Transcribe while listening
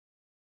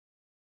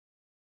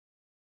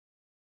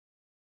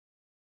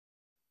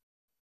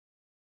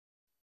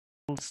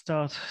We'll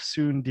start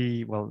soon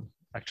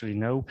actually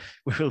no,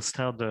 we will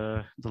start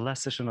the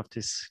last session of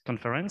this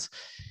conference.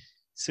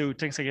 So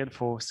thanks again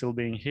for still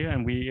being here.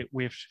 And we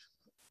have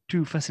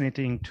two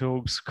fascinating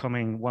talks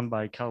coming, one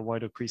by Karl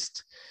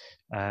Widerquist,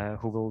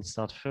 who will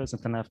start first,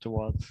 and then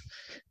afterwards,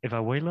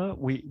 Eva Weiler.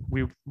 We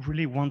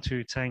really want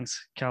to thank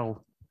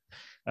Karl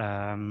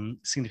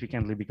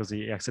significantly because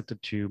he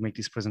accepted to make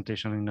this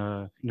presentation in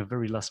a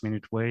very last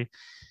minute way.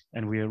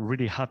 And we are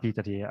really happy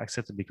that he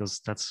accepted, because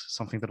that's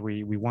something that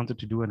we wanted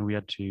to do, and we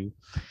had to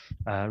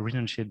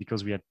renegotiate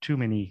because we had too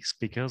many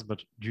speakers,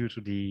 but due to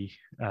the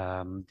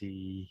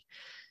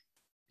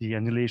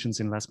annulations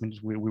in last minute,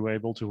 we were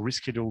able to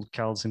reschedule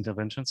Karl's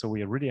intervention. So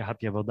we are really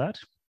happy about that.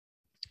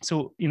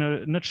 So in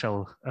a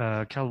nutshell,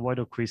 Karl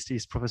Widerquist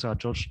is professor at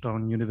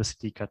Georgetown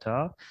University,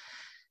 Qatar.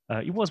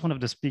 He was one of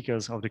the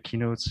speakers of the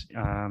keynotes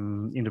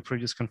in the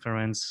previous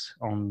conference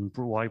on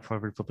why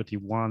private property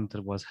won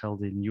that was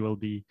held in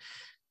ULB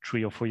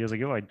 3 or 4 years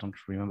ago. I don't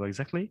remember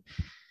exactly.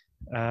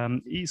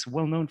 He's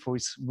well known for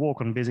his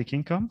work on basic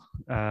income.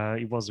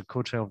 He was the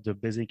co-chair of the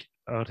Basic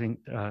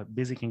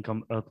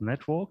Income Earth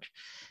Network,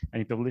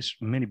 and he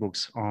published many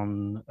books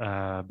on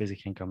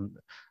basic income.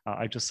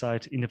 I just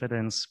cite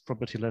Independence,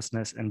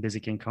 Propertylessness, and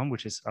Basic Income,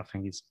 which is, I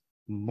think, his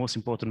most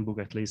important book.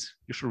 At least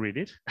you should read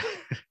it.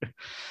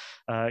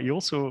 He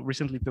also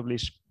recently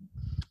published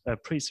a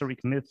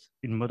Prehistoric Myth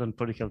in Modern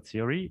Political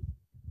Theory,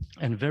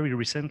 and very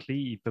recently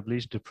he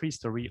published The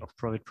Prehistory of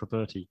Private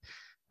Property.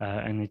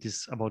 And it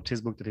is about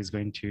this book that is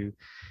going to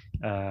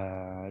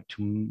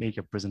make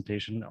a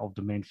presentation of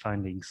the main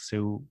findings.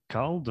 So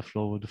Karl, the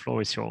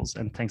floor is yours,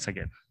 and thanks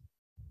again.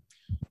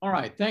 All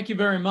right, thank you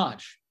very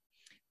much.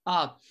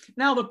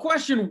 Now the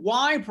question,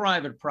 why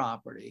private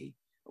property,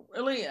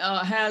 really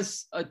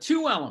has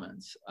two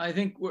elements. I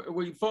think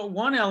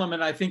one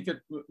element I think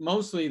that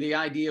mostly the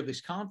idea of this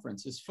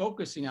conference is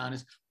focusing on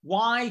is,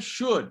 why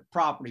should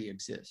property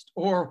exist?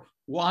 Or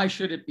why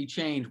should it be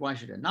changed? Why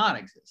should it not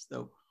exist?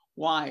 Though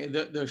why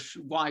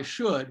why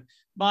should,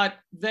 but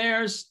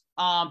there's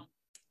but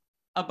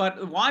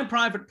why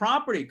private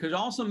property could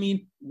also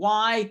mean,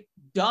 why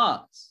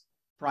does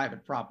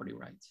private property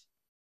rights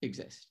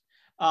exist?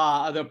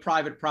 The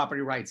private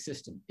property rights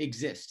system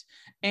exist.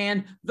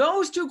 And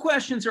those two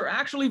questions are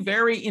actually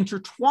very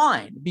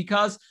intertwined,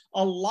 because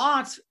a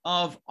lot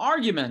of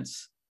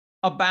arguments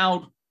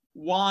about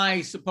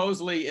why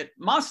supposedly it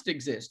must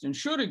exist and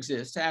should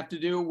exist have to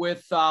do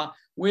with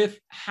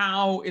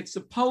how it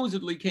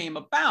supposedly came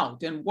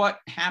about and what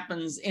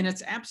happens in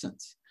its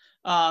absence.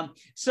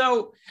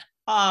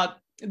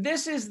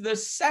 This is the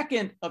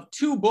second of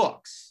two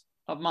books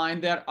of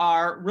mine that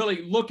are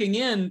really looking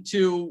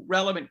into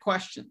relevant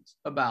questions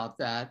about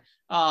that.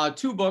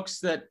 Two books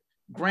that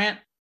Grant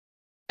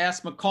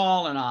S.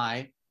 McCall and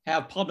I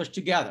have published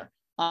together.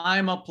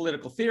 I'm a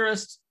political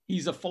theorist.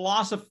 He's a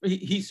philosopher.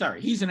 He's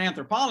an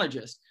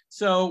anthropologist.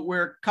 So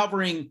we're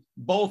covering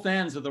both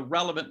ends of the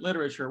relevant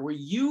literature. We're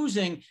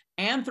using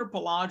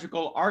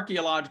anthropological,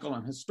 archaeological,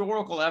 and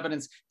historical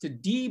evidence to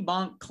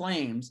debunk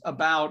claims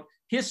about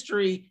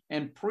history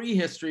and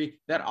prehistory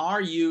that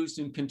are used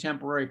in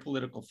contemporary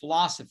political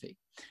philosophy.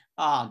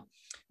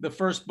 The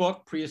first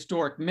book,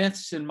 Prehistoric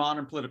Myths in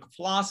Modern Political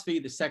Philosophy.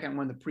 The second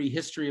one, The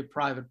Prehistory of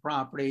Private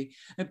Property.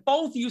 And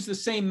both use the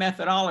same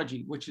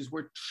methodology, which is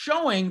we're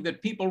showing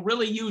that people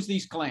really use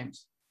these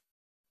claims.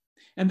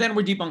 And then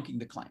we're debunking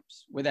the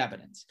claims with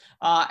evidence.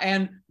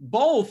 And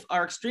both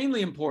are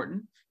extremely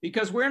important,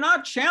 because we're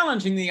not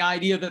challenging the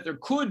idea that there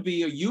could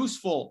be a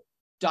useful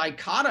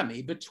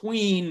dichotomy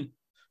between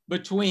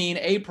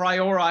a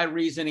priori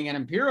reasoning and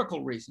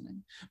empirical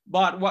reasoning.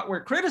 But what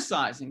we're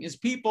criticizing is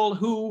people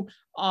who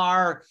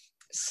are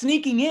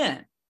sneaking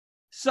in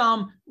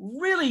some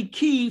really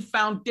key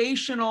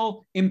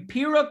foundational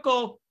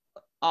empirical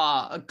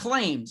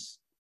claims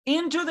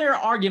into their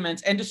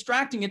arguments and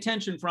distracting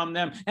attention from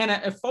them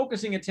and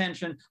focusing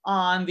attention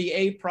on the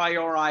a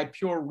priori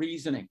pure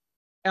reasoning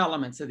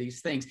elements of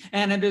these things.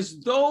 And it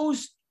is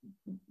those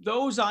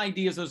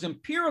ideas, those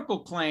empirical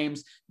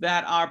claims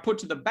that are put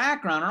to the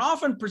background, are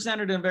often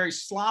presented in a very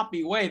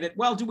sloppy way that,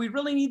 well, do we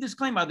really need this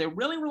claim? Are they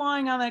really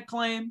relying on that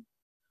claim?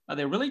 Are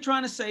they really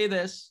trying to say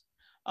this?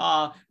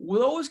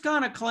 Those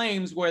kind of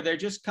claims where they're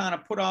just kind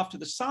of put off to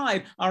the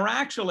side are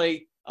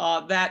actually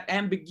that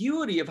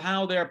ambiguity of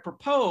how they're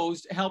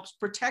proposed helps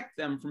protect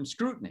them from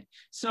scrutiny.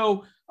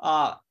 So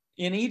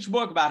in each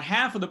book, about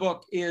half of the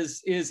book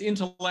is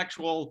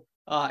intellectual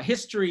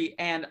history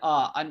and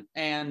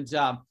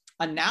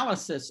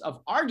analysis of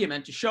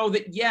argument to show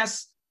that,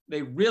 yes,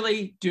 they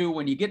really do.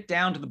 When you get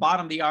down to the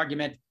bottom of the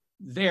argument,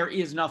 there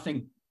is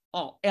nothing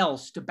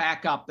else to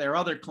back up their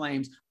other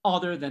claims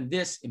other than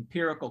this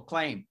empirical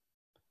claim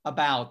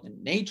about the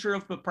nature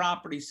of the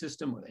property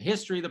system, or the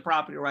history of the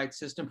property rights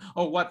system,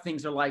 or what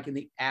things are like in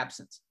the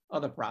absence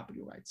of the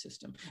property rights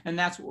system. And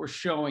that's what we're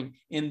showing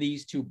in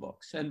these two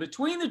books. And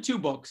between the two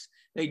books,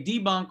 they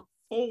debunk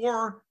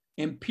 4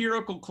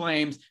 empirical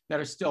claims that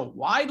are still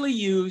widely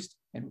used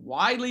and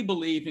widely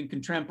believed in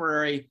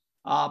contemporary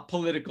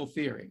political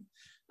theory.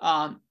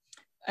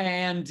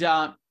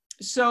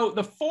 So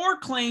the four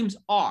claims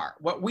are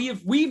what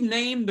we've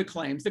named the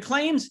claims. The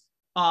claims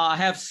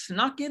have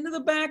snuck into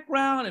the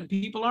background and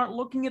people aren't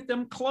looking at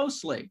them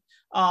closely.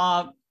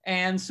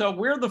 And so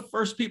we're the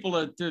first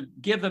people to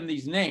give them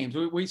these names.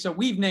 So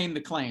we've named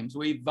the claims.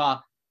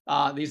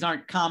 These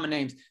aren't common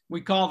names.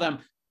 We call them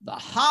the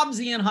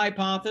Hobbesian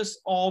hypothesis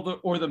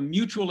or the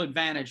mutual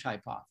advantage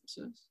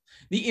hypothesis,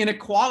 the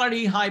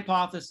inequality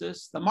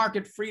hypothesis, the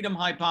market freedom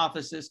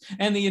hypothesis,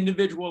 and the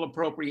individual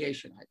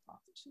appropriation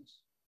hypothesis.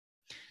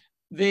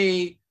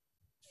 The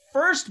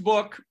first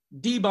book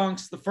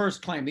debunks the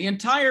first claim. The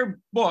entire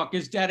book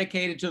is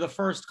dedicated to the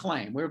first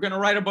claim. We were going to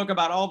write a book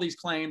about all these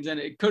claims and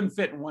it couldn't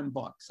fit in one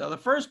book. So the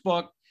first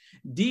book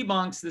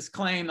debunks this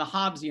claim, the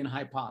Hobbesian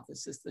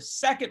hypothesis. The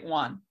second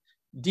one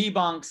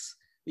debunks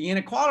the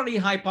inequality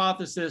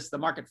hypothesis, the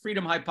market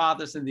freedom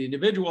hypothesis, and the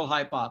individual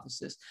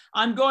hypothesis.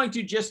 I'm going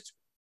to just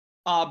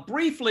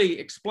briefly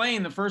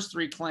explain the first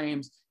three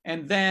claims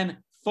and then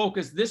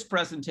focus this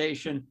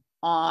presentation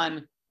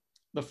on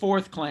the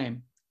fourth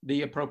claim,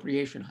 the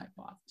appropriation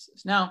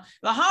hypothesis. Now,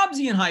 the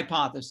Hobbesian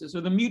hypothesis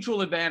or the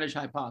mutual advantage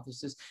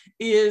hypothesis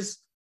is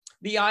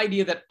the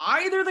idea that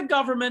either the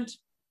government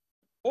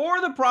or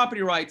the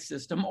property rights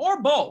system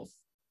or both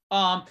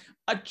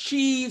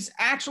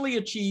actually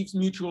achieves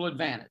mutual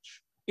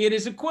advantage. It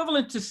is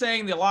equivalent to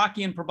saying the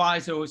Lockean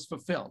proviso is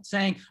fulfilled,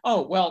 saying,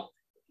 oh, well,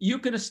 you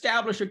can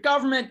establish a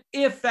government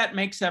if that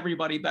makes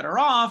everybody better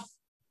off.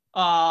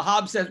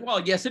 Hobbes says, well,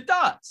 yes, it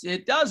does.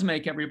 It does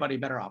make everybody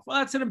better off. Well,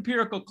 that's an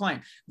empirical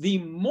claim. The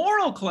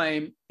moral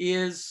claim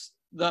is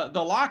the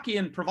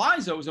Lockean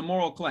proviso is a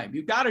moral claim.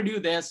 You've got to do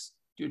this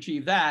to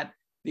achieve that.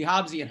 The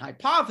Hobbesian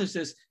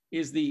hypothesis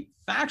is the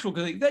factual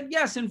claim that,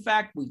 yes, in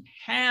fact, we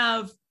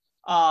have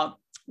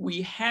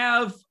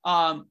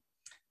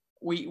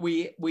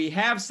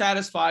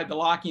satisfied the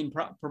Lockean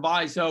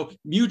proviso.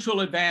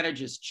 Mutual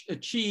advantage is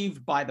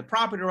achieved by the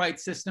property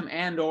rights system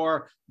and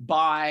or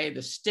by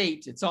the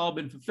state. It's all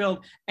been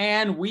fulfilled.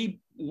 And we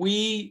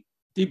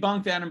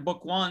debunked that in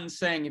book one,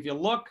 saying if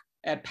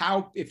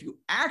you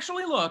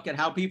actually look at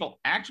how people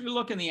actually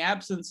look in the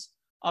absence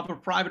of a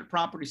private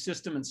property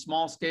system in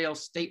small scale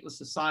stateless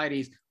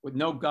societies with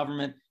no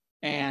government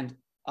and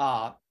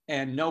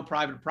no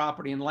private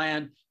property and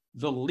land,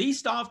 the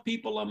least off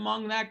people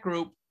among that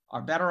group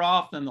are better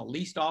off than the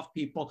least off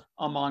people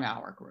among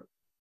our group.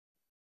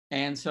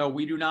 And so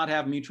we do not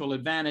have mutual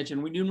advantage,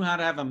 and we do not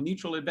have a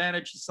mutual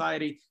advantage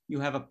society. You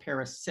have a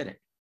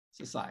parasitic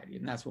society,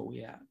 and that's what we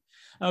have.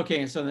 Okay,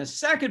 and so in the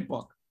second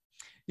book,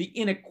 the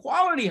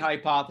inequality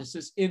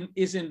hypothesis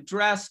is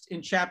addressed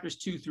in chapters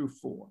 2 through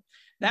 4.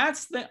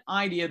 That's the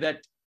idea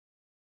that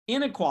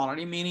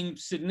inequality, meaning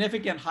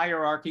significant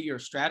hierarchy or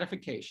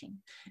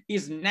stratification,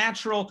 is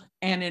natural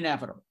and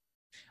inevitable.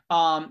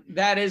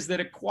 That is,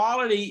 that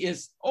equality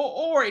is,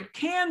 or it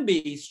can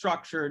be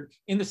structured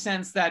in the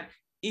sense that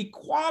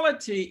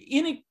inequality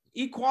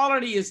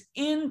is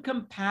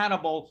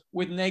incompatible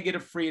with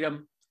negative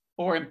freedom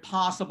or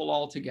impossible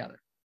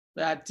altogether.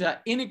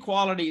 That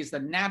inequality is the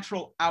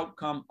natural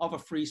outcome of a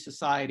free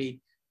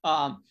society,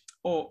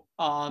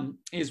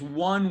 is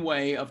one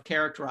way of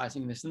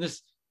characterizing this. And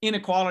this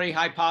inequality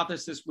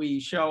hypothesis, we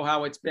show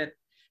how it's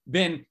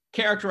been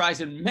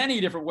characterized in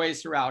many different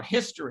ways throughout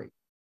history.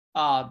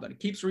 But it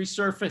keeps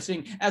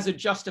resurfacing as a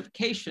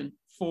justification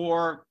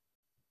for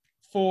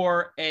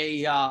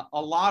a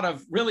lot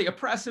of really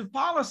oppressive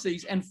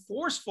policies and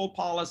forceful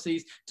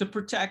policies to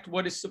protect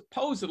what is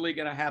supposedly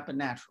going to happen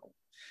naturally.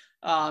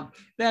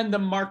 Then the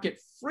market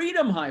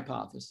freedom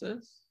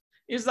hypothesis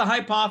is the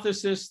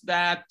hypothesis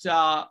that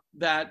the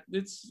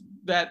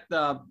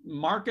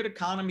market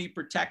economy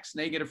protects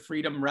negative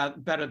freedom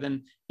better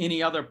than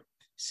any other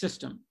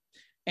system.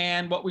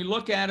 And what we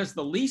look at is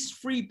the least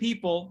free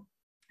people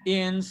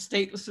in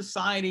stateless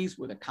societies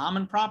with a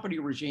common property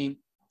regime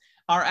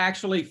are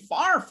actually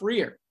far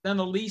freer than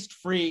the least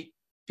free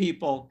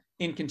people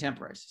in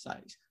contemporary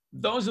societies.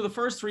 Those are the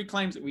first three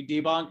claims that we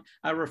debunked.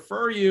 I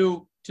refer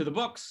you to the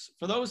books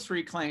for those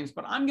three claims,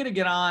 but I'm going to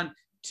get on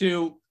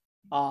to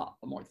a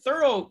more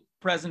thorough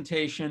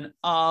presentation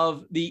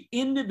of the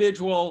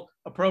individual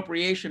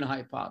appropriation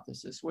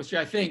hypothesis, which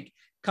I think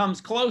comes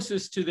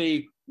closest to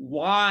the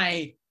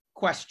why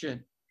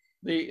question.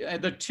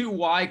 The two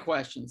why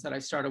questions that I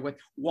started with.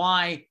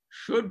 Why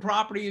should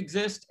property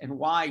exist and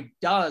why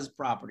does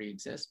property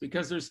exist?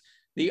 Because there's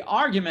the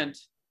argument,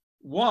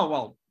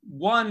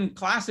 one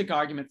classic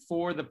argument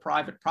for the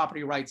private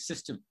property rights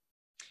system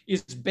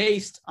is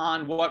based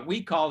on what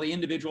we call the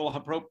individual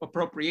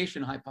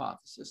appropriation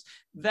hypothesis,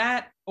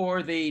 that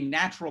or the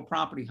natural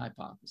property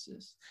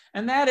hypothesis.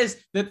 And that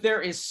is that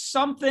there is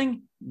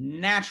something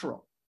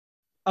natural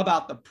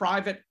about the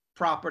private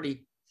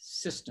property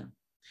system,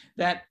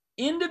 that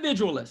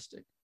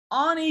individualistic,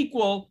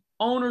 unequal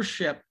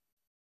ownership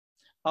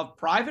of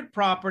private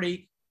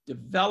property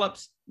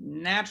develops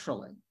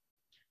naturally,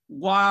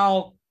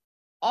 while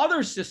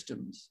other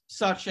systems,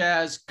 such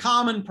as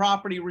common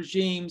property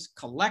regimes,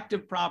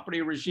 collective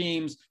property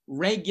regimes,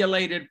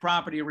 regulated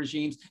property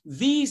regimes,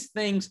 these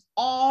things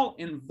all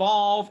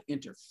involve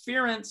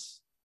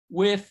interference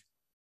with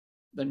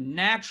the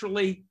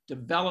naturally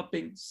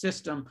developing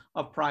system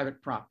of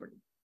private property.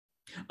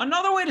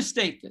 Another way to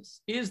state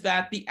this is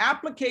that the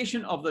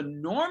application of the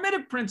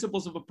normative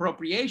principles of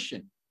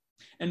appropriation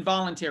and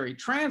voluntary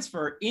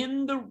transfer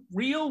in the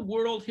real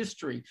world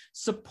history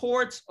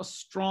supports a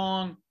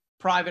strong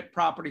private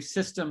property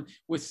system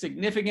with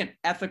significant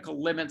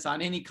ethical limits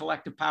on any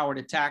collective power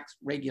to tax,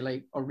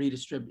 regulate, or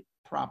redistribute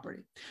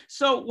property.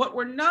 So what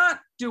we're not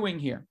doing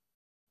here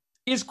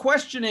is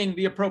questioning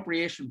the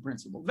appropriation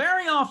principle.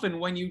 Very often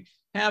when you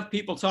have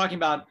people talking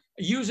about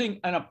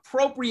using an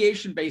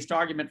appropriation-based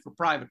argument for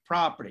private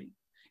property,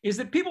 is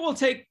that people will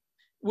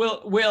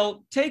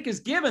take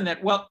as given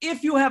that, well,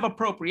 if you have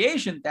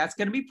appropriation, that's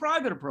going to be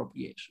private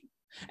appropriation.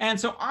 And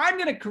so I'm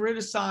going to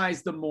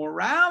criticize the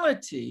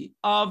morality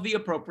of the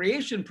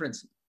appropriation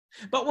principle.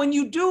 But when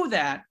you do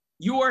that,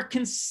 you are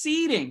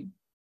conceding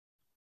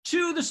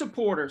to the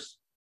supporters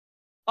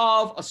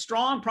of a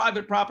strong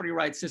private property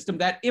rights system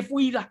that if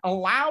we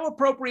allow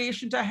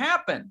appropriation to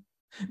happen,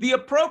 the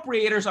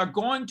appropriators are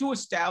going to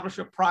establish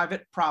a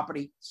private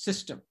property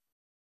system.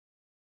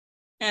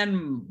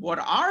 And what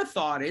our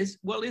thought is,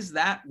 well, is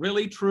that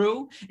really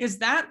true? Is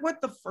that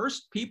what the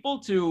first people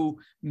to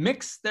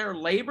mix their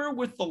labor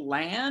with the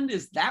land?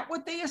 Is that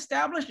what they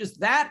established? Is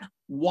that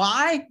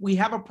why we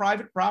have a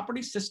private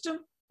property system?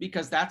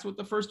 Because that's what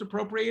the first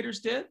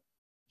appropriators did?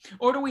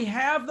 Or do we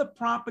have the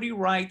property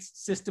rights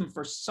system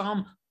for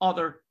some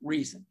other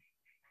reason?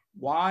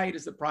 Why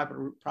does the private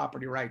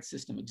property rights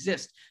system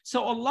exist?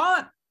 So a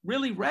lot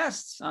really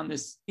rests on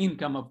this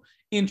income of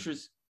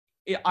interest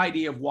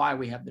idea of why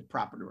we have the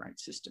property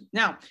rights system.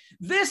 Now,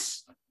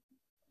 this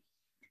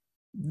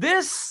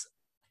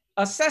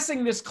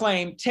assessing this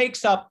claim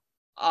takes up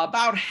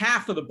about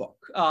half of the book.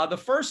 The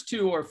first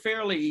two are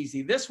fairly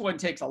easy. This one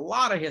takes a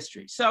lot of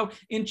history. So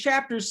in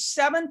chapters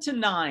 7 to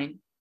 9,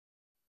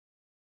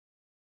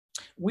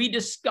 we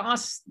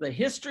discuss the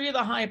history of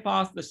the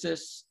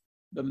hypothesis,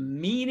 the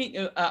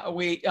meaning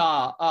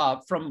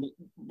from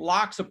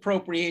Locke's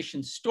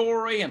appropriation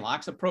story and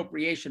Locke's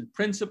appropriation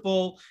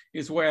principle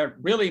is where it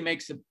really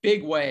makes a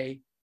big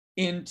way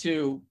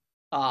into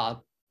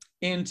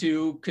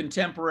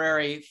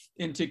contemporary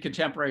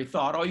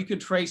thought. Or you can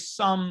trace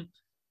some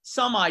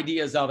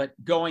ideas of it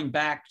going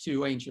back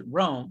to ancient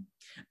Rome,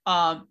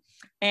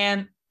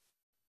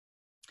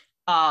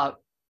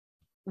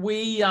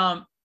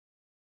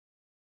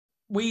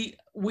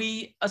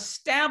 we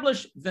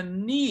establish the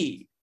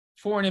need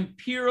for an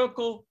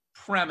empirical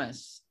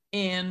premise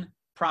in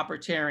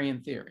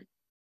proprietarian theory.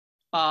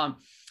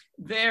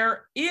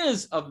 There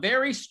is a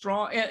very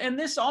strong, and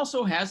this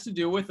also has to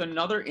do with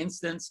another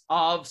instance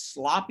of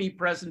sloppy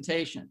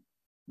presentation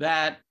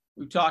that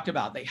we've talked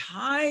about. They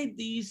hide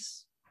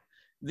these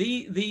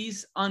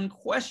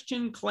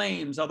unquestioned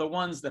claims are the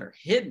ones that are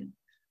hidden,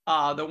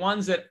 the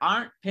ones that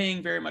aren't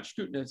paying very much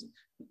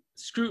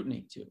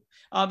scrutiny to.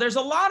 There's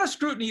a lot of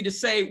scrutiny to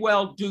say,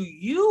 well, do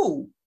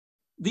you,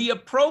 the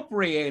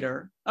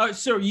appropriator,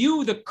 so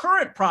you, the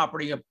current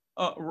property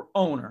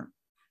owner,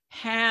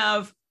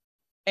 have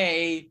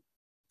a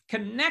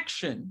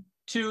connection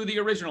to the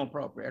original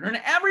appropriator?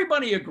 And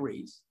everybody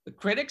agrees, the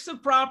critics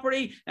of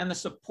property and the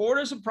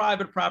supporters of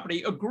private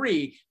property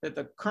agree that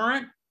the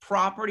current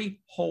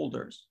property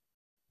holders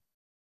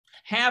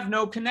have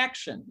no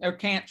connection or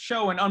can't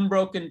show an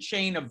unbroken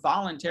chain of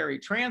voluntary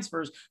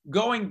transfers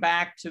going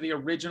back to the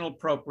original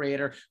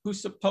appropriator who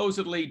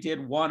supposedly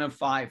did one of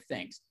 5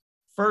 things: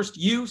 first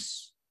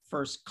use,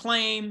 first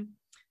claim,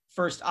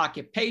 first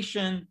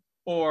occupation,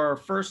 or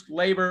first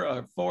labor,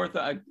 or fourth,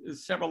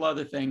 several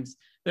other things.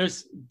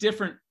 There's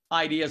different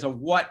ideas of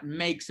what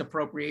makes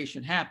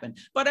appropriation happen.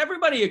 But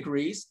everybody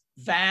agrees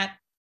that,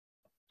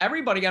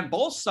 everybody on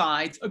both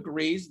sides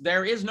agrees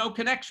there is no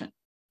connection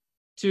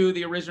to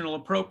the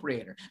original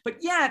appropriator. But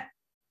yet,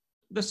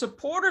 the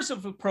supporters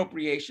of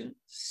appropriation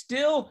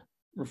still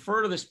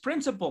refer to this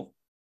principle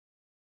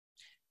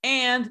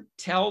and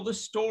tell the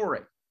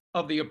story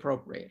of the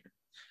appropriator.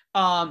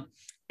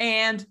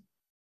 And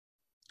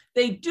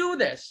they do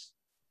this,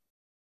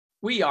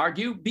 we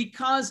argue,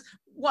 because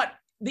what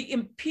the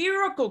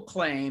empirical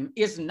claim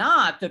is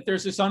not that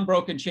there's this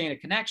unbroken chain of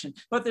connection,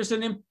 but there's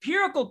an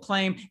empirical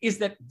claim is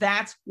that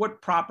that's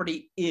what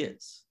property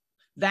is.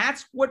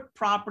 That's what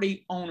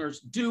property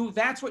owners do.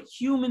 That's what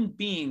human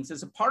beings,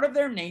 as a part of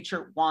their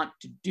nature, want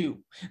to do.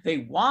 They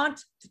want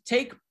to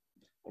take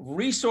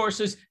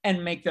resources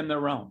and make them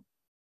their own.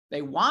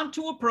 They want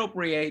to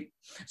appropriate.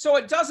 So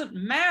it doesn't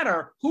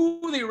matter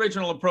who the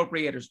original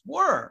appropriators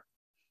were.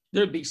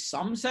 There'd be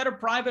some set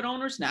of private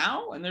owners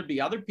now, and there'd be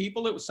other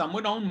people that some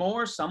would own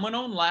more, some would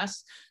own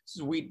less.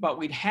 So but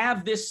we'd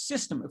have this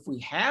system. If we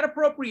had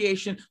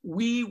appropriation,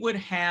 we would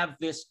have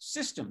this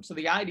system. So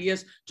the idea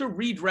is to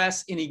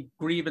redress any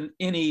grievance,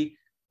 any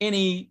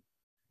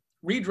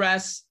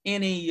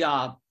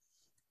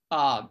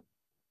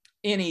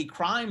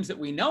crimes that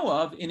we know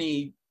of,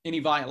 any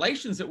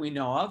violations that we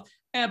know of,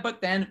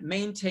 but then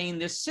maintain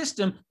this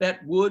system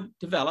that would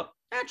develop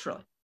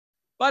naturally.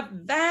 But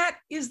that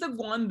is the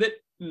one that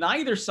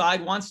neither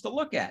side wants to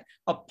look at.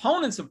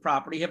 Opponents of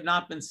property have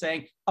not been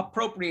saying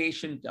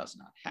appropriation does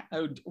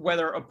not,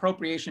 whether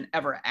appropriation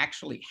ever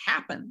actually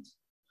happened.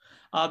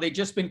 They've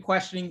just been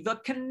questioning the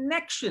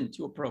connection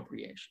to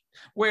appropriation.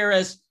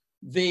 Whereas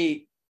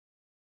the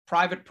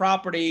private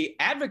property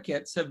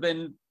advocates have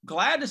been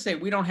glad to say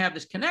we don't have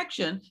this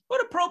connection,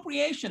 but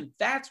appropriation,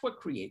 that's what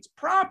creates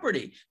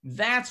property.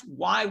 That's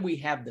why we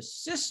have the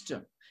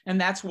system. And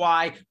that's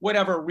why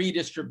whatever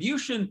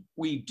redistribution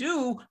we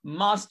do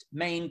must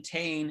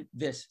maintain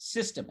this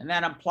system. And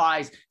that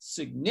implies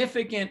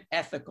significant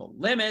ethical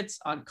limits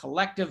on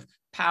collective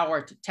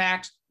power to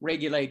tax,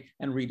 regulate,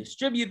 and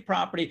redistribute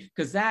property,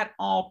 because that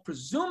all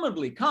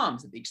presumably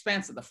comes at the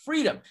expense of the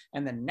freedom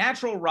and the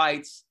natural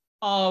rights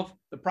of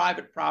the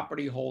private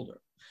property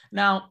holder.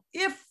 Now,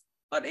 if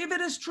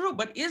it is true,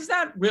 but is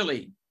that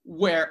really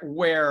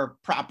where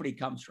property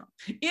comes from?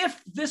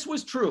 If this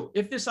was true,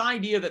 if this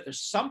idea that there's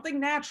something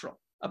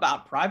natural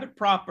about private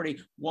property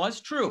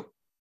was true,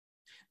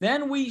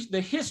 then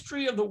the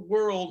history of the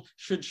world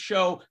should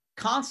show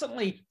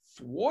constantly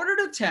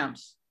thwarted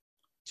attempts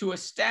to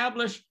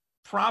establish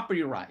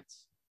property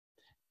rights.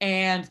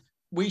 And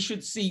we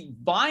should see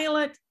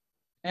violent,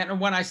 and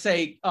when I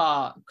say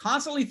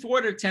constantly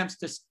thwarted attempts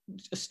to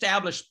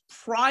establish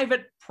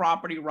private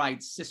property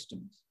rights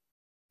systems.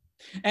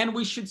 And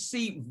we should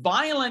see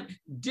violent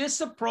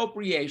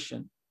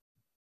disappropriation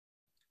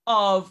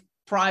of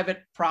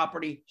private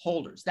property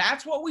holders.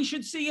 That's what we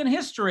should see in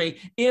history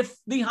if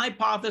the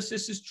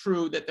hypothesis is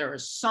true that there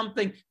is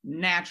something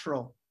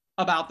natural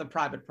about the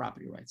private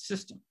property rights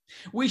system.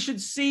 We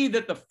should see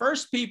that the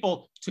first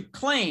people to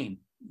claim,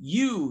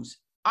 use,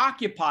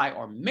 occupy,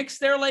 or mix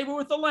their labor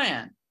with the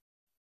land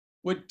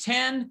would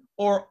tend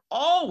or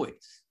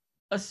always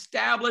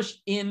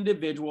establish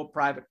individual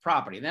private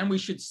property. Then we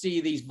should see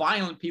these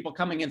violent people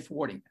coming in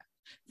thwarting that.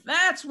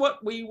 That's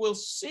what we will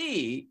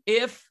see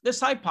if this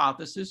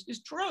hypothesis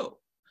is true.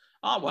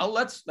 Well,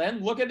 let's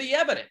then look at the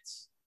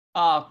evidence.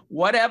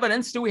 What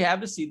evidence do we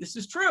have to see this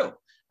is true?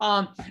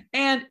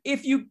 And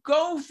if you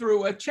go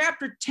through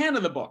chapter 10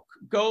 of the book,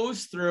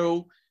 goes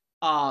through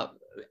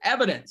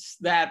evidence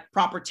that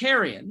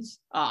propertarians,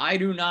 I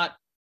do not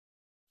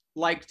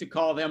like to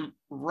call them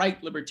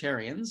right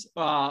libertarians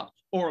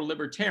or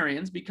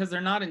libertarians because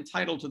they're not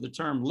entitled to the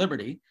term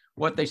liberty.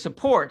 What they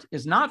support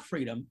is not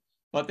freedom,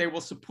 but they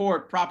will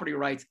support property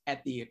rights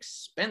at the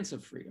expense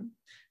of freedom.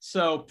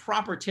 So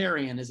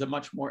propertarian is a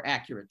much more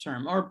accurate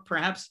term. Or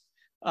perhaps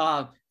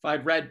if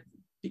I'd read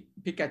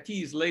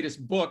Piketty's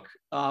latest book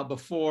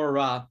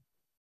before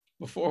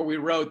we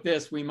wrote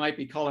this, we might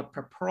be called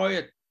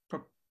it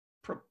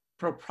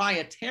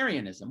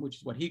proprietarianism, which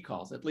is what he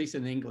calls it, at least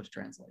in the English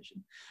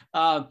translation.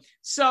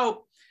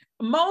 So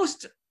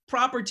most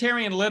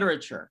propertarian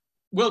literature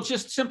will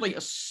just simply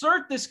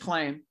assert this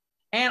claim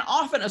and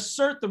often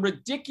assert the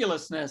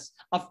ridiculousness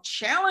of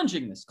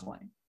challenging this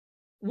claim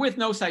with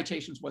no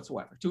citations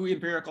whatsoever to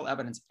empirical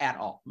evidence at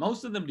all.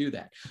 Most of them do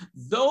that.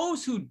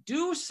 Those who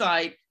do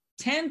cite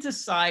tend to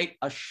cite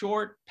a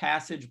short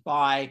passage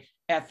by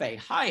F.A.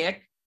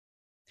 Hayek,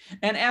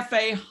 and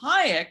F.A.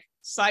 Hayek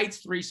cites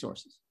 3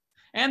 sources.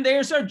 And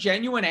those are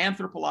genuine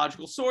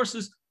anthropological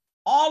sources,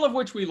 all of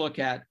which we look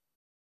at,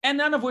 and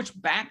none of which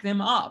back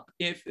them up.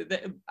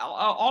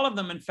 All of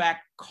them, in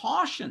fact,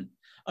 caution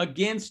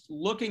against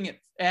looking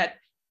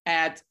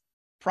at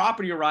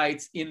property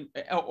rights in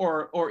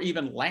or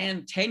even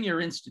land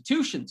tenure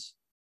institutions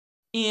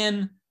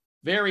in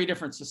very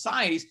different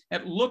societies,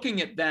 at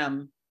looking at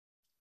them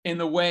in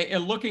the way,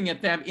 looking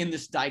at them in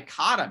this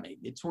dichotomy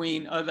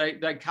between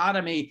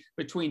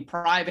between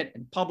private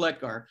and public,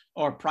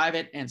 or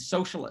private and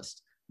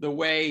socialist, the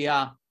way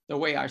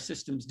our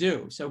systems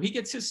do. So he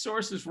gets his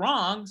sources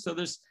wrong. So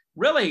there's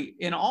really,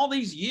 in all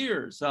these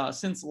years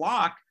since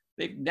Locke,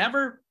 they've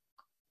never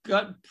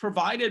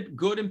provided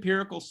good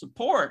empirical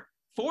support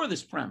for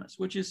this premise,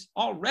 which is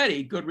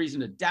already good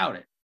reason to doubt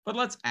it. But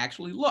let's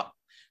actually look.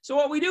 So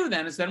what we do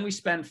then is we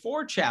spend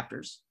 4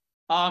 chapters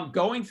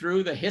going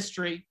through the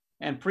history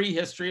and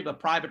prehistory of the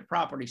private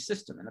property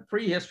system. And the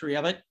prehistory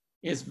of it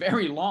is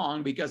very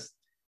long because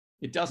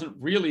it doesn't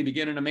really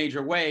begin in a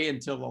major way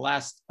until the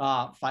last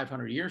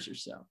 500 years or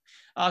so.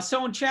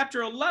 So in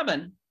chapter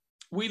 11,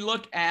 we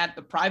look at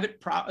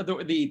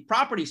the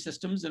property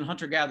systems in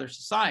hunter-gatherer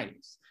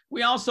societies.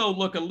 We also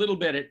look a little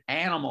bit at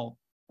animal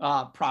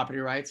property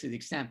rights to the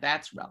extent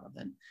that's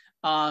relevant.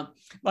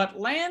 But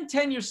land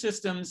tenure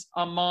systems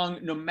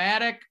among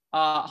nomadic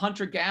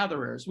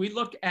hunter-gatherers, we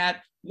look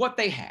at what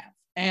they have.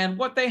 And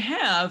what they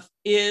have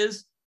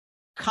is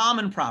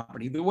common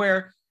property,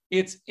 where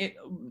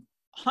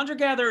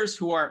hunter-gatherers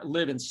who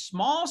live in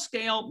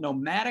small-scale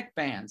nomadic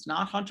bands,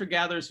 not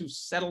hunter-gatherers who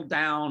settle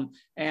down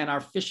and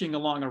are fishing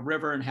along a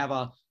river and have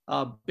a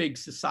big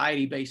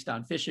society based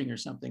on fishing or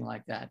something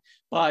like that,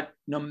 but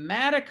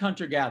nomadic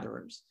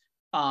hunter-gatherers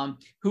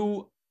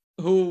who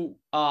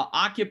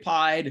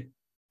occupied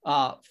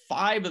 5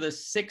 of the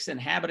 6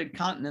 inhabited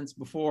continents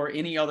before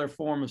any other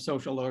form of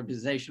social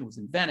organization was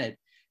invented,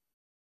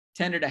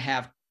 tended to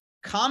have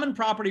common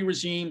property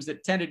regimes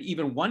that tended,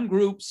 even one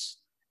group's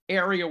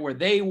area where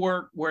they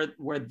work,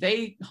 where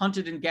they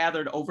hunted and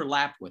gathered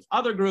overlapped with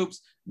other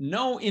groups.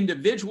 No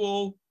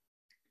individual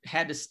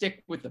had to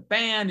stick with the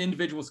band.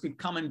 Individuals could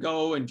come and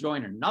go and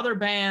join another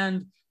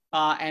band,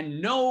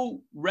 and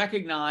no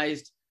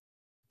recognized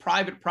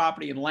private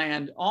property and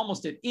land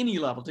almost at any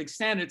level. To the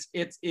extent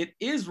it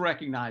is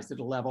recognized at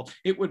a level,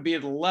 it would be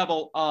at the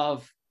level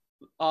of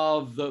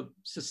the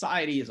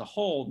society as a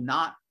whole,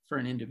 not for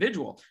an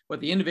individual.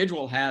 What the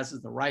individual has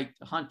is the right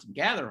to hunt and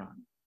gather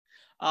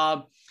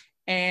on.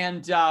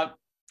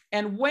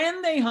 And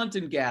when they hunt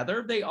and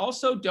gather, they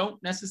also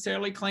don't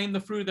necessarily claim the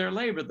fruit of their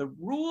labor. The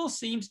rule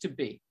seems to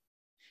be,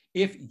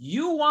 if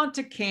you want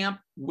to camp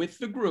with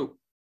the group,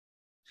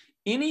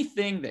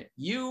 anything that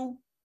you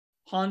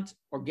hunt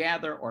or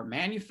gather or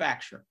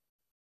manufacture,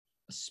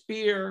 a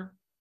spear,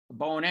 a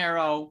bow and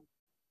arrow,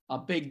 a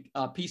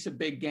piece of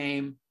big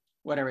game,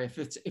 whatever, if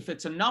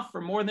it's enough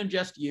for more than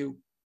just you,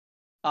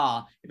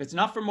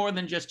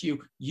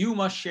 you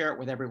must share it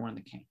with everyone in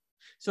the camp.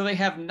 So they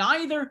have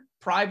neither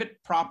private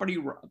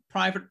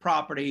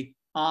property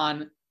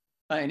on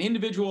an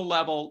individual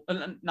level,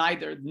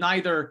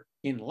 neither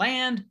in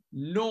land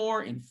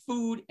nor in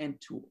food and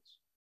tools.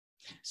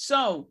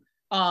 So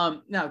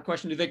now the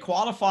question, do they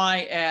qualify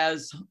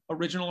as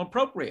original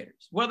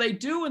appropriators? Well, they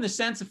do in the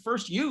sense of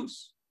first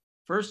use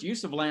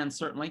of land,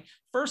 certainly.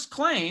 First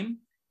claim,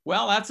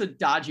 well, that's a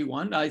dodgy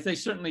one. They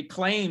certainly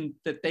claim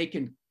that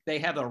they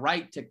have the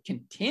right to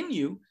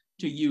continue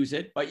to use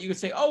it, but you could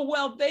say, oh,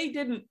 well, they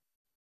didn't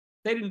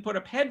put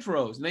up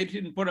hedgerows and they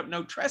didn't put up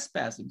no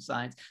trespassing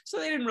signs, so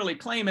they didn't really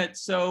claim it.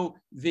 So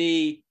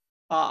the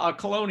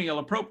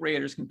colonial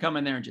appropriators can come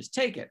in there and just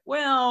take it.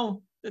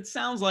 Well, that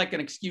sounds like an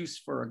excuse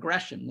for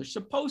aggression. There's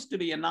supposed to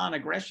be a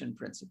non-aggression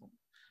principle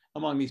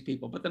among these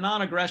people, but the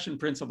non-aggression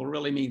principle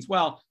really means,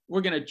 well,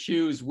 we're going to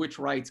choose which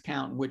rights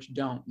count and which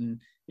don't.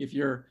 And if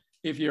you're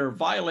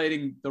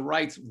violating the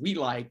rights we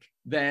like,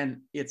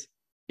 then it's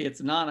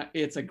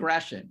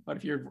aggression. But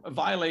if you're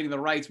violating the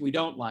rights we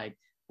don't like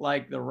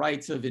the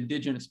rights of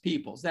indigenous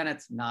peoples, then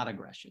it's not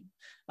aggression.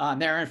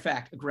 They're in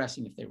fact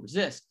aggressing if they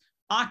resist.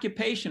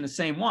 Occupation, the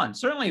same one.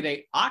 Certainly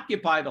they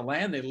occupy the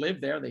land, they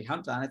live there, they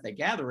hunt on it, they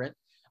gather it,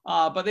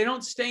 but they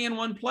don't stay in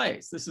one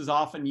place. This is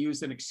often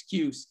used as an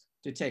excuse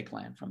to take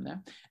land from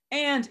them.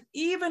 And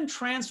even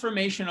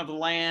transformation of the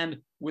land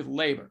with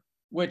labor,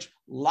 which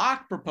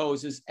Locke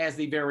proposes as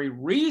the very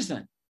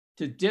reason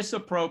to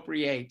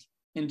disappropriate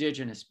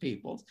indigenous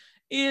peoples,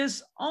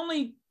 is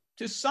only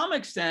to some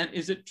extent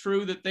is it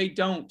true that they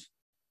don't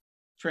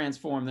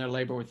transform their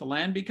labor with the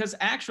land, because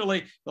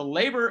actually the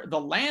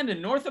land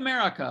in North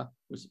America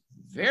was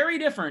very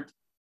different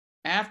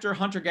after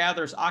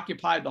hunter-gatherers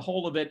occupied the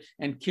whole of it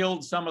and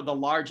killed some of the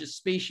largest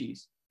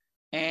species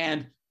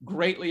and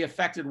greatly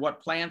affected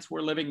what plants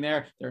were living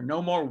there. There are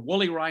no more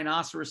woolly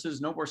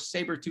rhinoceroses, no more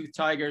saber-toothed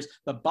tigers.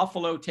 The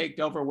buffalo take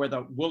over where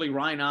the woolly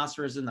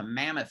rhinoceros and the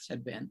mammoths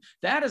had been.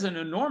 That is an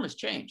enormous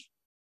change.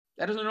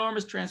 That is an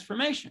enormous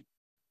transformation.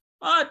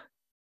 But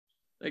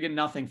they get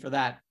nothing for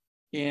that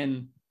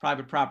in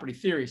private property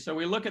theory. So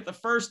we look at the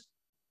first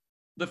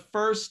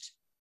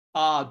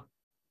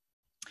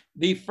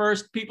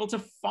people to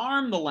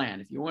farm the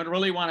land. If you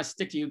really want to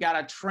stick to, you got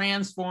to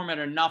transform it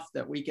enough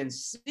that we can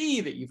see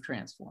that you've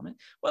transformed it.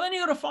 Well, then you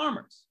go to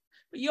farmers.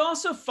 But you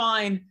also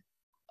find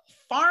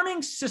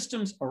farming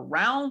systems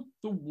around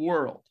the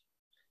world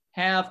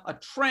have a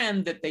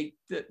trend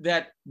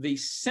that the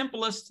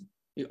simplest,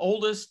 the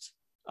oldest,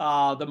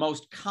 the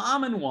most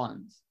common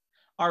ones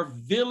are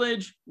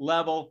village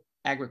level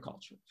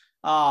agriculture.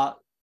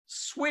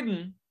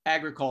 Swidden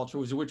agriculture,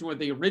 which was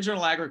the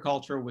original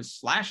agriculture, was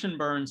slash and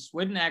burn,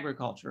 Swidden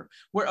agriculture,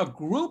 where a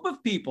group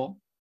of people,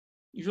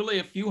 usually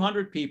a few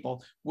hundred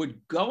people, would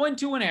go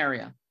into an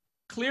area,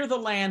 clear the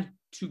land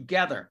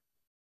together,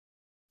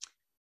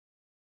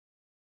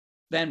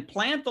 then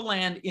plant the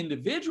land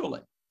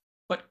individually,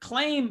 but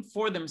claim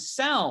for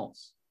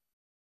themselves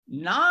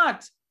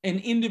not an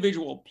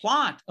individual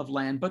plot of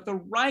land, but the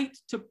right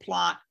to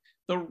plot,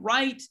 the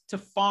right to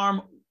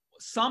farm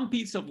some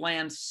piece of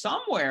land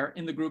somewhere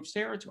in the group's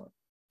territory.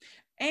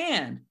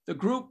 And the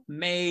group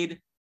made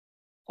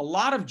a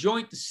lot of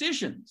joint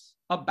decisions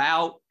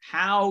about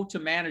how to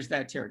manage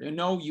that territory.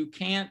 No, you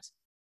can't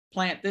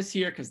plant this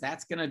here because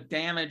that's going to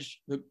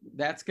damage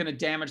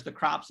the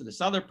crops of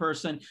this other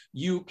person.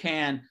 You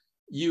can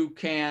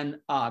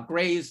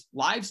graze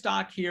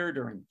livestock here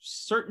during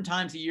certain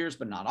times of years,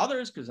 but not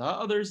others, because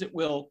others it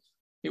will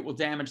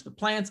damage the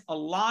plants. A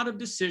lot of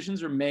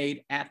decisions are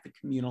made at the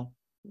communal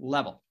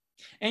level.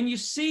 And you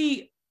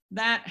see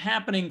that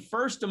happening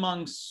first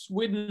among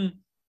Swidden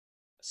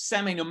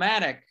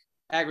semi-nomadic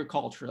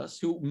agriculturalists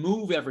who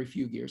move every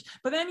few years.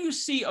 But then you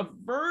see a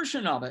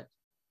version of it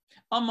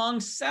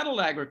among settled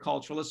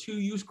agriculturalists who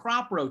use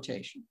crop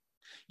rotation.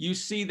 You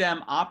see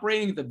them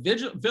operating at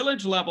the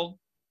village level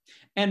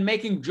and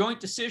making joint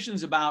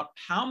decisions about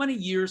how many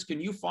years can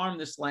you farm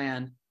this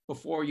land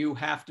before you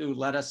have to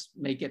let us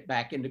make it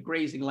back into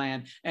grazing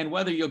land, and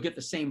whether you'll get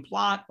the same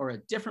plot or a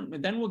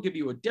different, then we'll give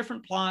you a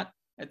different plot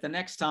at the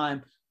next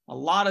time. A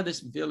lot of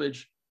this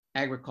village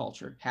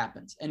agriculture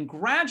happens. And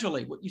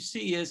gradually what you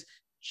see is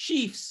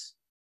chiefs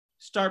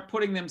start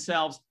putting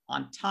themselves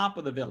on top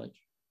of the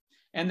village,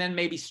 and then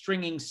maybe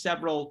stringing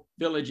several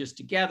villages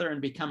together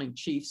and becoming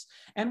chiefs.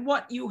 And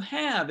what you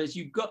have as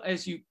you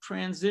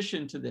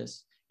transition to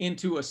this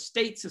into a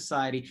state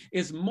society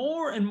is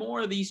more and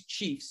more of these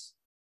chiefs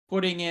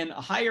putting in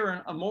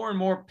a more and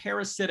more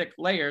parasitic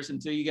layers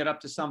until you get up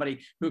to somebody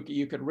who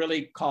you could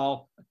really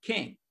call a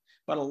king.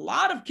 But a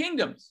lot of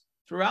kingdoms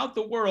throughout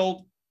the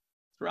world,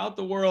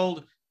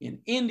 in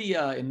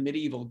India, in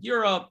medieval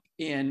Europe,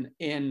 in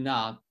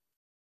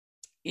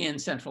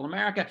Central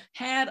America,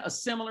 had a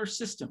similar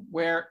system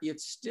where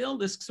it's still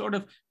this sort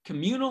of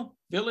communal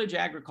village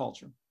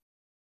agriculture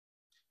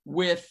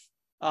with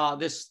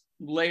this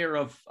layer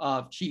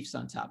of chiefs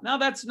on top. Now,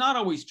 that's not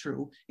always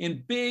true.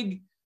 In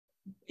big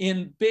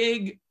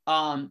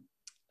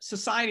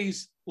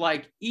societies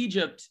like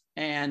Egypt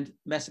and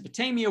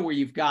Mesopotamia, where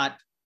you've got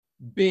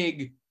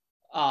big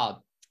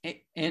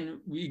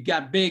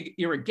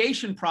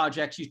irrigation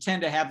projects, you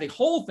tend to have the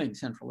whole thing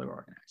centrally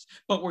organized.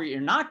 But where you're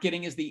not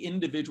getting is the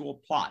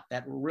individual plot,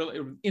 that really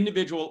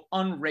individual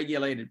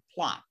unregulated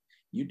plot.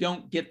 You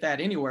don't get that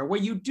anywhere. Where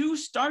you do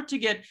start to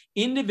get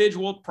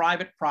individual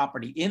private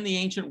property in the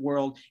ancient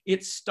world,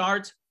 it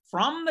starts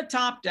from the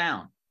top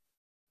down.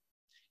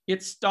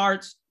 It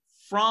starts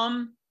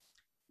from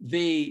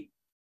the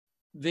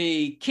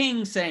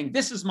king saying,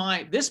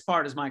 this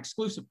part is my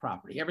exclusive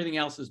property. Everything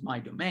else is my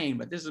domain,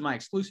 but this is my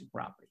exclusive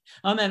property.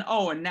 And then,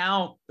 and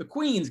now the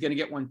queen's going to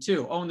get one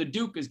too. And the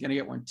duke is going to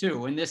get one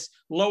too. And this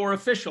lower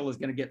official is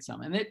going to get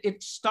some. And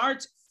it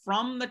starts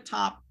from the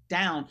top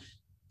down.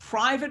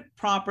 Private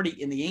property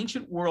in the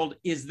ancient world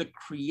is the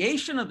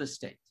creation of the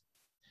state,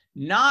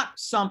 not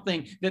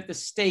something that the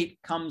state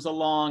comes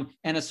along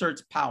and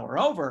asserts power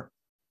over,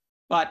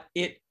 but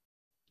it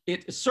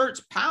asserts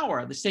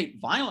power. The state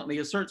violently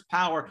asserts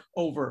power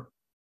over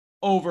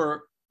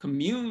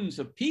communes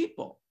of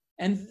people,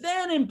 and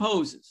then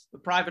imposes the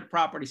private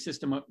property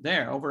system up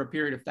there over a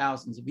period of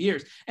thousands of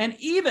years. And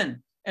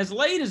even as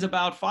late as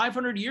about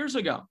 500 years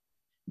ago,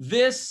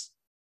 this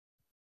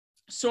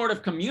sort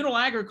of communal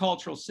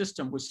agricultural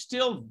system was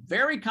still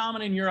very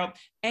common in Europe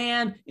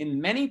and in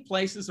many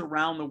places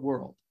around the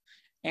world.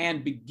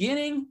 And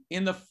beginning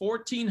in the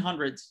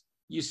 1400s,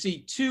 you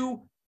see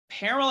two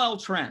parallel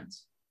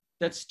trends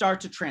that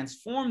start to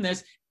transform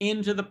this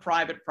into the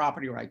private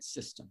property rights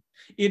system.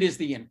 It is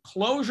the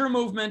enclosure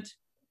movement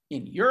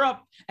in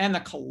Europe and the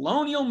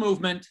colonial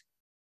movement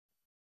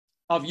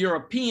of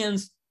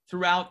Europeans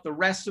throughout the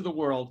rest of the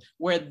world,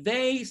 where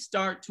they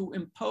start to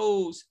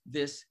impose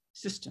this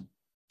system.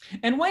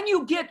 And when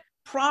you get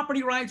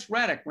property rights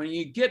rhetoric, when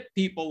you get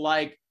people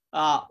like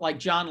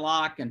John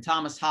Locke and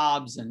Thomas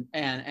Hobbes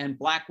and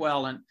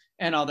Blackwell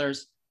and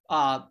others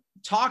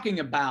talking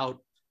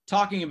about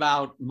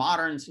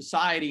modern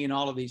society and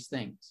all of these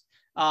things,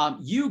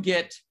 you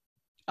get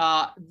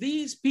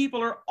these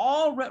people are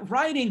all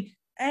writing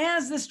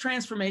as this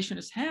transformation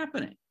is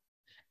happening,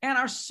 and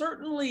are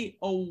certainly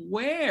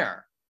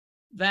aware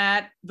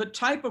that the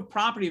type of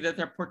property that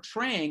they're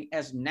portraying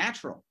as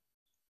natural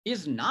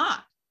is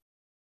not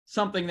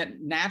something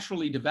that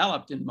naturally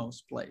developed in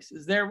most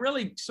places. They're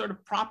really sort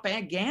of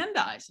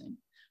propagandizing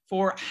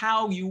for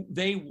how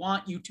they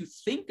want you to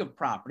think of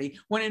property,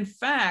 when in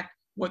fact,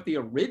 what the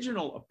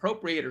original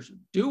appropriators are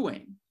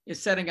doing is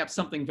setting up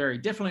something very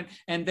different,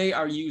 and they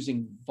are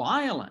using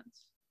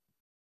violence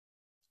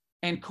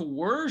and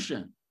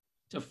coercion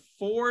to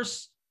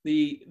force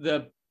the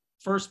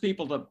first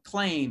people to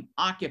claim,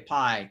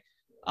 occupy,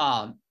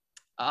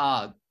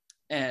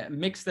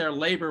 mix their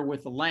labor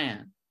with the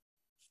land,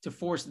 to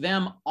force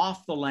them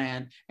off the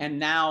land, and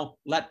now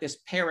let this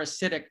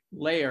parasitic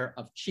layer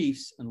of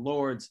chiefs and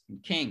lords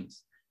and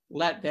kings,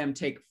 let them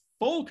take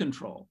full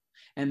control.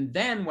 And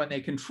then when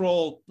they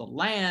control the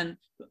land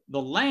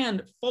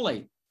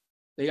fully,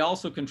 they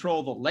also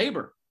control the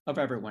labor of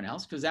everyone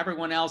else, because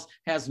everyone else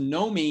has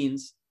no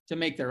means to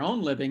make their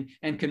own living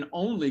and can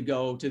only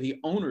go to the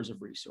owners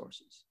of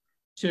resources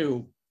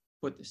to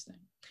put this thing.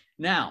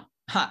 Now,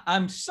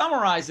 I'm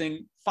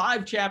summarizing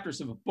 5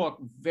 chapters of a book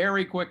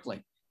very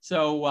quickly.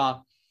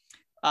 So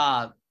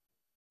my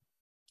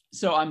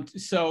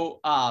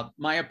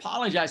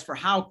apologize for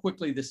how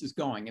quickly this is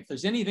going. If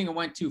there's anything that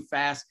went too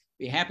fast,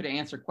 be happy to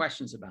answer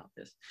questions about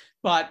this.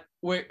 But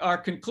our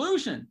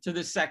conclusion to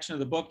this section of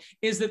the book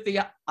is that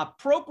the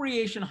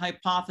appropriation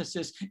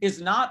hypothesis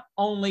is not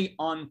only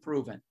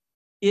unproven,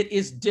 it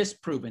is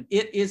disproven.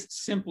 It is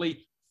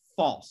simply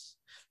false.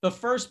 The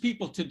first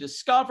people to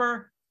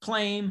discover,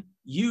 claim,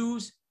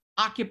 use,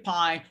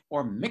 occupy,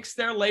 or mix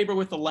their labor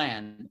with the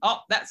land. Oh,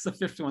 that's the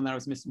 5th one that I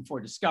was missing before.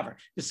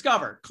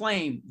 Discover,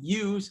 claim,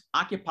 use,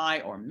 occupy,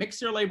 or mix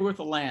their labor with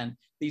the land.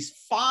 These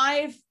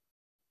 5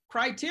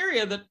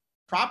 criteria that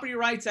property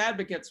rights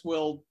advocates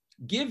will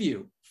give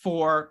you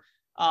for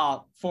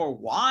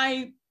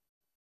why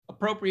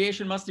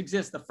appropriation must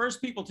exist. The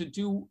first people to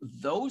do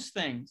those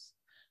things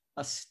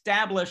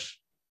establish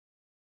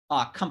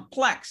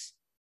complex,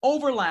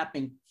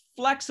 overlapping,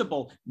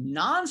 flexible,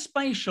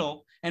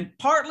 non-spatial, and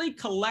partly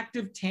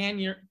collective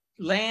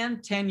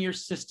land tenure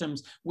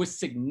systems with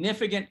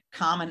significant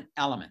common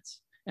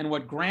elements. And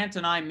what Grant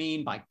and I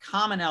mean by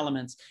common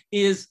elements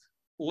is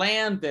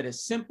land that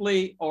is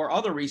simply, or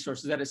other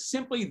resources that is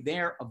simply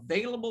there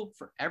available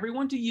for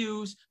everyone to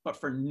use, but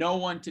for no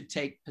one to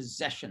take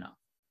possession of.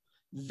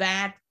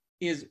 That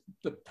is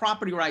the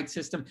property rights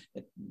system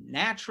that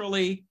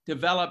naturally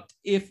developed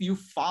if you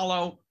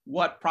follow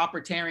what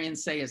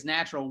proprietarians say is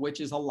natural,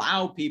 which is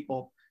allow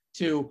people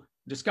to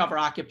discover,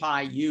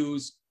 occupy,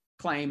 use,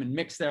 claim, and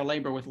mix their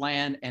labor with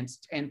land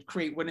and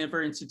create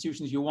whatever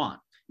institutions you want.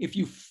 If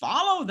you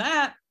follow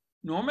that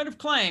normative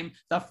claim,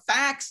 the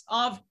facts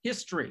of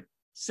history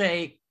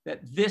say that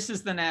this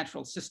is the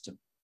natural system,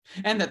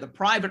 and that the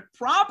private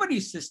property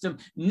system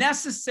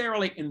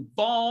necessarily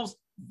involves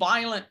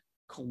violent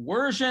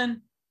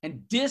coercion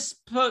and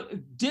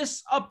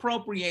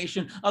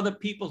disappropriation of the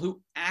people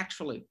who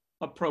actually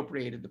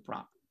appropriated the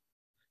property.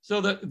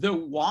 So the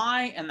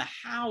why and the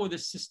how of the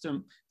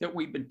system that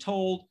we've been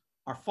told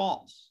are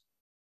false.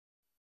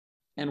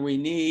 And we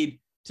need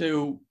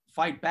to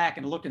fight back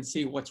and look and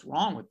see what's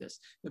wrong with this.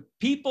 The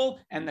people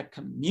and the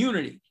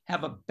community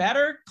have a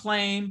better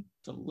claim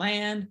to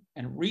land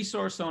and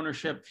resource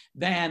ownership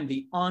than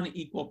the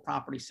unequal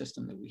property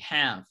system that we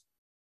have.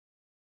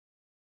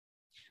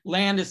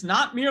 Land is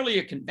not merely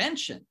a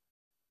convention.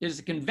 It is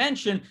a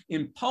convention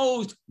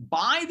imposed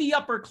by the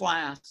upper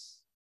class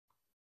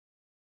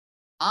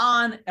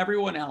on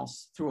everyone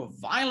else through a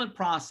violent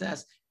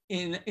process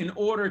in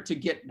order to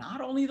get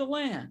not only the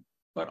land,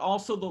 but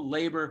also the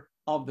labor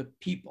of the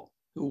people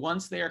who,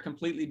 once they are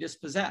completely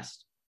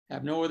dispossessed,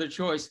 have no other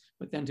choice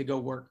but then to go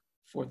work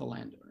for the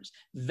landowners.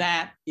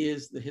 That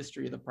is the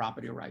history of the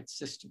property rights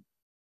system.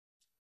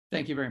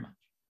 Thank you very much.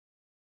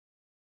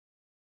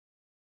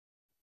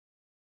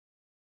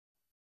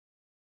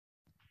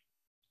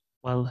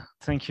 Well,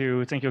 thank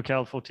you,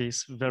 Karl, for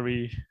this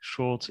very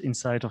short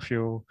insight of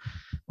your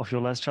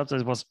last chapter.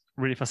 It was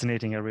really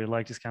fascinating. I really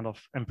like this kind of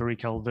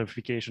empirical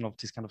verification of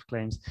these kind of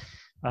claims.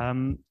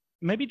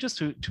 Maybe just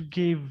to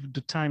give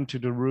the time to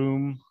the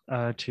room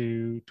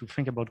to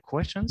think about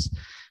questions,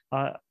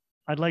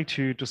 I'd like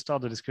to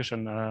start the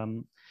discussion.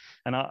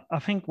 And I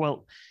think,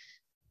 well,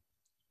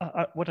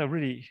 what I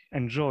really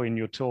enjoy in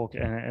your talk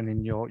and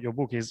in your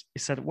book is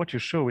that what you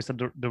show is that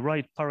the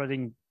right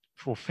paradigm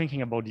for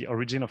thinking about the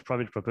origin of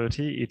private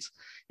property,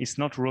 it's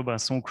not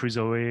Robinson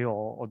Crusoe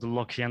or the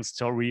Lockean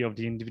story of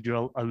the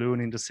individual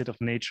alone in the state of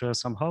nature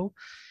somehow,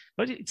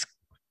 but it's,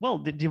 well,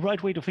 the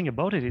right way to think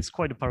about it is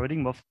quite a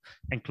paradigm of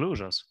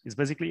enclosures. It's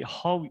basically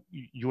how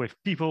you have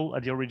people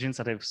at the origins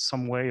that have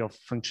some way of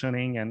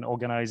functioning and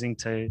organizing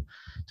the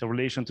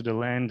relation to the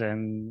land,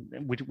 and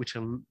which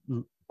are,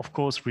 of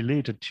course,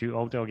 related to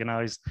how they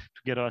organize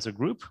together as a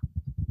group.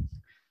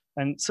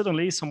 And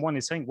suddenly someone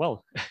is saying,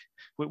 well,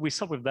 we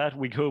stop with that,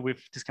 we go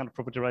with this kind of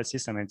property rights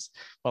system. It's,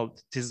 well,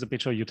 this is the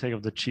picture you take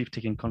of the chief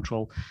taking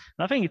control.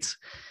 And I think it's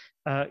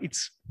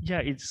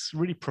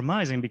really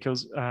promising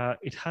because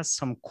it has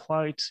some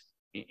quite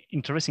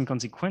interesting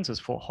consequences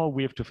for how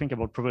we have to think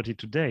about property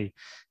today.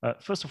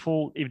 First of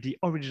all, if the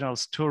original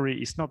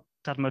story is not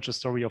that much a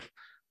story of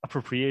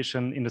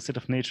appropriation in the state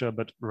of nature,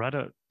 but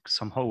rather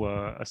somehow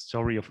a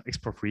story of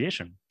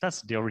expropriation,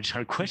 that's the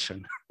original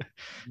question.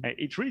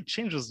 It really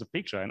changes the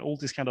picture, and all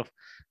this kind of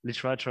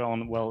literature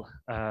on, well,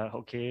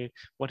 okay,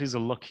 what is a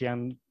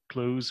Lockean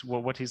clause?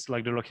 Well, what is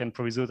like the Lockean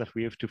proviso that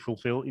we have to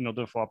fulfill in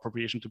order for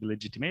appropriation to be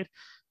legitimate?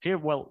 Here,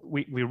 well,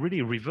 we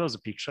really reverse the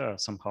picture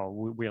somehow.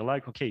 We are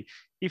like, okay,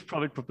 if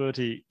private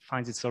property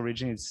finds its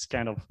origin, it's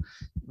kind of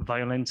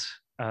violent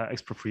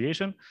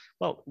expropriation,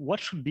 well, what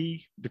should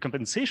be the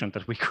compensation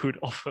that we could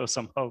offer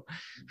somehow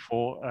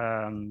for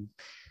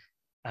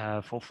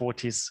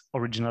this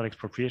original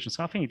expropriation?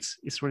 So I think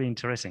it's really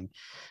interesting.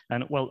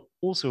 And well,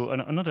 also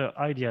another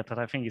idea that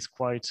I think is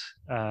quite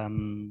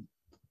turned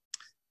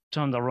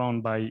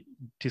around by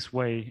this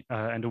way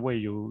and the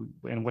way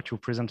what you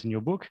present in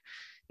your book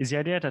is the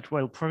idea that,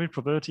 well, private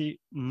property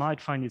might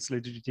find its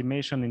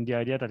legitimation in the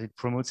idea that it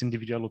promotes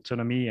individual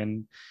autonomy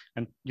and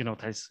you know,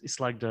 it's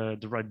like the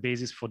right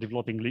basis for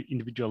developing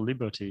individual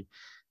liberty.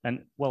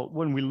 And well,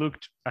 when we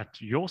looked at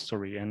your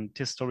story and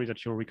this story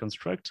that you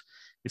reconstruct,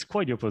 it's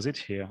quite the opposite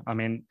here. I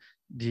mean,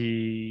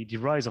 the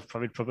rise of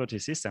private property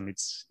system,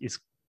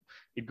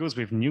 it goes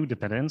with new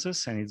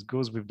dependencies, and it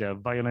goes with the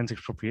violent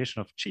expropriation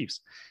of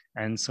chiefs,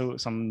 and so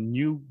some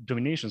new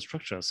domination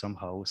structure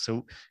somehow.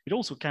 So it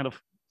also kind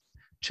of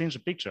changed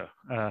the picture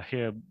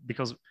here,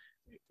 because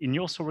in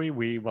your story,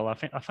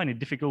 I find it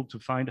difficult to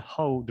find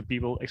how the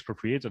people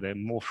expropriated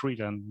them more free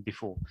than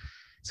before.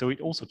 So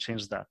it also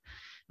changed that.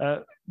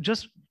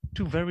 Just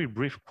two very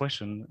brief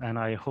questions, and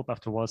I hope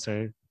afterwards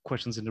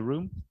questions in the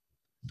room.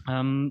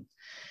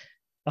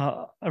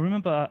 I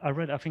remember I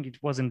read, I think it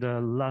was in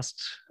the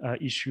last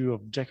issue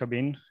of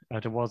Jacobin,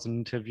 there was an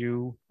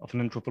interview of an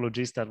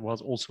anthropologist that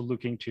was also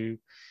looking to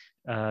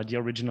the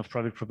origin of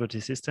private property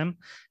system.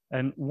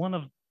 And one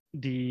of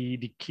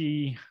the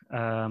key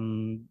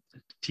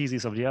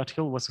thesis of the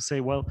article was to say,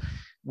 well,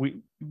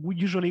 we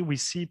usually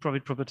see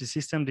private property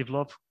system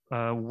develop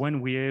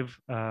when we have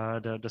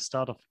the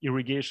start of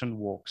irrigation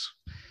works.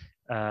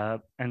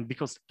 And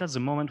because that's the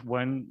moment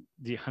when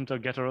the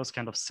hunter-gatherers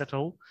kind of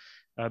settle,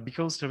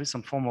 because there is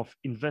some form of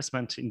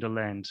investment in the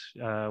land.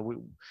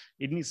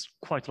 It needs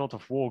quite a lot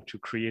of work to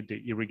create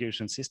the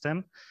irrigation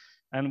system.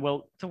 And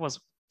well,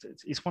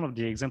 it's one of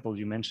the examples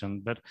you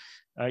mentioned, but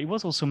it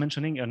was also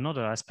mentioning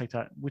another aspect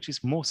which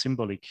is more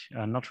symbolic,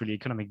 not really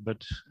economic,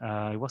 but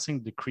it was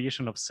saying the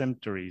creation of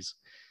cemeteries.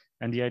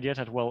 And the idea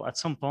that, well, at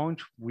some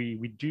point we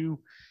do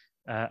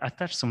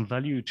attach some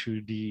value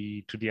to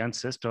the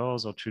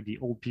ancestors or to the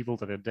old people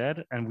that are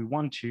dead, and we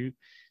want to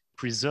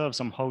preserve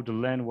somehow the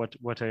land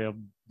what they are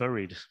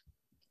buried.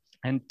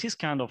 And this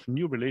kind of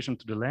new relation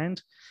to the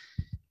land,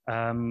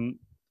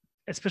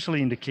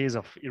 especially in the case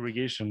of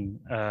irrigation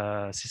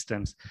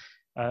systems,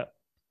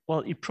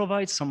 well, it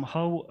provides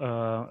somehow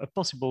a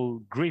possible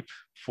grip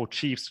for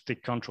chiefs to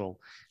take control,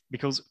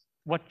 because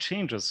what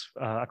changes,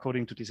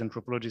 according to this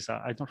anthropologist,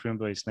 I don't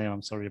remember his name,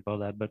 I'm sorry about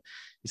that, but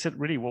he said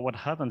really what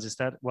happens is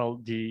that, well,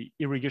 the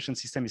irrigation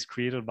system is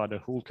created by the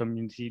whole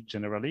community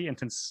generally, and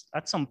then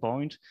at some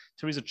point,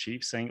 there is a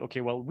chief saying, okay,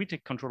 well, we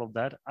take control of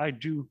that, I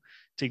do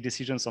take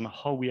decisions on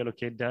how we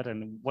allocate that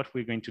and what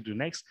we're going to do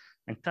next,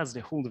 and that's the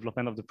whole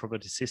development of the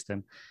property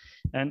system.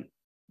 And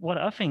what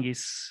I think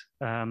is,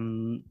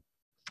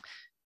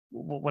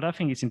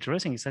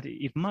 interesting is that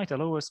it might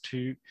allow us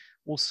to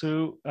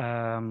also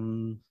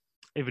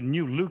have a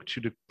new look to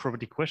the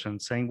property question,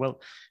 saying,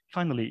 well,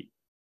 finally,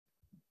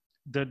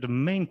 the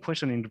main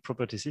question in the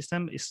property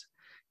system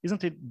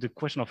isn't it the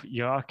question of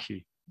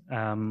hierarchy,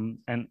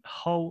 and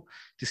how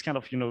this kind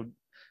of,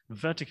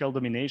 vertical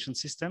domination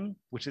system,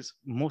 which is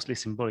mostly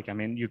symbolic. I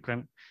mean, you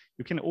can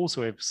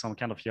also have some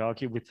kind of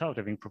hierarchy without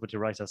having property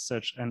rights as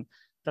such, and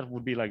that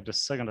would be like the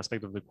second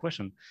aspect of the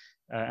question.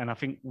 And I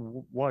think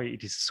why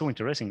it is so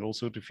interesting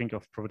also to think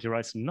of property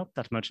rights, not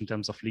that much in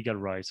terms of legal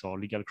rights or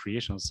legal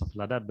creations, something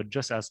like that, but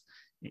just as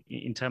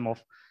in terms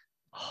of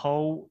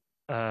how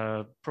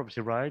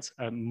property rights,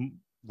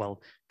 well,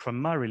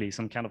 primarily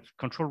some kind of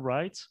control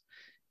rights,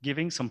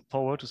 giving some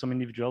power to some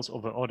individuals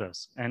over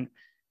others. And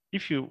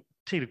if you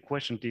take the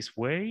question this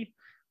way,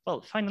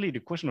 well, finally, the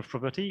question of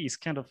property is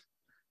kind of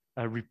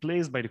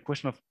replaced by the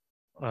question of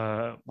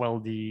well,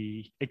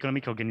 the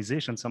economic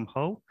organization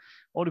somehow,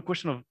 or the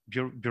question of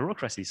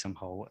bureaucracy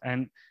somehow.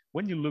 And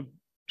when you look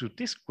to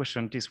this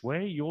question this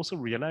way, you also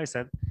realize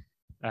that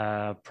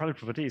private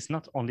property is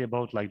not only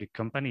about like the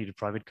company, the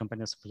private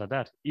company, or something like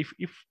that.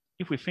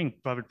 If we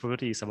think private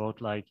property is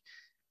about like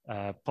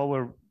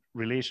power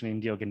relation in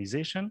the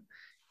organization,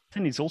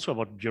 then it's also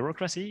about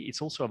bureaucracy.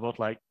 It's also about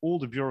like all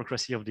the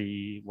bureaucracy of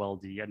the, well,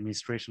 the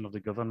administration of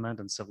the government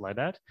and stuff like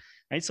that.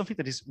 And it's something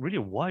that is really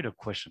a wider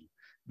question,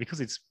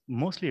 because it's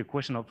mostly a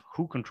question of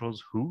who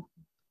controls who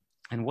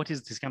and what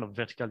is this kind of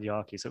vertical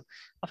hierarchy. So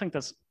I think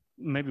that's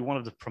maybe one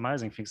of the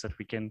promising things that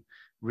we can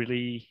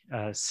really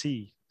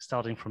see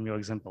starting from your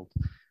example.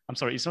 I'm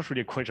sorry, it's not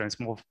really a question, it's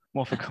more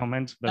of a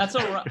comment. But That's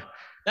all right.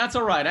 That's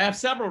all right. I have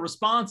several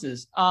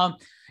responses.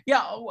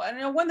 Yeah,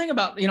 one thing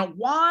about,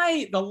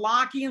 why the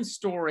Lockean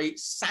story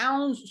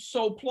sounds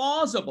so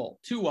plausible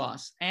to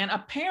us and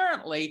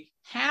apparently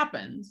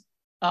happens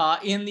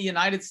in the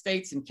United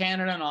States and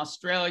Canada and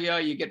Australia.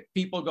 You get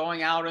people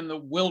going out in the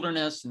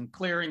wilderness and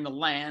clearing the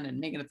land and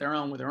making it their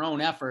own with their own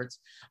efforts.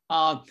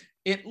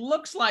 It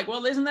looks like,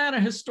 well, isn't that a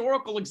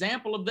historical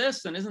example of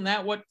this? And isn't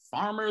that what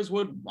farmers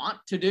would want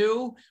to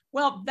do?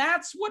 Well,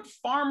 that's what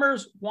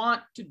farmers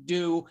want to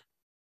do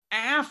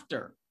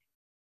after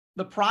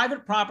the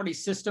private property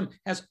system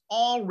has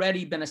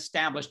already been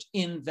established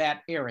in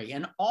that area.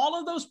 And all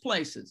of those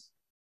places,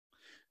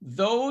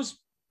 those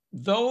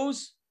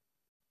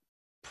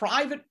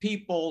private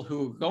people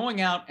who are going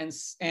out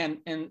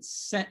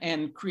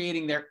and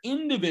creating their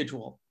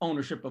individual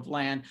ownership of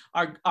land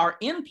are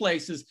in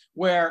places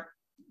where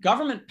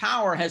government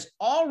power has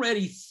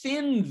already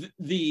thinned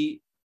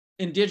the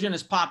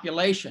indigenous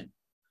population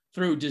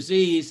through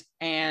disease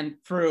and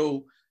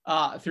through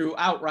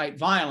outright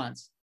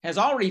violence, has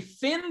already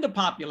thinned the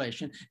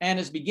population and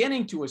is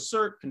beginning to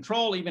assert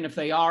control, even if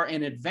they are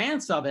in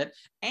advance of it,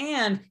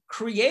 and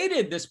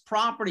created this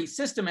property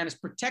system and is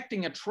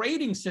protecting a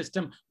trading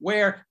system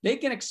where they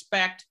can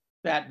expect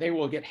that they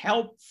will get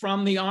help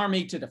from the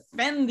army to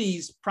defend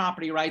these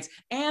property rights,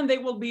 and they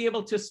will be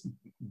able to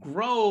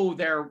grow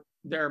their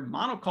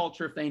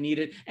monoculture if they need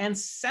it and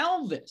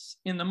sell this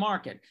in the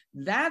market.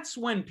 That's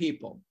when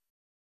people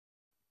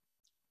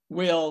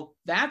will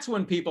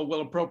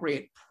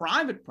appropriate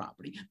private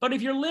property. But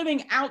if you're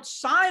living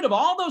outside of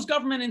all those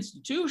government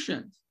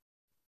institutions,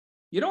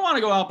 you don't want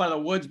to go out by the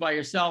woods by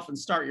yourself and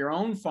start your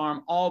own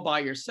farm all by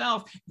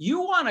yourself. You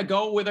want to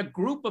go with a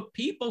group of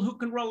people who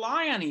can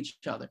rely on each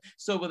other.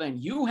 So then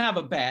you have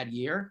a bad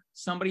year,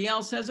 somebody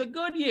else has a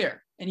good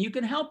year, and you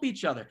can help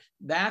each other.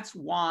 That's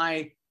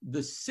why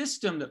the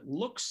system that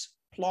looks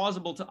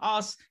plausible to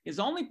us is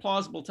only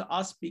plausible to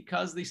us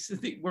because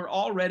we're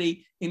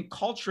already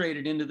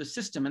enculturated into the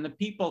system. And the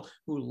people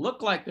who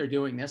look like they're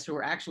doing this, who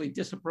are actually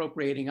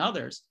disappropriating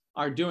others,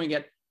 are doing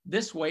it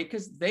this way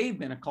because they've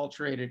been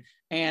acculturated,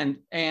 and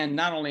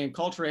not only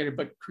acculturated,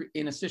 but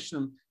in a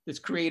system that's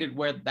created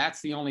where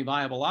that's the only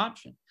viable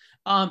option.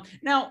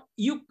 Now,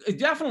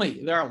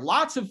 there are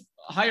lots of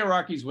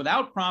hierarchies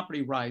without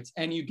property rights,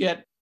 and you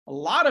get a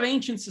lot of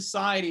ancient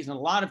societies and a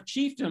lot of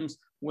chiefdoms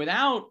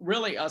without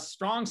really a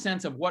strong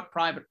sense of what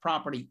private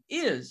property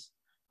is,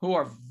 who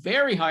are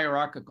very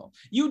hierarchical.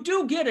 You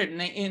do get it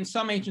in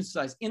some ancient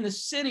societies. In the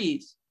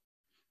cities,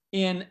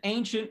 in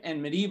ancient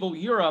and medieval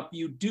Europe,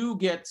 you do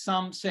get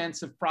some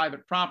sense of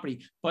private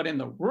property, but in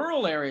the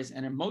rural areas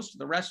and in most of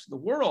the rest of the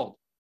world,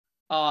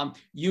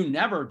 you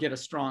never get a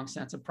strong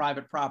sense of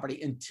private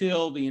property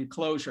until the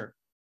enclosure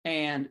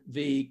and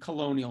the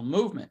colonial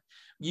movement.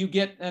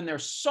 And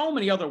there's so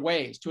many other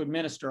ways to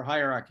administer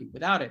hierarchy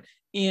without it.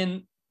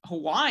 In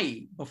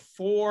Hawaii,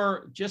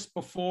 just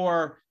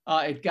before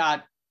it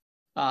got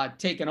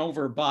taken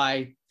over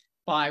by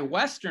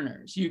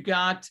Westerners, you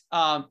got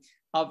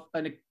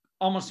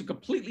almost a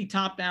completely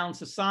top-down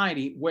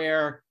society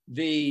where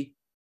the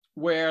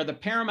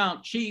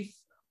paramount chief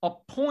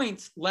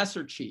appoints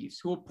lesser chiefs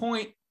who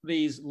appoint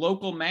these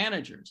local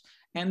managers,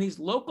 and these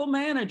local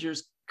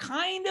managers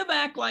kind of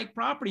act like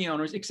property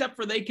owners, except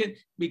for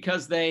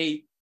because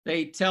they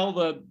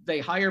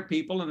hire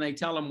people and they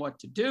tell them what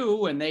to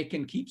do, and they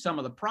can keep some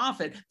of the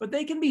profit, but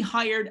they can be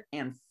hired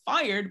and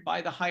fired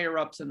by the higher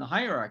ups in the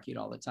hierarchy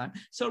all the time.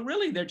 So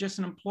really they're just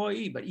an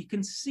employee, but you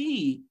can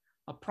see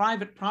a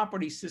private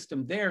property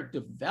system there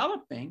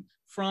developing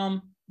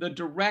from the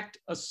direct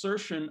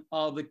assertion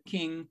of the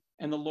king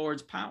and the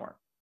lord's power.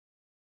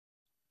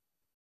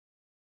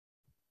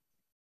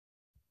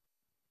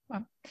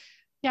 Well,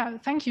 yeah,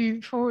 thank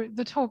you for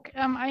the talk.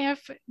 I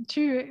have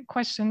two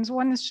questions.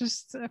 One is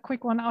just a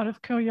quick one out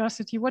of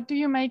curiosity. What do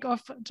you make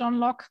of John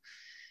Locke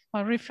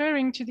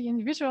referring to the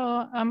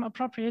individual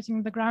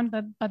appropriating the ground,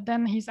 but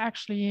then he's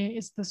actually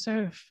is the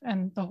serf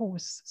and the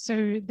horse?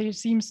 So there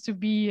seems to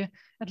be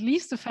at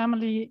least a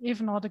family, if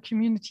not a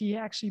community,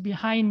 actually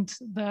behind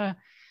the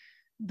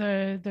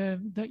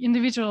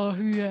individual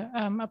who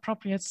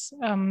appropriates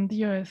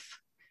the earth.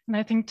 And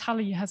I think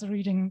Tully has a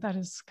reading that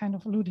is kind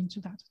of alluding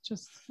to that.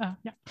 Just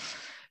yeah.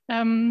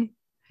 And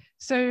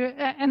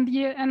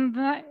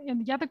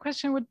the other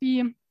question would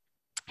be,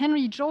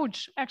 Henry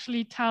George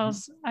actually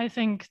tells, I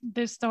think,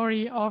 this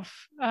story of,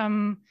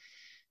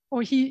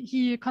 or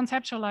he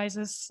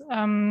conceptualizes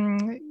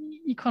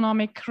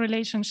economic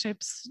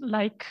relationships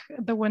like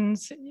the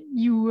ones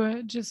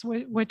you just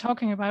were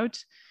talking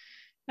about.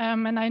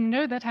 And I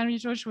know that Henry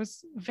George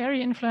was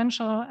very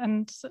influential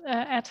and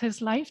at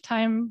his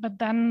lifetime, but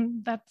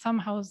then that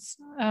somehow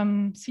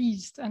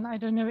ceased. And I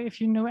don't know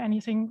if you know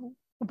anything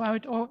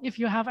about, or if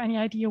you have any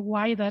idea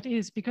why that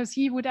is, because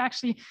he would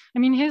actually, I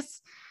mean,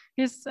 his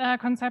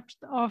concept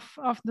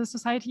of the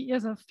society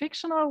is a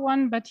fictional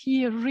one, but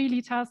he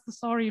really tells the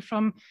story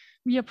from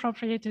we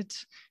appropriated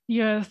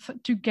the earth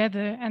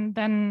together, and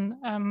then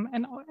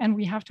and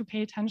we have to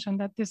pay attention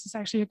that this is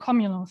actually a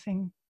communal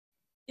thing.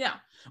 Yeah,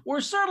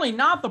 we're certainly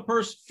not the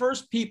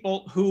first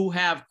people who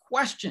have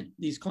questioned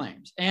these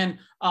claims. And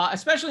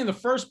especially in the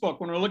first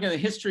book, when we're looking at the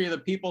history of the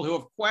people who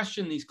have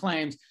questioned these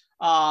claims,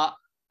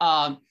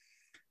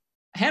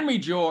 Henry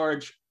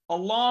George,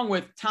 along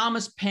with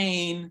Thomas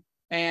Paine,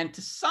 and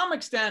to some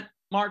extent,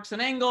 Marx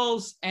and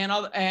Engels and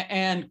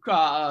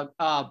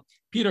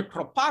Peter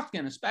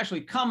Kropotkin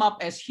especially, come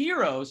up as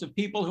heroes of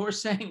people who are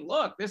saying,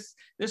 look,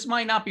 this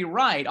might not be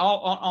right.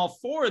 All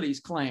four of these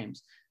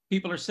claims,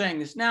 people are saying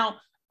this. Now,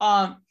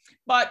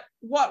 but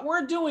what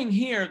we're doing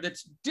here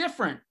that's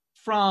different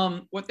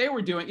from what they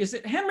were doing is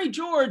that Henry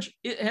George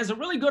has a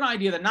really good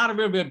idea that not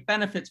everybody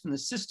benefits from the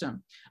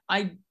system.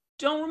 I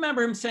don't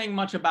remember him saying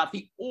much about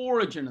the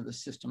origin of the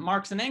system.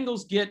 Marx and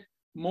Engels get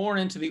more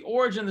into the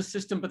origin of the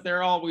system, but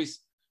they're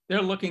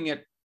looking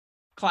at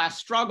class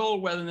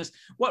struggle rather than this.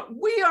 What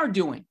we are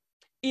doing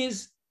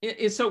is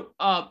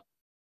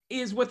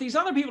what these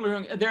other people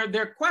are doing.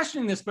 They're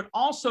questioning this, but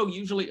also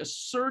usually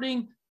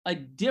asserting a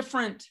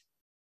different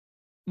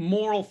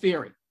moral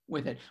theory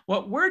with it.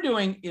 What we're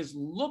doing is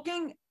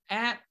looking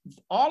at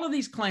all of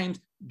these claims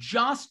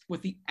just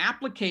with the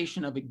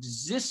application of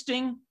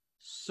existing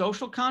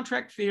social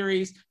contract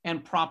theories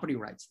and property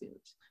rights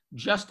theories,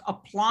 just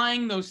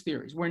applying those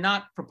theories. We're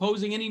not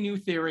proposing any new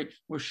theory.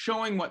 We're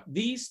showing what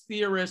these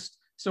theorists,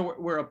 so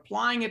we're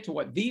applying it to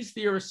what these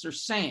theorists are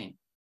saying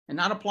and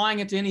not applying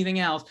it to anything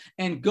else,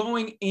 and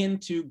going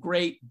into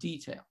great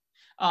detail.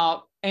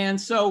 And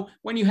so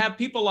when you have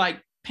people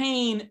like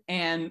Paine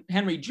and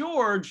Henry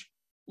George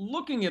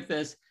looking at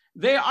this,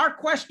 they are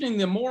questioning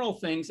the moral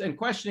things and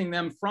questioning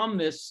them from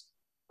this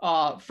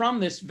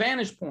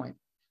vantage point,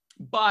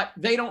 but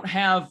they don't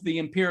have the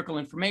empirical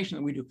information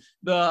that we do.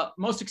 The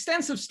most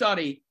extensive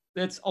study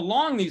that's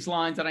along these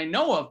lines that I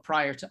know of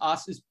prior to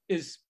us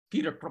is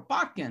Peter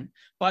Kropotkin,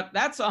 but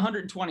that's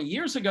 120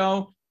 years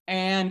ago,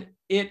 and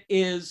it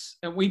is,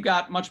 and we've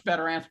got much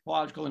better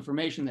anthropological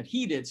information than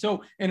he did.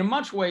 So in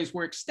much ways,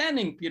 we're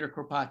extending Peter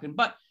Kropotkin,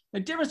 but the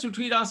difference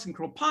between us and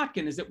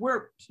Kropotkin is that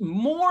we're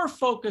more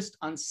focused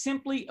on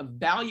simply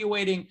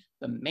evaluating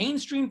the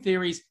mainstream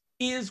theories.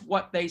 Is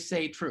what they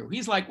say true?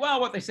 He's like,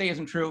 well, what they say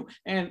isn't true,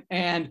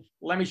 and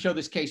let me show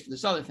this case for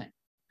this other thing.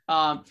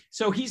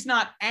 So he's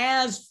not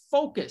as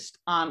focused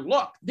on,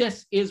 look,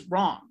 this is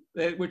wrong,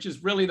 which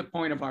is really the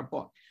point of our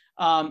book.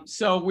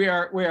 So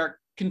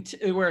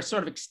we're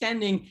sort of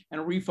extending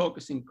and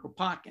refocusing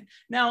Kropotkin.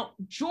 Now,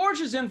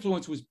 George's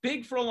influence was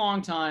big for a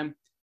long time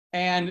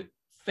and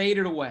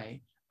faded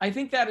away. I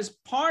think that is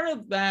part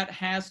of that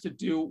has to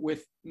do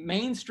with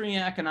mainstream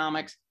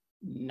economics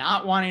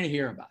not wanting to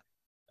hear about it.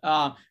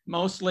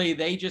 Mostly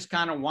they just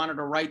kind of wanted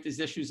to write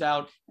these issues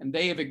out, and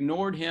they have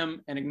ignored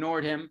him.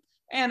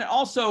 And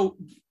also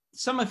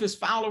some of his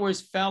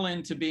followers fell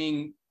into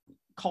being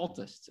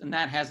cultists, and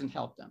that hasn't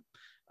helped them.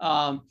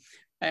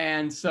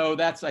 And so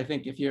that's, I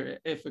think,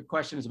 if the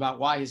question is about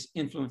why his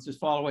influences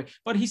fall away,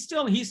 but he's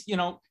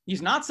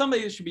not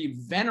somebody that should be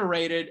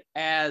venerated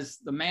as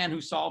the man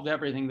who solved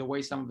everything the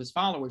way some of his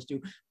followers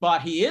do,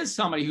 but he is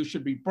somebody who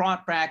should be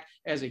brought back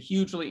as a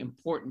hugely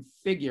important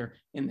figure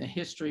in the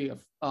history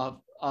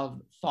of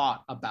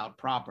thought about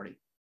property.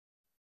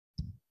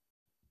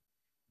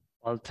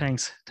 Well,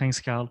 thanks,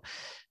 Karl.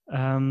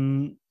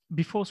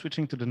 Before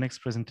switching to the next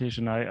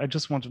presentation, I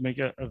just want to make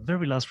a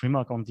very last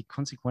remark on the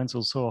consequence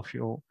also of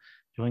your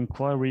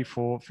inquiry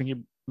for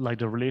thinking like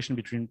the relation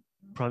between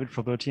private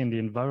property and the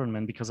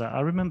environment, because I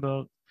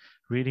remember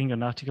reading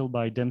an article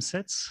by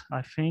Demsetz,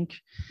 I think,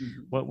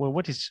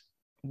 what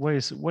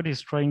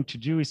is trying to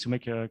do is to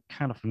make a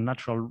kind of a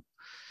natural,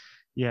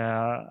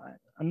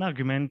 an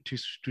argument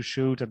to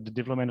show that the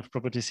development of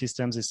property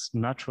systems is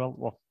natural.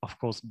 Well, of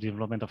course, the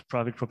development of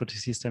private property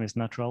system is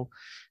natural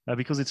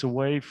because it's a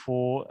way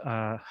for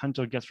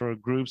hunter-gatherer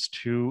groups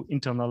to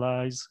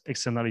internalize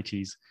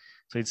externalities.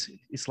 So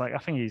it's like, I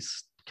think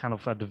it's kind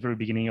of at the very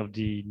beginning of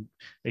the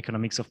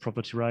economics of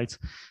property rights.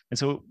 And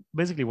so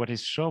basically what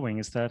it's showing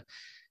is that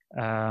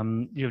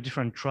you have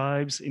different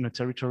tribes in a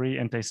territory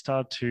and they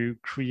start to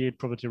create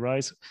property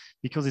rights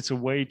because it's a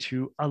way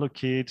to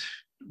allocate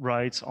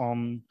rights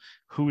on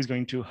who is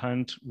going to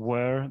hunt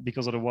where,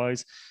 because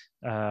otherwise,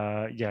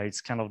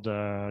 it's kind of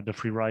the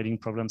free riding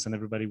problems and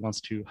everybody wants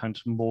to hunt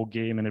more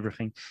game and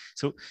everything.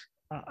 So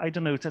I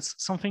don't know, that's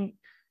something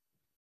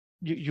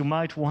you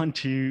might want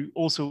to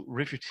also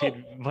refute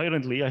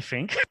violently, I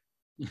think.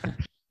 We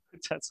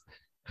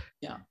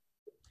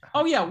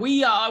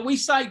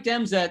cite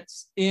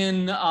Demsetz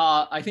in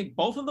I think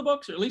both of the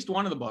books, or at least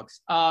one of the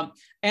books,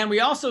 and we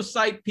also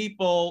cite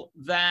people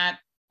that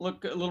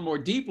look a little more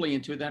deeply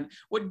into them.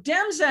 What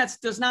Demsetz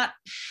does not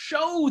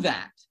show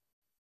that.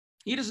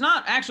 He does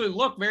not actually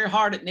look very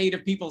hard at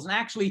native peoples and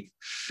actually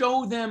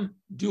show them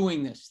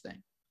doing this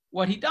thing.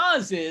 What he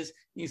does is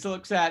he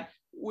looks at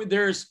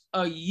there's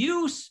a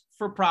use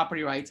for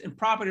property rights, and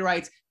property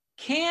rights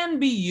can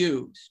be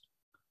used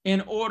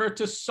in order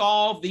to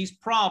solve these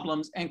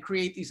problems and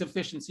create these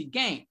efficiency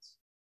gains.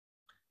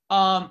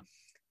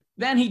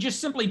 Then he just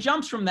simply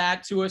jumps from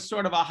that to a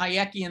sort of a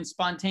Hayekian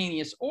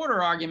spontaneous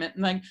order argument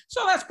and then,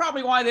 so that's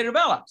probably why they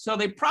developed. So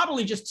they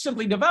probably just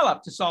simply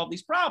developed to solve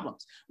these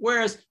problems.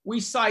 Whereas we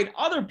cite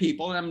other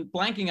people, and I'm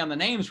blanking on the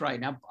names right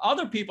now,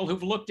 other people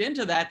who've looked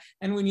into that.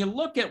 And when you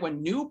look at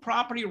when new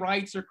property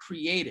rights are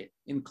created,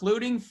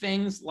 including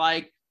things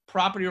like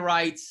property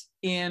rights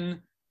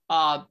in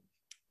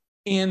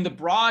the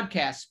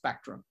broadcast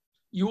spectrum,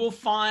 you will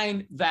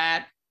find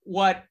that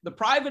what the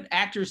private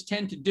actors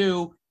tend to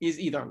do is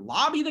either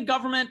lobby the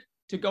government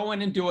to go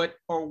in and do it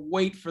or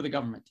wait for the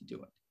government to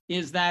do it.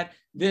 Is that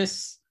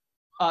this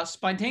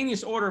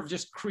spontaneous order of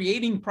just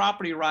creating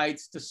property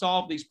rights to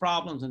solve these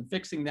problems and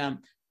fixing them,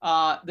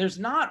 there's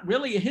not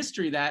really a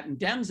history of that, and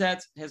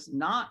Demsetz has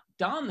not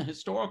done the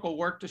historical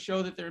work to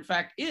show that there in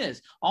fact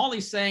is. All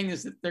he's saying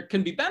is that there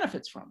can be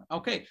benefits from it.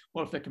 Okay,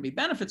 well, if there can be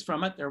benefits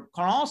from it, there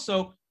can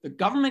also, the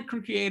government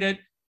can create it,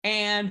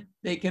 and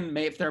they can,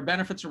 if there are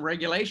benefits from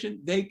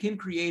regulation, they can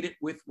create it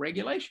with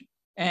regulation.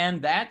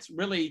 And that's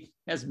really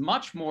as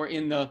much more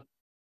in the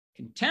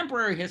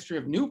contemporary history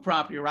of new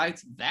property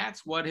rights,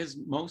 that's what has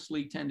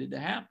mostly tended to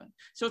happen.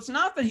 So it's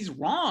not that he's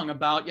wrong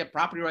about,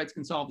 property rights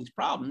can solve these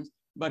problems,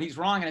 but he's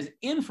wrong in his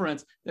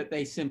inference that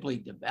they simply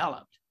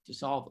developed to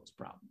solve those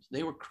problems.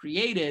 They were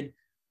created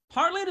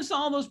partly to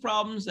solve those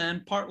problems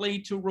and partly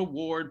to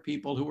reward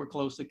people who were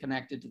closely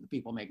connected to the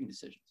people making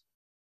decisions.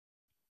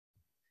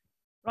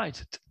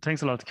 Right.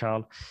 Thanks a lot,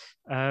 Karl.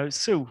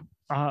 So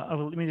I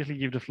will immediately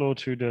give the floor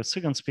to the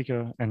second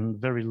speaker and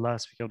very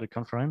last speaker of the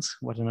conference,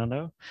 what do I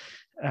know,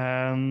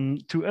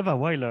 to Eva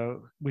Weiler,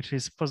 which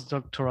is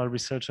postdoctoral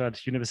researcher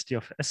at University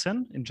of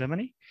Essen in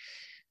Germany.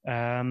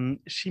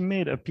 She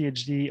made a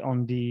PhD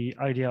on the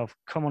idea of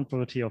common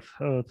property of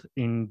earth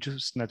in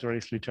just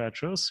naturalist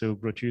literature, so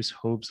Grotius,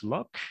 Hobbes,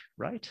 Locke,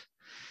 right?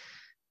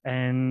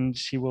 And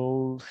she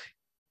will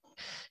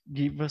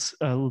give us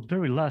a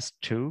very last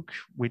talk,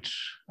 which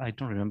I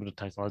don't remember the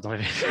title. I don't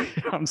have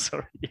I'm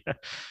sorry.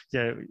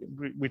 Yeah.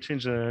 We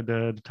changed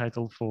the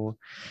title for.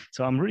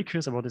 So I'm really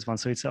curious about this one.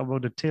 So it's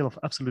about the tale of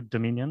absolute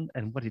dominion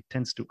and what it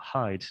tends to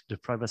hide: the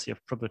privacy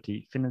of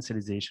property,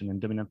 financialization, and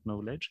dominant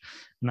knowledge.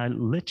 And I'll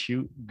let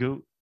you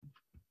go.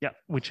 Yeah,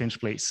 we changed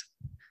place.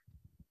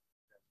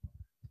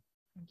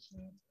 Thank you.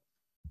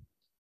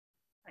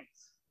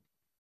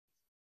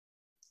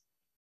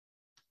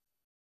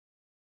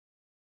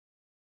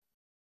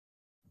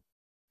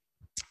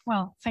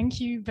 Well,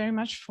 thank you very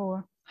much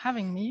for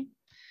having me.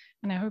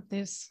 And I hope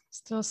there's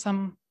still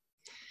some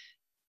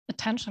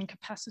attention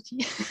capacity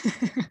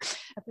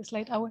at this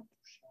late hour.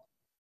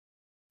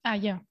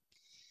 Yeah.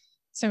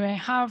 So I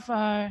have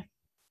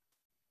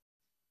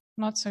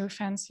not so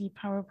fancy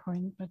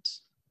PowerPoint, but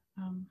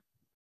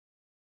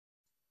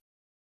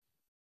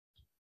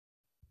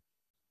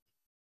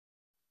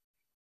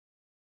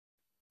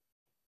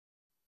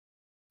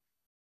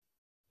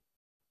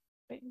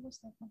wait, what's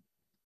that one?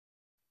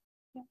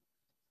 Yeah.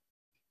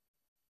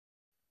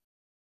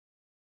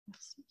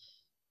 Merci.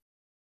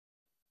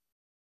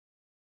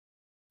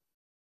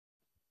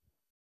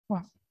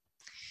 Wow.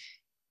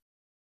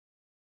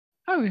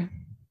 Oh,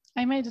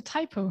 I made a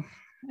typo.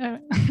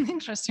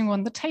 Interesting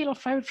one, the tale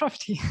of private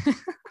property.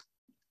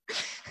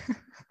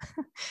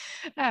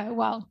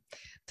 Well,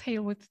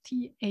 tale with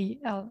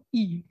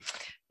T-A-L-E.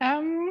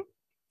 I'm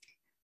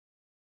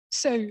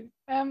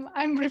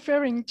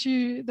referring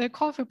to the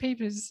call for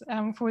papers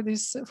for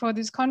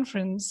this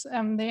conference.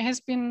 There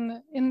has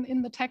been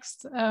in the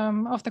text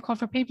of the call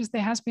for papers,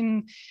 there has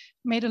been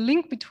made a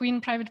link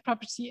between private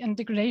property and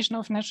degradation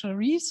of natural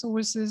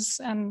resources.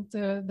 And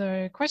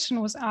the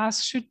question was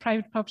asked, should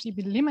private property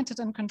be limited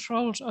and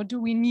controlled, or do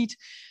we need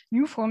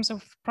new forms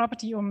of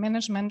property or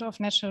management of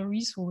natural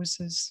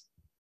resources?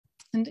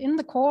 And in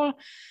the call,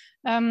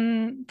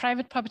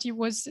 private property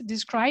was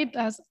described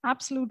as an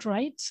absolute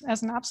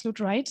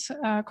right,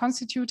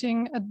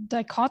 constituting a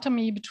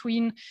dichotomy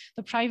between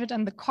the private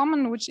and the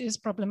common, which is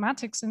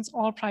problematic since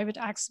all private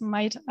acts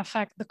might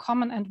affect the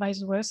common and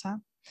vice versa.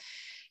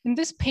 In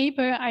this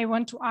paper, I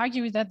want to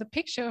argue that the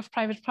picture of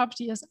private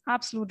property as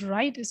absolute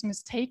right is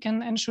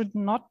mistaken and should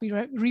not be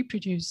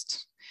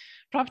reproduced.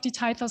 Property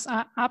titles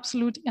are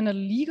absolute in a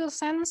legal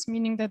sense,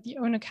 meaning that the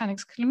owner can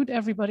exclude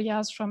everybody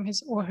else from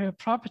his or her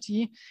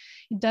property.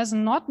 It does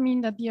not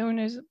mean that the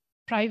owner's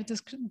private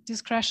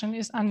discretion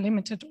is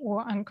unlimited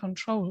or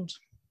uncontrolled.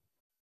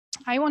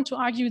 I want to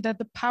argue that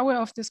the power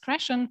of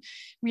discretion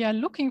we are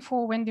looking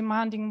for when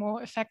demanding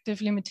more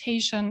effective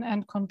limitation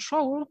and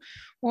control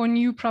or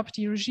new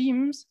property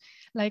regimes,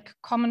 like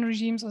common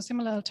regimes or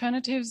similar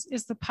alternatives,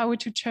 is the power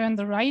to turn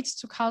the right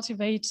to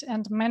cultivate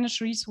and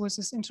manage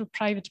resources into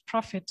private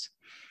profit.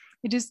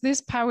 It is this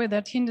power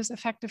that hinders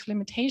effective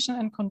limitation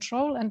and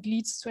control and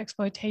leads to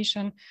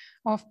exploitation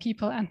of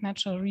people and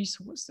natural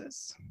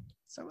resources.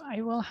 So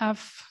I will have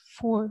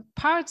 4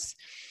 parts.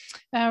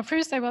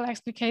 First, I will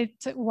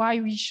explicate why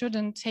we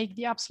shouldn't take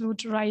the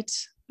absolute right,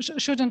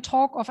 shouldn't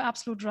talk of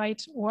absolute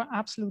right or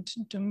absolute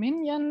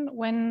dominion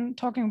when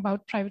talking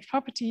about private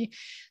property.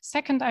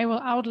 Second, I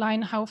will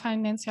outline how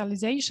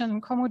financialization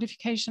and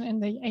commodification in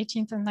the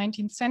 18th and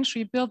 19th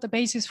century built the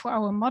basis for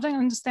our modern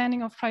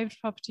understanding of private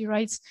property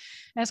rights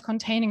as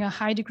containing a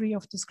high degree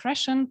of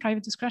discretion,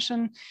 private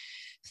discretion.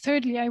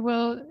 Thirdly,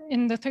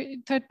 in the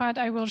third part,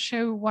 I will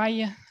show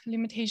why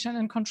limitation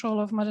and control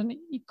of modern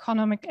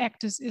economic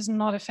actors is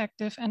not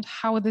effective and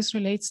how this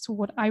relates to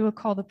what I will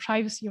call the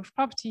privacy of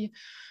property,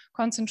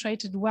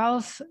 concentrated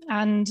wealth,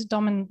 and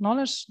dominant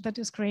knowledge that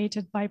is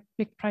created by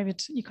big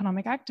private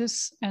economic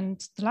actors.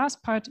 And the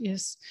last part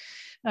is,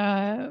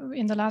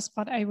 in the last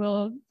part, I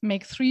will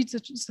make 3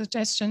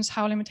 suggestions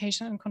how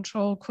limitation and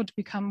control could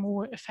become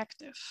more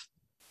effective.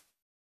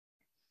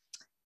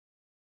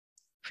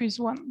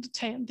 First one, the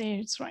tail, there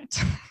it's right.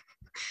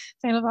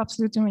 Tale of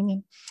absolute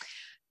dominion.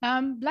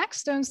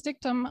 Blackstone's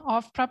dictum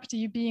of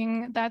property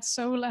being that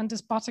sole and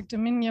despotic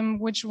dominion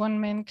which one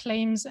man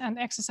claims and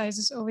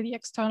exercises over the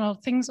external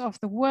things of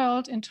the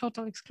world in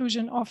total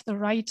exclusion of the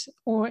right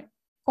or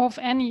of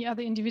any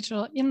other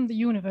individual in the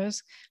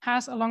universe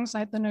has,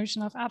 alongside the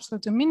notion of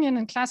absolute dominion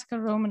in classical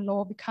Roman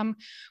law, become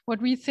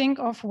what we think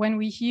of when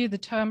we hear the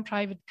term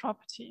private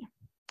property.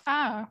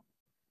 I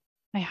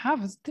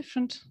have a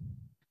different.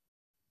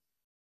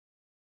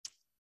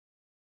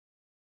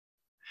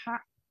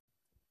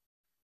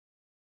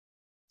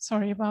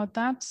 Sorry about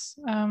that.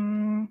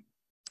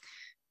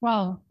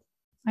 Well,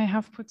 I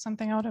have put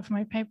something out of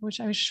my paper, which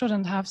I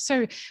shouldn't have.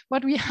 So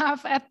what we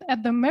have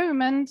at the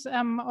moment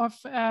of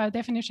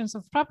definitions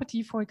of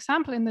property, for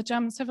example, in the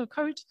German Civil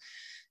Code,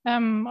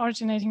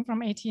 originating from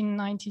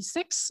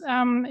 1896,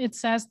 it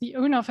says the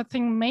owner of a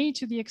thing may,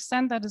 to the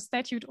extent that a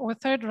statute or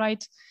third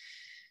right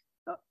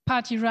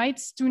party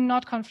rights do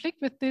not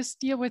conflict with this,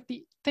 deal with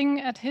the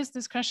thing at his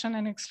discretion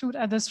and exclude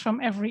others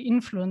from every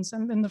influence.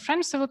 And in the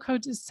French Civil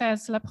Code, it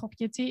says la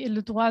propriété est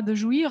le droit de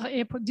jouir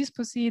et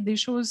disposer des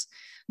choses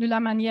de la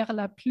manière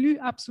la plus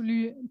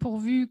absolue,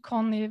 pourvu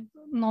qu'on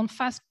n'en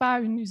fasse pas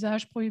un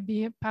usage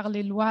prohibé par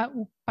les lois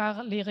ou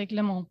par les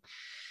règlements.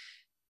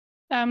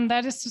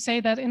 That is to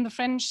say that in the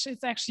French,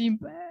 it's actually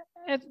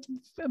a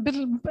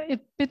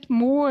bit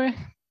more,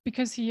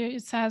 because here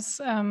it says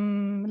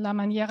la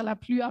manière la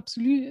plus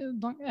absolue,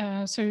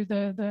 so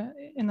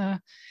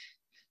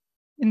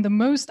in the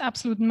most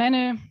absolute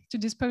manner to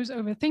dispose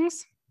over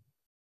things.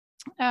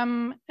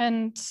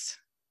 And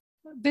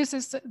this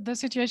is the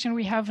situation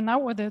we have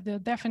now, or the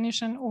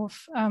definition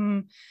of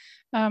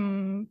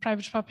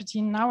private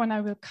property now, and I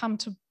will come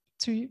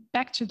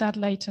back to that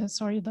later.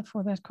 Sorry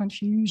for that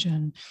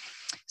confusion.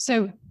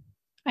 So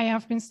I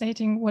have been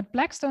stating what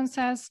Blackstone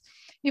says.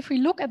 If we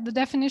look at the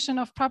definition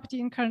of property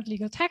in current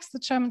legal text, the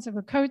German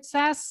Civil Code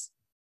says,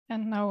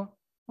 and now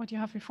what you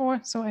have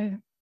before, so I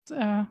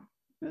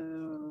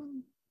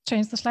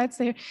changed the slides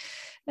there.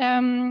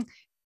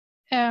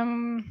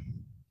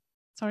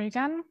 Sorry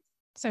again.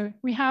 So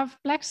we have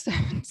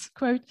Blackstone's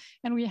quote,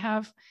 and we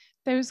have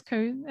those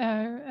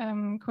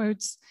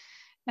quotes,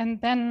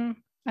 and then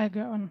I'll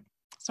go on.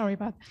 Sorry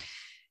about that.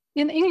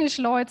 In English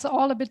law, it's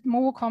all a bit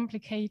more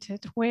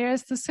complicated,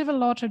 whereas the civil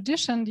law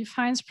tradition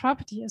defines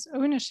property as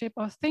ownership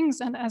of things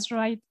and as a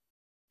right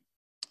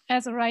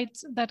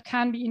that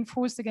can be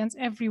enforced against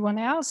everyone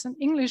else. In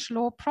English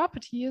law,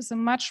 property is a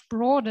much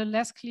broader,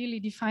 less clearly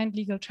defined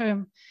legal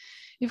term.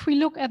 If we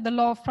look at the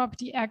Law of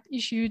Property Act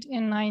issued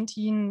in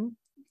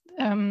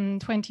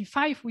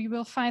 1925, we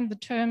will find the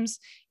terms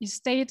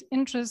estate,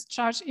 interest,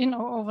 charge in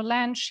or over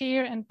land,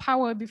 share, and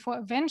power, before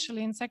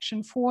eventually in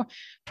section 4,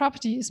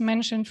 property is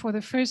mentioned for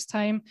the first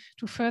time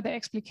to further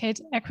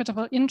explicate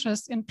equitable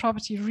interest in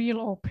property, real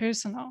or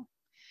personal.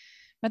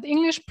 But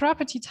English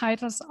property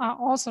titles are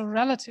also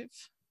relative.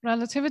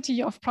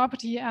 Relativity of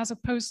property as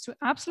opposed to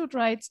absolute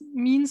rights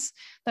means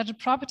that a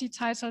property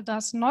title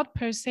does not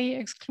per se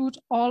exclude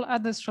all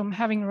others from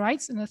having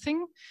rights in a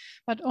thing,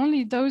 but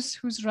only those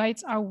whose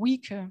rights are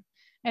weaker.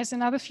 As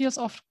in other fields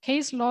of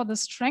case law, the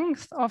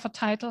strength of a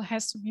title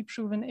has to be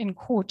proven in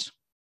court.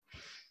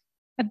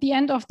 At the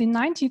end of the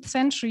 19th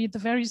century, the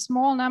very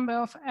small number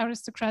of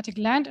aristocratic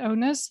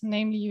landowners,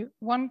 namely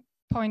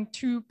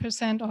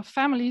 1.2% of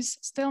families,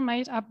 still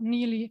made up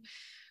nearly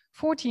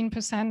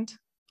 14%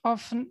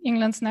 of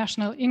England's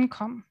national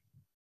income.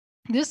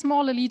 This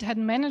small elite had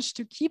managed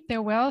to keep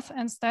their wealth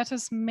and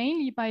status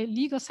mainly by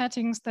legal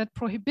settings that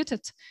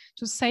prohibited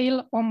to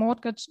sell or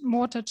mortgage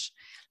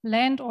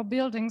land or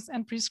buildings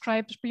and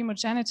prescribed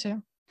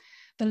primogeniture.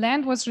 The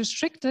land was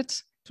restricted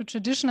to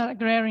traditional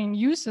agrarian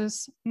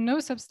uses. No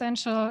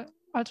substantial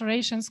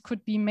alterations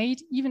could be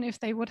made, even if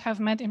they would have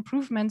meant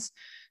improvements.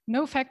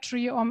 No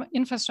factory or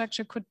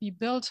infrastructure could be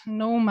built.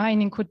 No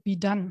mining could be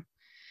done.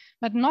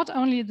 But not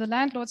only the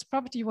landlord's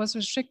property was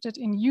restricted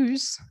in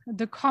use,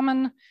 the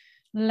common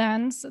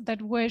lands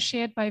that were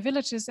shared by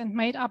villages and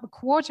made up a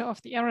quarter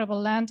of the arable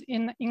land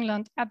in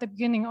England at the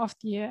beginning of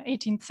the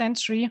 18th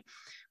century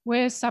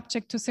were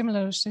subject to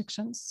similar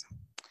restrictions.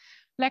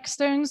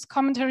 Blackstone's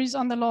Commentaries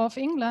on the Law of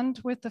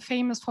England, with the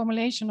famous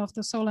formulation of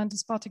the sole and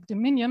despotic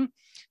dominion,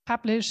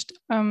 published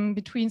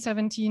between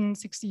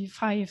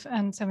 1765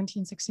 and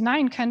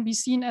 1769, can be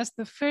seen as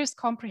the first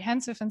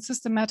comprehensive and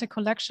systematic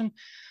collection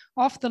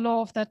of the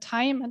law of that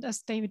time. And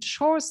as David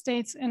Shore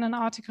states in an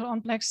article on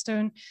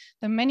Blackstone,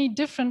 the many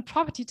different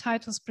property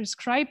titles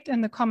prescribed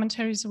in the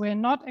commentaries were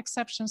not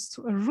exceptions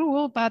to a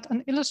rule, but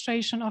an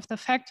illustration of the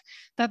fact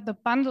that the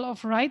bundle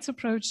of rights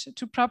approach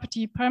to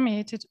property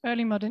permeated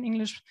early modern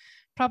English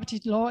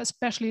property law,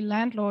 especially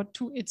landlord,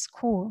 to its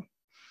core.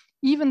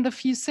 Even the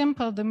fee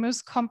simple, the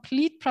most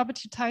complete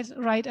property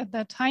right at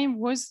that time,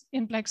 was,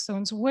 in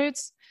Blackstone's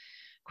words,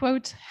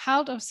 quote,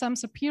 held of some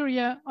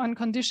superior on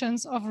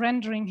conditions of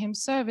rendering him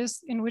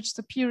service, in which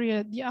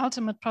superior the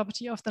ultimate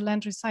property of the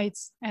land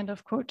resides, end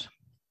of quote.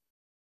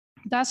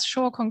 Thus,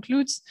 Shore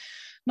concludes,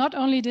 not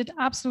only did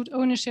absolute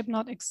ownership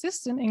not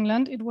exist in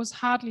England, it was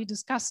hardly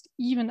discussed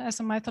even as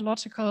a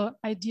mythological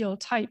ideal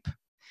type.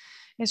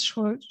 As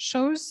Shore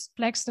shows,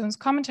 Blackstone's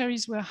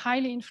commentaries were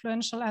highly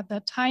influential at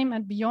that time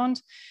and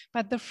beyond,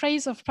 but the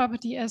phrase of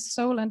property as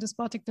sole and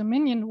despotic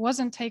dominion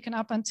wasn't taken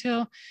up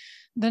until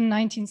the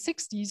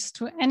 1960s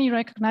to any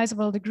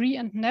recognizable degree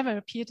and never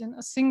appeared in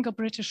a single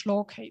British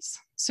law case.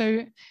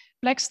 So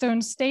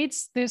Blackstone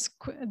states this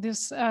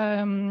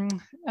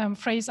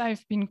phrase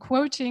I've been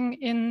quoting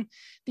in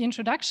the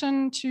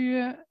introduction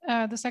to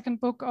the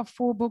second book of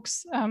 4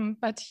 books,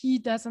 but he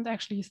doesn't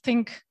actually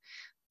think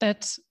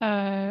that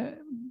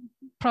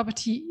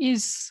property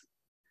is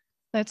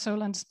that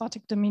sole and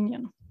despotic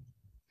dominion.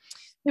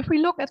 If we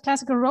look at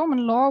classical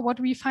Roman law, what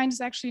we find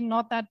is actually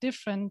not that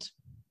different.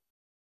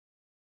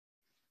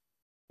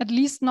 At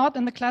least not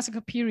in the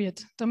classical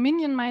period.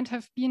 Dominion might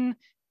have been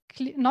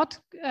not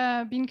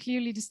been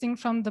clearly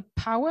distinct from the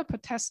power,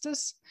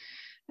 potestas,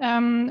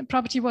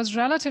 Property was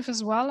relative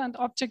as well, and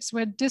objects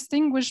were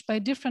distinguished by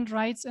different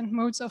rights and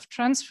modes of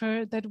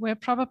transfer that were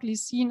probably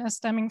seen as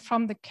stemming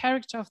from the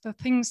character of the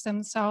things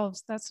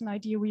themselves. That's an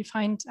idea we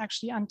find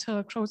actually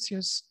until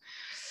Crotius.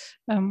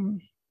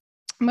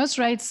 Most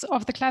rights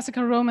of the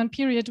classical Roman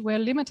period were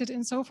limited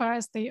insofar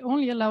as they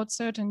only allowed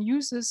certain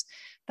uses,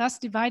 thus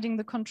dividing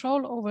the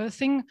control over a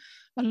thing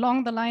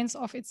along the lines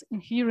of its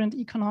inherent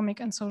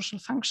economic and social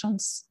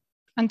functions.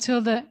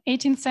 Until the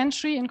 18th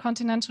century in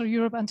continental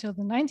Europe, until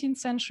the 19th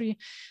century,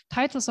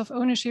 titles of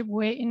ownership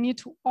were in near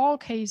to all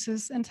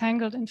cases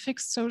entangled in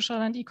fixed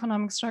social and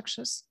economic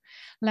structures.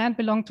 Land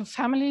belonged to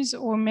families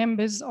or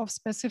members of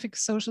specific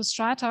social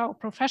strata or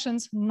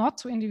professions, not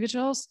to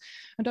individuals,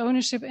 and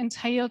ownership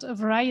entailed a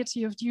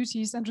variety of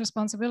duties and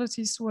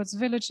responsibilities towards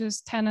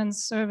villages,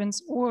 tenants,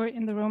 servants, or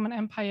in the Roman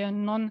Empire,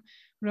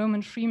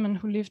 non-Roman freemen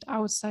who lived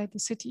outside the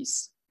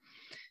cities.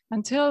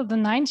 Until the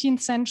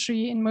 19th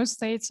century, in most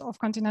states of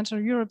continental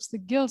Europe, the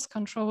guilds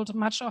controlled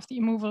much of the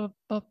immovable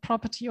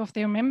property of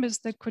their members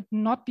that could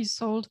not be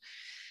sold,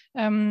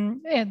 but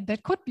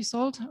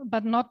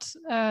not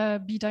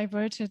be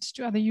diverted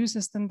to other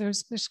uses than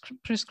those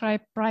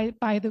prescribed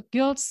by the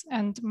guilds,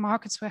 and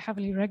markets were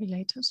heavily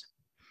regulated.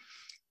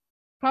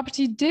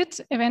 Property did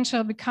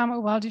eventually become a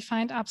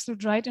well-defined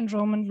absolute right in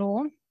Roman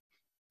law,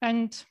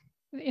 and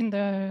in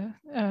the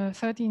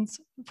 13th,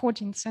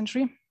 14th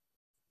century.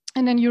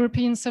 And then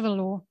European civil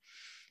law.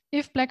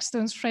 If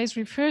Blackstone's phrase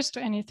refers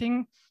to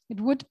anything, it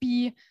would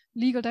be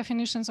legal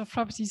definitions of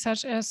property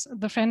such as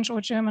the French or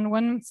German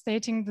one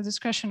stating the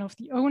discretion of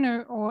the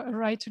owner or a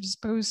right to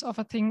dispose of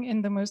a thing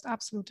in the most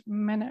absolute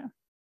manner.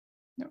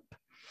 Nope.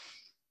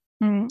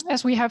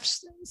 As we have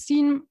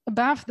seen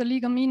above, the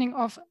legal meaning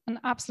of an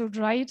absolute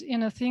right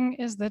in a thing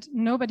is that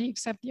nobody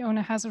except the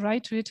owner has a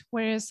right to it,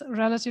 whereas a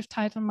relative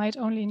title might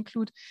only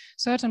include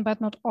certain but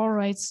not all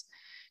rights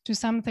to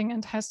something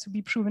and has to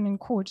be proven in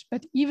court.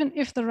 But even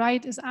if the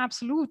right is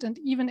absolute and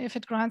even if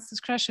it grants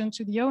discretion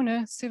to the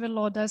owner, civil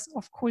law does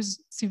of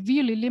course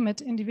severely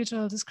limit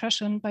individual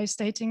discretion by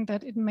stating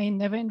that it may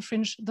never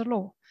infringe the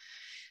law.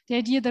 The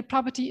idea that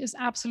property is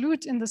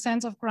absolute in the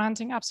sense of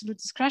granting absolute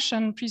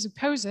discretion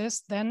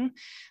presupposes then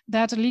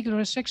that legal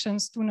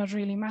restrictions do not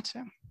really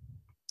matter.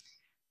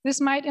 This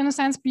might, in a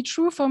sense, be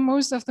true for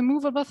most of the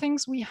movable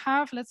things we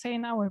have. Let's say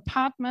in our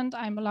apartment,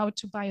 I'm allowed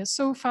to buy a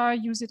sofa,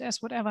 use it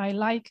as whatever I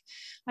like.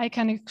 I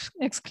can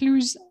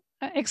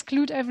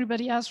exclude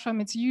everybody else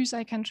from its use.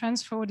 I can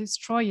transfer or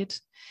destroy it.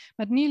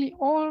 But nearly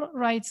all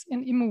rights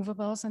in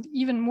immovables, and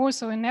even more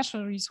so in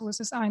natural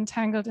resources, are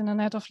entangled in a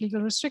net of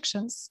legal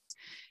restrictions.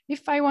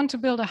 If I want to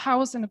build a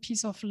house in a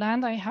piece of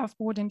land I have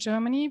bought in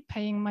Germany,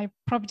 paying my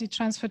property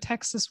transfer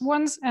taxes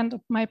once and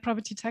my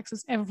property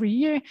taxes every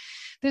year,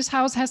 this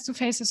house has to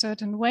face a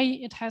certain way,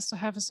 it has to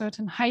have a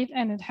certain height,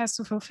 and it has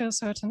to fulfill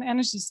certain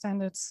energy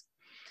standards.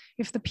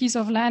 If the piece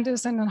of land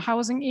is in a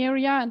housing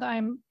area and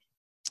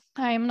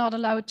I am not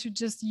allowed to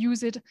just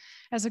use it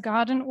as a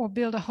garden or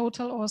build a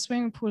hotel or a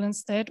swimming pool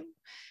instead,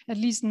 at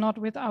least not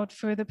without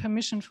further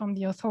permission from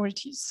the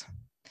authorities.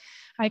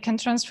 I can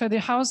transfer the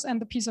house and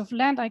the piece of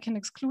land. I can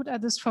exclude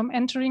others from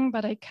entering,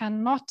 but I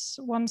cannot,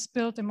 once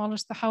built,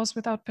 demolish the house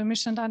without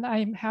permission, and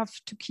I have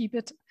to keep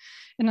it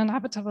in an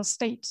habitable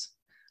state.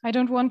 I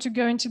don't want to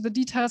go into the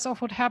details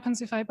of what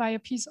happens if I buy a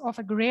piece of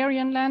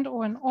agrarian land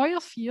or an oil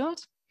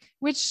field,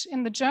 which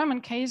in the German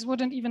case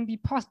wouldn't even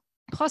be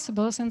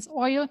possible, since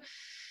oil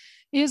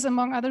is,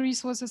 among other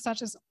resources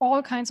such as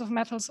all kinds of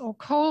metals or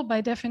coal, by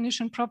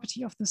definition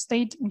property of the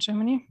state in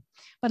Germany.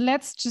 But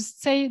let's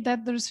just say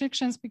that the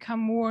restrictions become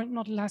more,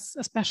 not less,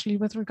 especially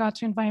with regard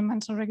to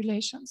environmental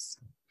regulations.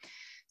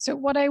 So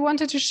what I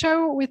wanted to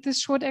show with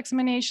this short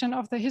examination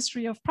of the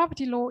history of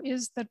property law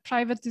is that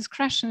private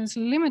discretion is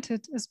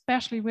limited,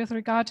 especially with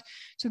regard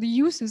to the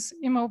uses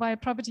immobile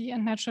property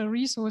and natural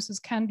resources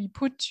can be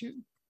put to.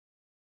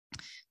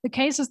 The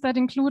cases that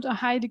include a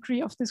high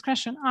degree of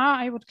discretion are,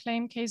 I would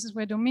claim, cases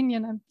where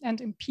dominion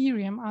and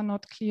imperium are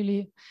not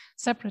clearly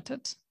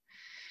separated.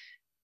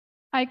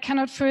 I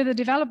cannot further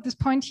develop this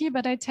point here,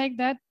 but I take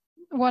that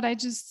what I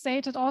just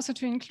stated also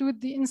to include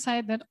the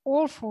insight that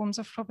all forms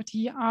of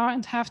property are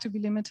and have to be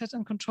limited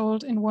and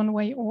controlled in one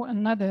way or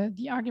another.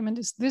 The argument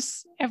is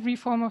this: every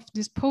form of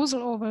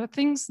disposal over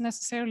things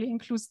necessarily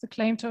includes the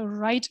claim to a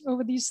right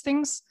over these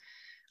things.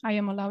 I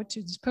am allowed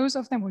to dispose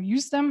of them or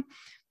use them.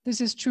 This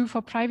is true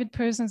for private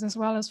persons as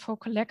well as for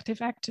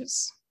collective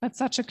actors. But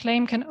such a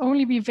claim can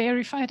only be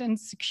verified and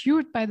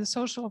secured by the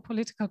social or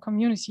political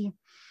community.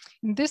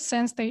 In this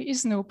sense, there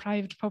is no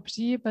private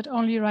property, but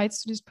only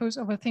rights to dispose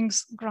over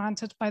things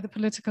granted by the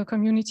political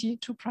community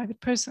to private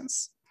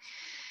persons.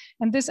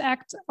 And this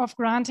act of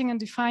granting and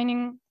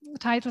defining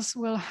titles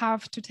will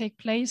have to take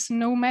place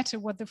no matter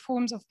what the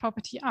forms of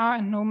property are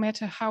and no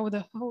matter how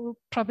the whole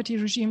property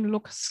regime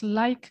looks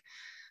like.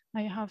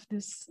 I have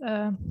this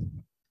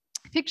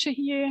picture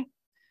here,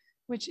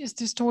 which is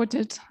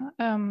distorted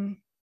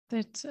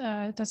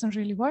that doesn't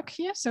really work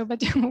here. So,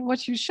 but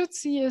what you should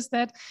see is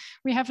that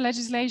we have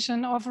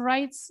legislation of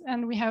rights,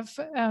 and we have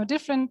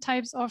different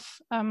types of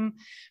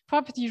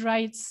property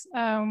rights,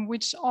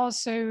 which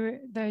also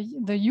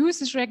the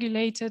use is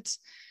regulated,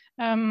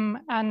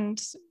 and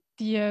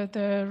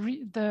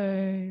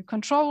the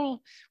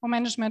control or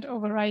management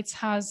over rights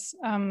has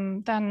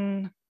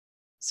then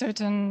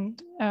certain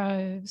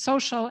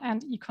social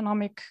and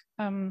economic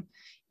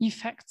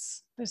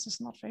effects. This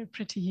is not very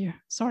pretty here,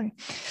 sorry.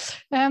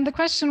 The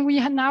question we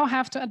now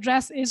have to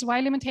address is why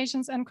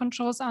limitations and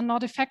controls are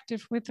not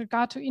effective with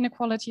regard to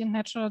inequality and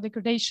natural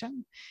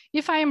degradation.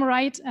 If I am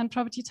right and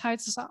property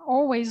titles are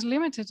always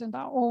limited and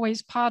are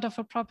always part of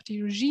a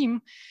property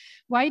regime,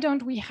 why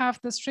don't we have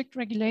the strict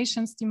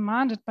regulations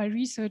demanded by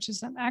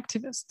researchers and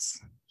activists?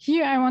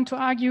 Here I want to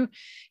argue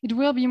it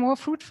will be more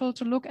fruitful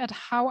to look at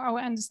how our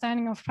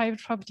understanding of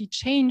private property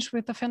changed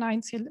with the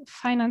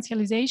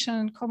financialization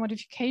and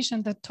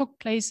commodification that took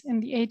place in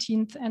the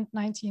 18th and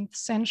 19th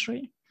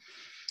century.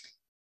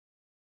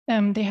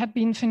 There had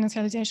been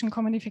financialization and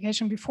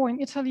commodification before in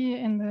Italy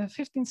in the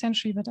 15th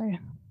century, but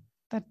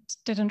that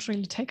didn't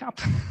really take up.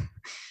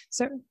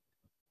 So,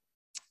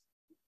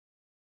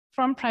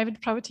 from private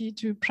property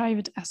to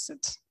private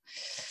assets.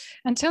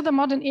 Until the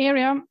modern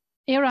era,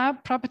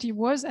 property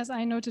was, as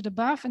I noted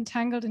above,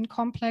 entangled in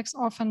complex,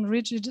 often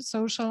rigid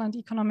social and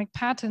economic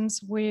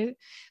patterns where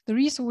the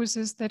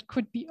resources that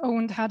could be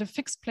owned had a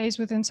fixed place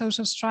within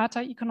social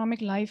strata,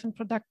 economic life, and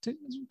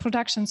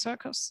production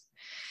circles.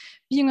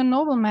 Being a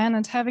nobleman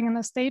and having an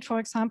estate, for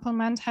example,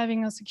 meant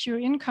having a secure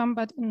income,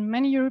 but in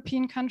many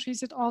European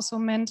countries, it also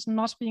meant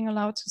not being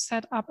allowed to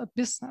set up a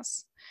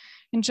business.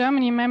 In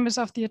Germany, members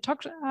of the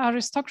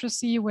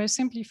aristocracy were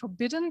simply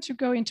forbidden to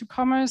go into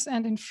commerce,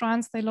 and in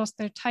France, they lost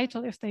their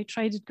title if they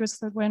traded goods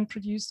that weren't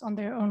produced on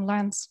their own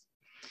lands.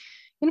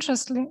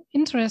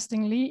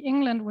 Interestingly,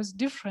 England was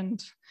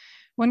different.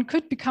 One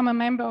could become a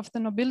member of the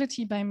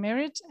nobility by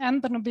merit,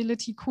 and the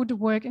nobility could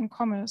work in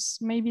commerce.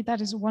 Maybe that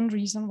is one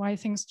reason why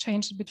things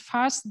changed a bit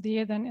faster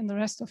there than in the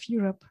rest of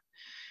Europe.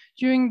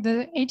 During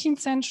the 18th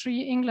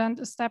century, England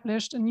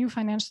established a new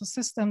financial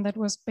system that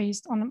was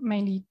based on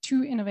mainly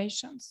two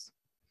innovations.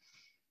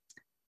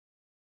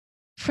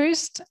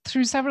 First,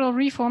 through several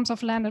reforms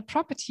of landed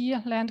property,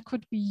 land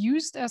could be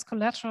used as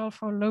collateral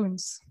for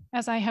loans.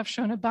 As I have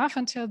shown above,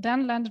 until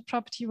then, landed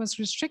property was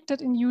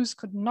restricted in use,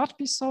 could not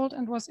be sold,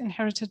 and was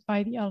inherited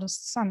by the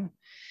eldest son.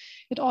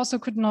 It also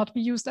could not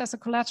be used as a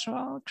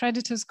collateral.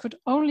 Creditors could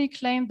only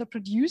claim the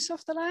produce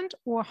of the land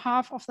or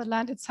half of the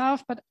land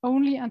itself, but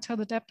only until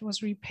the debt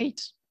was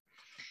repaid.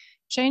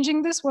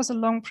 Changing this was a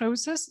long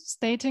process,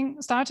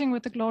 starting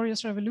with the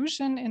Glorious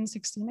Revolution in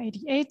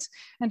 1688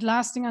 and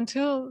lasting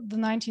until the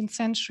 19th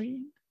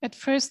century. At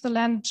first, the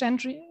landed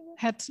gentry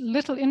had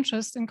little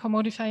interest in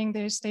commodifying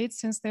their estates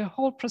since their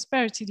whole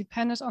prosperity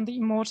depended on the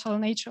immortal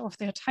nature of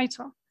their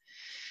title.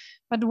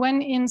 But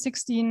when in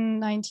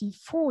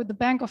 1694, the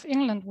Bank of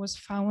England was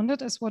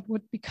founded as what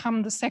would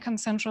become the second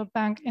central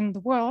bank in the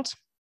world,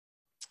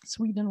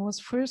 Sweden was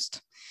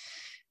first,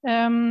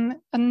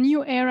 a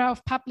new era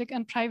of public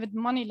and private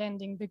money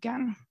lending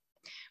began.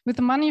 With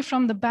the money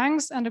from the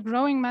banks and a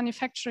growing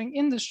manufacturing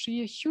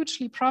industry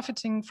hugely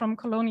profiting from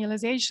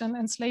colonialization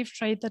and slave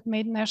trade that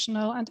made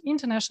national and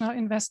international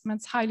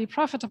investments highly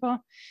profitable,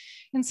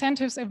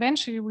 incentives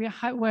eventually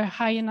were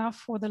high enough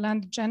for the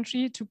landed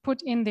gentry to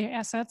put in their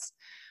assets,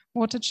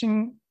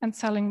 mortgaging and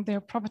selling their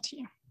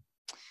property.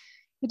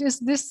 It is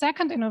this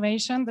second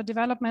innovation, the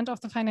development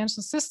of the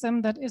financial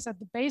system, that is at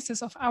the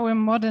basis of our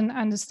modern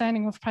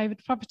understanding of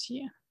private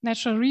property.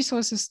 Natural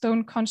resources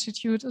don't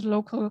constitute a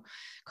local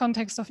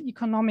context of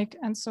economic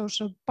and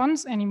social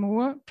bonds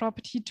anymore.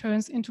 Property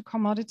turns into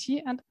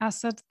commodity and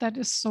asset that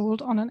is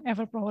sold on an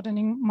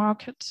ever-broadening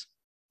market.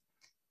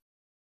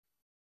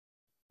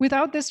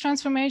 Without this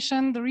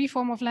transformation, the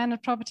reform of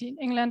landed property in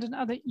England and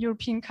other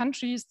European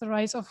countries, the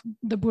rise of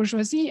the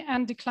bourgeoisie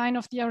and decline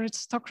of the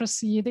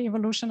aristocracy, the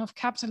evolution of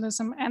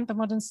capitalism and the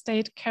modern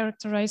state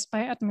characterized by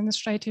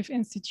administrative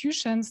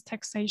institutions,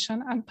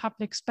 taxation and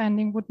public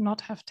spending would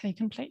not have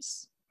taken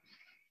place.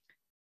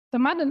 The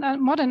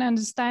modern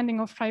understanding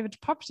of private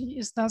property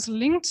is thus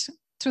linked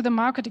to the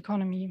market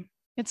economy.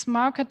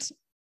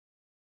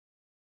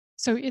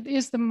 So it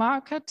is the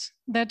market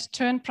that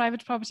turned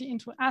private property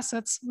into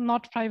assets,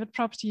 not private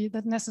property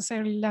that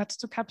necessarily led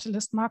to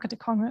capitalist market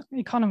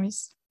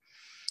economies.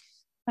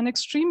 An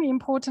extremely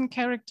important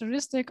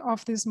characteristic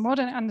of this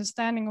modern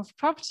understanding of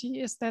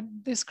property is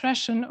that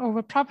discretion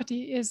over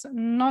property is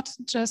not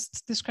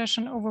just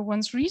discretion over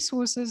one's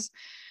resources,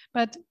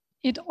 but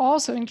it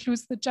also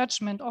includes the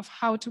judgment of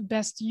how to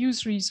best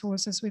use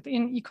resources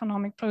within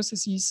economic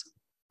processes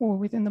or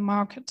within the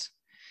market.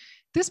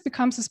 This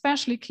becomes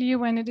especially clear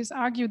when it is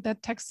argued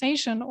that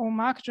taxation or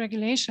market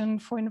regulation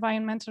for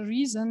environmental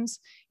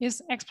reasons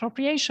is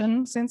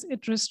expropriation, since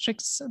it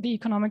restricts the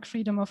economic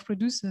freedom of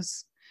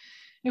producers.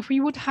 If we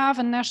would have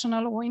a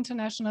national or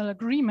international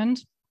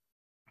agreement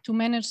to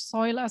manage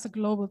soil as a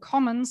global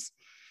commons,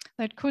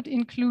 that could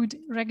include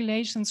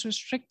regulations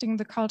restricting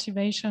the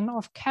cultivation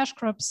of cash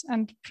crops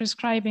and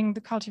prescribing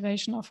the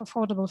cultivation of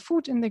affordable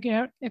food in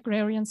the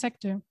agrarian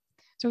sector.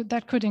 So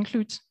that could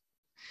include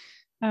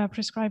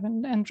prescribe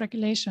and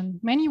regulation.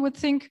 Many would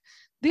think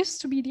this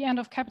to be the end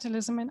of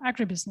capitalism in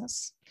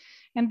agribusiness.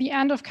 And the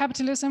end of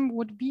capitalism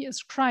would be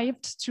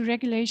ascribed to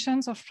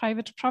regulations of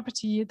private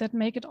property that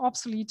make it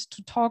obsolete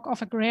to talk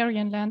of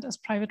agrarian land as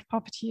private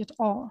property at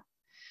all.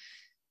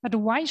 But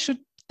why should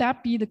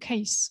that be the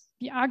case?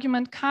 The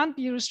argument can't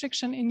be a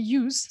restriction in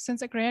use,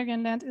 since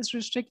agrarian land is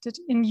restricted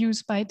in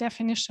use by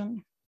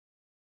definition.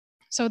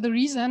 So the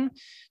reason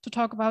to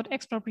talk about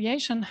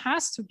expropriation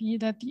has to be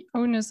that the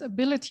owner's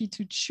ability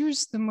to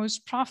choose the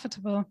most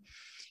profitable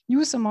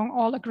use among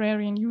all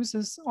agrarian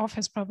uses of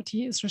his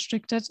property is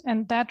restricted,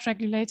 and that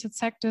regulated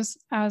sectors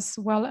as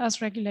well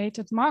as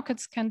regulated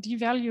markets can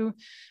devalue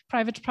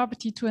private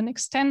property to an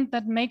extent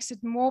that makes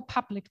it more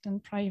public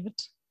than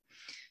private.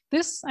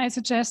 This, I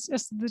suggest,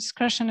 is the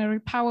discretionary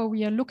power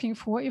we are looking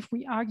for if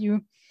we argue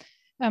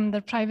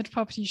that private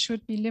property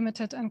should be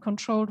limited and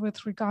controlled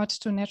with regard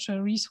to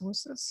natural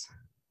resources.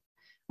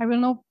 I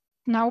will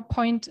now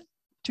point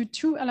to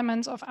two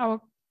elements of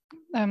our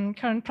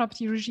current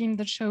property regime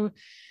that show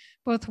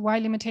both why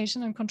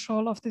limitation and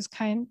control of this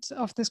kind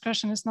of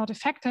discretion is not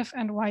effective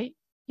and why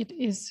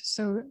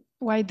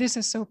this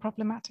is so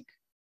problematic.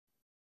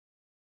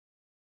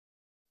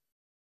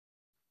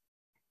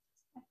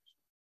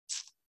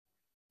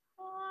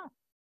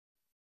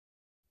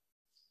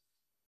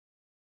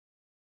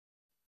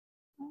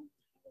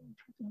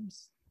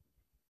 Problems.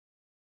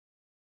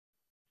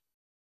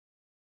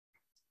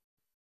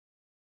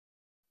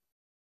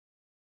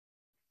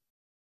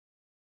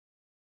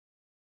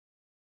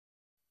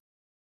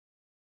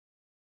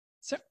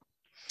 So,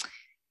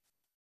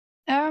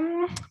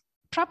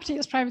 property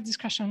is private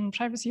discretion,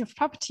 privacy of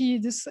property,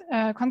 this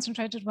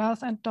concentrated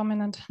wealth and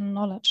dominant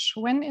knowledge.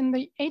 When in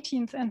the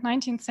 18th and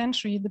 19th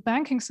century, the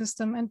banking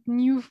system and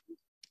new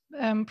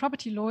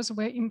property laws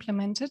were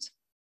implemented,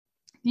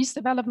 these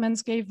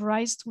developments gave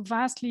rise to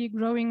vastly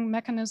growing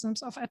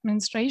mechanisms of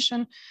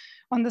administration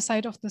on the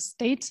side of the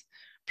state.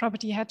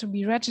 Property had to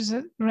be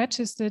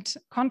registered,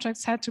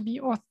 contracts had to be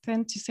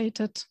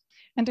authenticated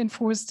and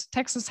enforced,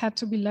 taxes had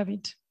to be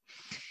levied.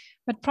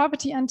 But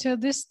property until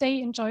this day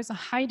enjoys a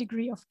high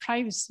degree of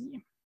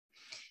privacy.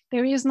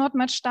 There is not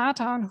much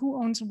data on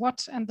who owns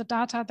what, and the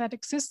data that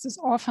exists is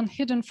often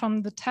hidden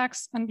from the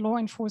tax and law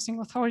enforcing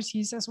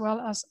authorities as well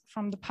as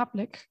from the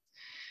public.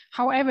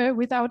 However,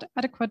 without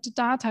adequate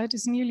data, it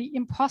is nearly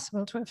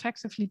impossible to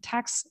effectively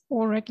tax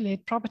or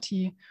regulate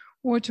property,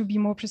 or to be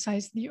more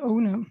precise, the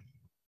owner.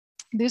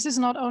 This is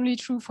not only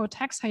true for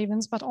tax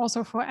havens, but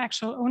also for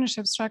actual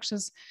ownership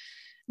structures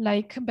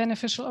like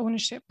beneficial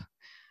ownership.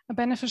 A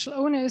beneficial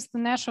owner is the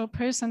natural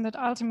person that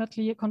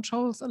ultimately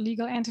controls a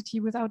legal entity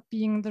without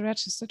being the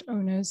registered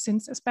owner,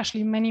 since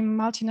especially many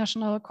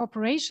multinational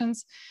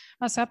corporations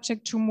are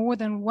subject to more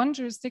than one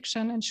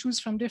jurisdiction and choose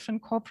from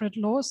different corporate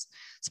laws,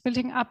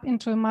 splitting up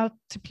into a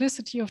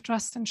multiplicity of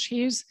trusts and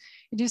shares.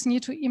 It is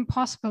near to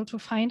impossible to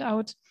find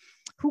out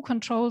who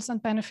controls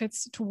and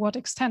benefits to what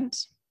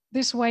extent.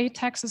 This way,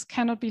 taxes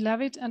cannot be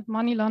levied and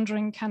money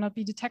laundering cannot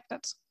be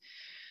detected.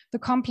 The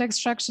complex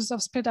structures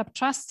of split up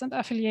trusts and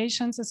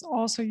affiliations is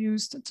also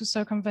used to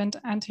circumvent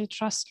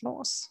antitrust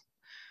laws.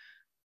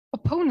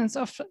 Opponents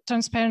of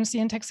transparency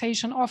and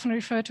taxation often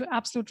refer to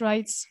absolute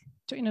rights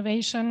to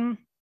innovation,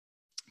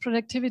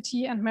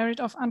 productivity, and merit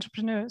of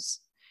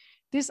entrepreneurs.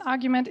 This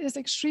argument is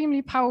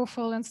extremely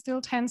powerful and still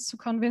tends to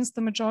convince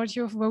the majority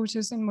of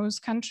voters in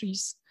most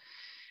countries.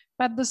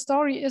 But the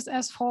story is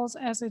as false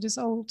as it is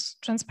old.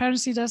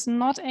 Transparency does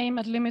not aim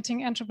at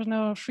limiting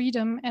entrepreneurial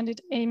freedom, and it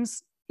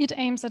aims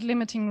at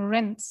limiting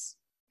rents.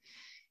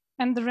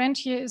 And the rent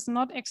here is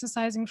not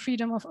exercising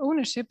freedom of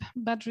ownership,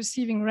 but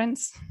receiving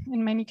rents,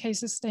 in many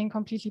cases staying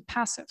completely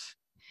passive.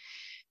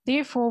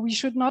 Therefore, we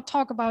should not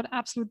talk about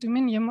absolute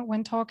dominion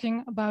when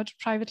talking about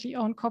privately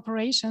owned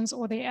corporations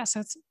or their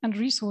assets and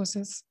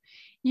resources.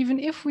 Even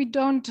if we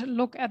don't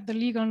look at the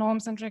legal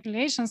norms and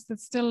regulations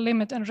that still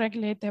limit and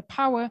regulate their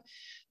power,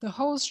 the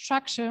whole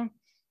structure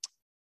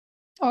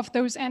of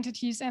those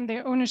entities and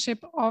their ownership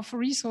of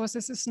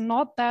resources is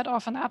not that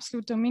of an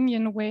absolute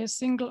dominion where a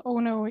single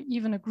owner or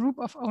even a group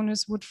of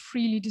owners would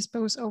freely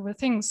dispose over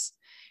things.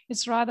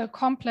 It's rather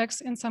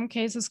complex, in some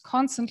cases,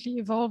 constantly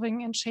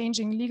evolving and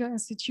changing legal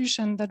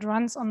institution that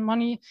runs on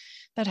money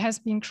that has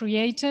been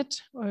created,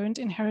 earned,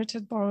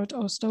 inherited, borrowed,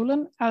 or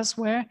stolen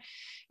elsewhere,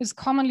 is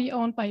commonly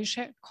owned by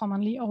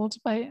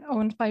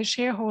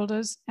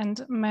shareholders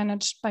and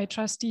managed by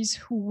trustees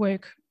who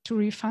work to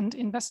refund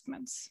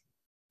investments.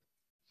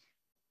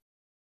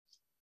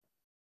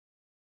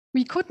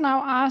 We could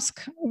now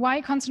ask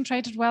why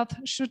concentrated wealth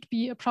should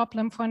be a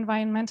problem for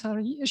environmental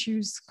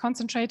issues.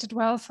 Concentrated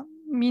wealth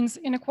means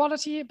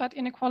inequality, but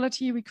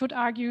inequality, we could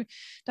argue,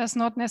 does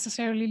not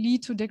necessarily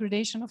lead to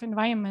degradation of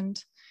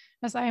environment.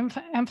 As I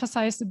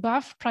emphasized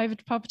above,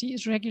 private property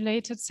is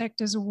regulated.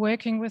 Sectors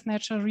working with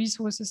natural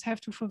resources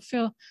have to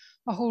fulfill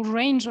a whole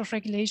range of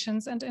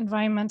regulations and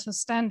environmental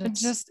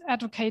standards. Just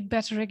advocate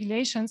better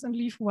regulations and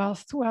leave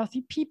wealth to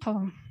wealthy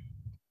people.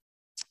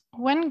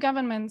 When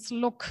governments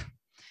look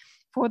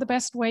for the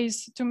best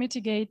ways to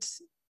mitigate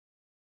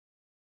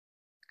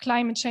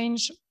climate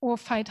change or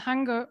fight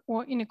hunger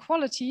or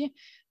inequality,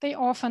 they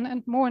often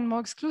and more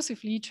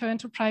exclusively turn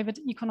to private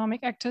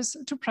economic actors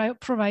to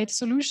provide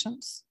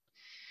solutions.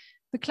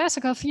 The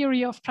classical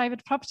theory of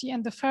private property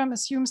and the firm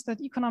assumes that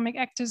economic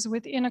actors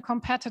within a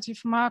competitive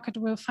market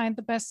will find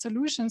the best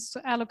solutions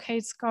to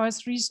allocate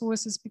scarce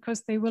resources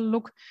because they will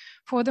look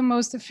for the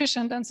most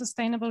efficient and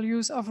sustainable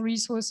use of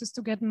resources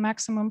to get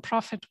maximum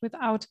profit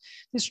without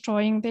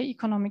destroying their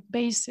economic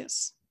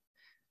basis.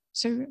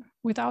 So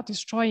without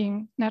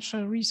destroying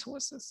natural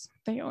resources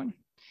they own.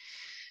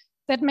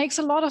 That makes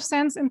a lot of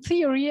sense in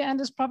theory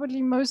and is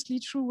probably mostly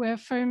true where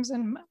firms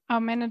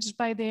are managed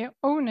by their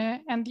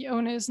owner and the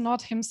owner is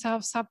not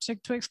himself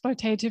subject to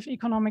exploitative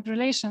economic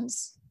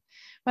relations.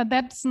 But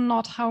that's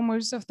not how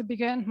most of the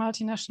bigger and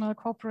multinational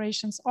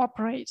corporations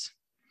operate.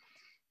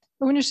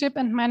 Ownership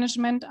and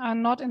management are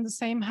not in the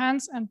same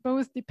hands and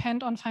both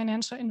depend on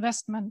financial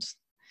investment.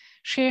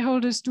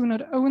 Shareholders do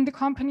not own the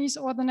companies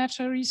or the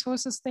natural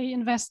resources they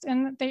invest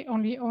in, they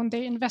only own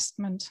their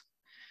investment.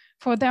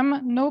 For them,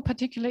 no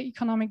particular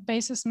economic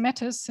basis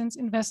matters since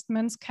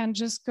investments can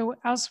just go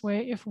elsewhere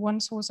if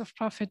one source of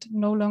profit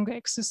no longer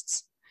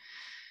exists.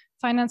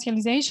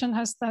 Financialization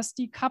has thus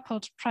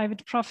decoupled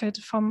private profit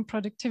from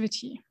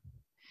productivity.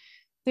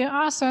 There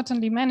are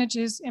certainly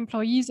managers,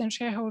 employees, and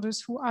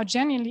shareholders who are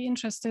genuinely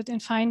interested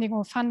in finding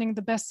or funding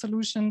the best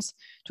solutions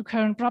to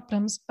current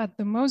problems, but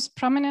the most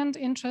prominent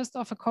interest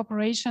of a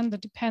corporation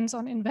that depends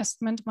on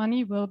investment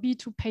money will be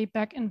to pay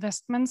back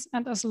investments,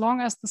 and as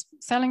long as the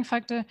selling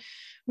factor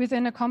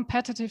within a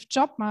competitive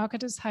job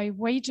market is high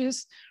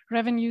wages,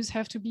 revenues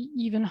have to be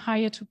even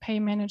higher to pay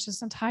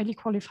managers and highly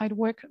qualified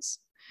workers.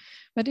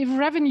 But if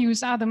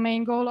revenues are the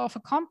main goal of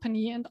a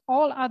company and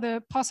all other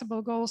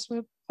possible goals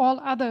will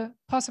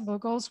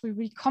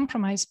be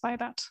compromised by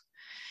that.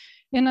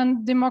 In a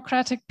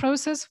democratic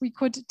process, we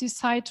could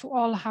decide to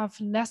all have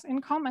less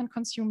income and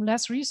consume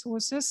less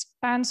resources,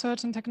 ban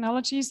certain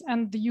technologies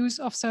and the use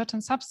of certain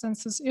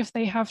substances if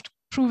they have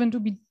proven to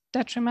be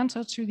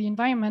detrimental to the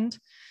environment.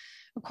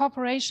 A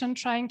corporation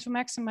trying to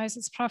maximize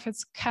its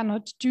profits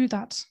cannot do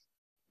that.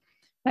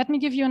 Let me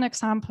give you an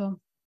example.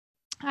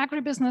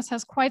 Agribusiness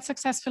has quite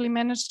successfully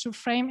managed to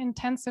frame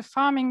intensive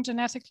farming,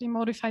 genetically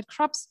modified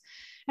crops,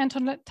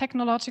 and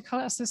technological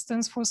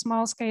assistance for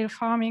small-scale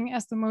farming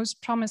as the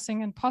most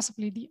promising and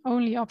possibly the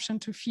only option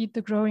to feed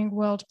the growing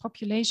world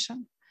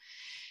population.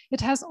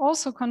 It has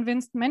also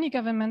convinced many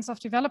governments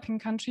of developing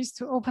countries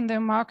to open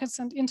their markets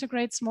and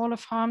integrate smaller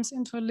farms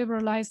into a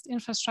liberalized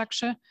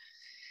infrastructure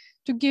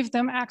to give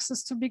them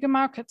access to bigger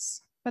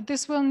markets. But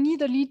this will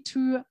neither lead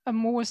to a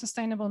more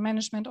sustainable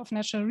management of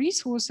natural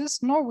resources,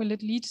 nor will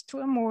it lead to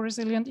a more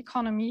resilient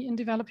economy in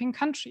developing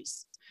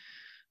countries.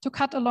 To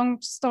cut a long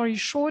story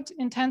short,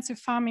 intensive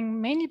farming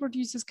mainly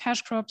produces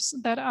cash crops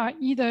that are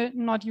either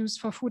not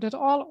used for food at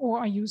all or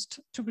are used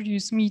to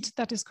produce meat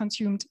that is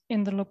consumed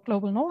in the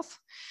global north,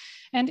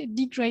 and it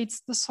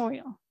degrades the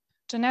soil.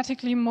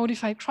 Genetically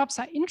modified crops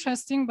are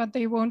interesting, but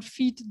they won't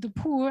feed the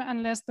poor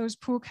unless those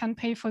poor can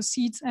pay for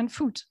seeds and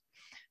food.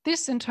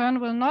 This in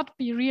turn will not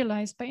be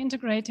realized by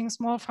integrating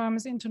small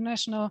farmers into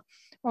national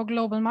or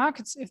global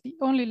markets if the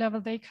only level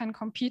they can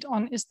compete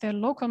on is their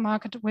local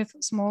market with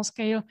small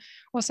scale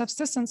or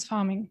subsistence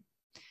farming.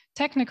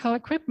 Technical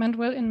equipment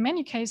will in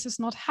many cases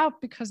not help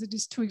because it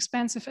is too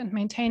expensive and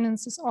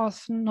maintenance is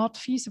often not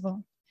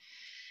feasible.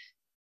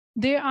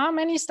 There are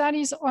many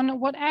studies on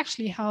what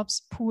actually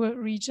helps poor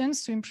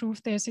regions to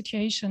improve their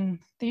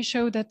situation. They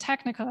show that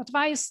technical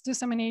advice,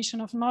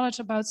 dissemination of knowledge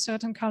about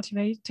certain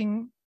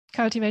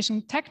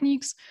cultivation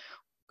techniques,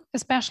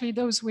 especially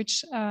those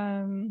which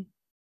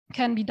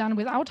can be done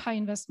without high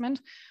investment,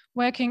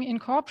 working in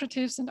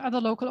cooperatives and other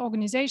local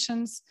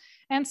organizations,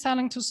 and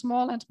selling to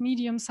small and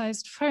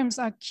medium-sized firms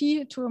are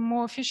key to a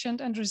more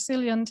efficient and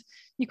resilient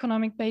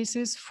economic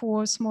basis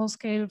for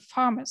small-scale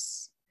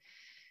farmers.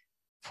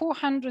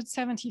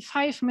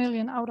 475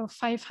 million out of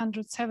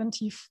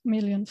 570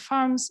 million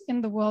farms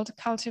in the world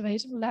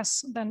cultivate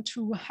less than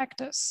 2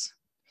 hectares.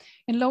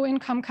 In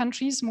low-income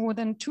countries, more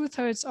than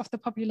 2/3 of the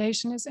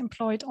population is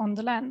employed on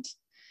the land.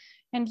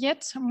 And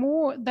yet,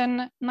 more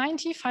than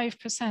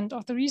 95%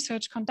 of the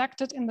research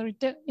conducted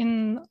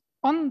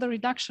on the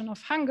reduction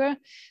of hunger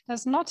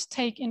does not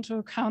take into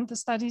account the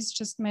studies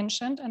just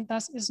mentioned, and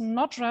thus is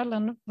not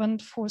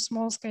relevant for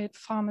small-scale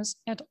farmers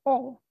at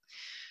all.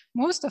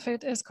 Most of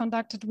it is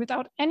conducted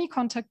without any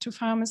contact to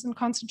farmers and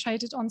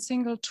concentrated on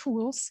single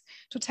tools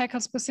to tackle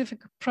specific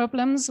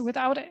problems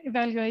without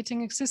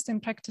evaluating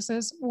existing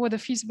practices or the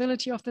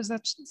feasibility of the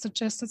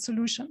suggested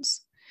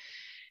solutions.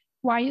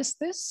 Why is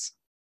this?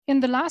 In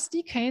the last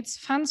decades,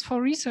 funds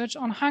for research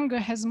on hunger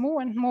has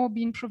more and more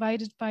been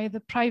provided by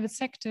the private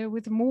sector,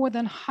 with more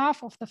than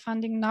half of the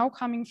funding now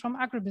coming from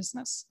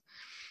agribusiness.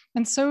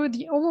 And so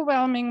the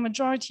overwhelming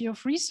majority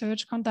of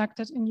research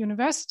conducted in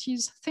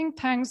universities, think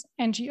tanks,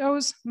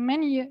 NGOs,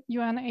 many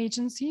UN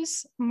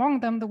agencies, among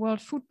them the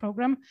World Food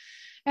Programme,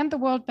 and the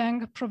World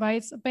Bank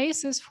provides a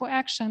basis for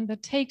action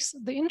that takes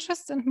the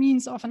interests and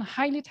means of a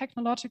highly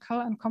technological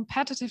and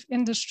competitive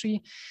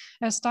industry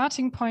as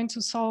starting point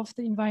to solve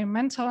the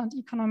environmental and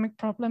economic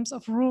problems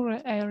of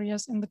rural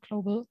areas in the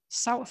global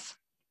South.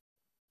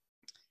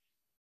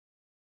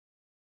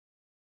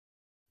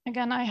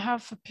 Again, I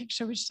have a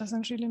picture which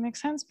doesn't really make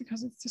sense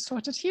because it's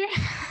distorted here.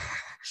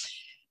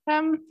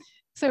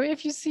 So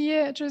if you see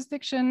a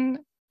jurisdiction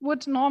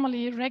would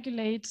normally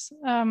regulate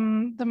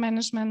the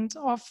management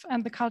of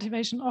and the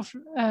cultivation of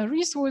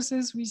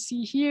resources, we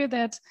see here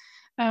that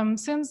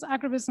since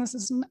agribusiness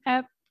is,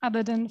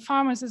 other than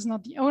farmers, is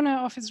not the owner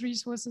of its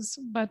resources,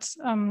 but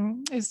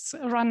is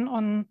run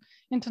on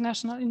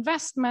international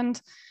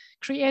investment,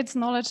 creates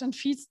knowledge and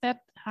feeds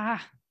that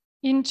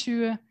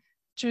into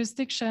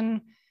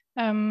jurisdiction,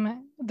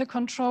 the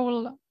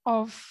control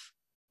of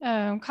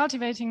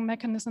cultivating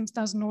mechanisms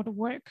does not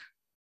work.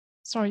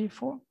 Sorry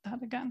for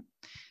that again.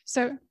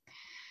 So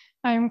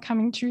I'm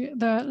coming to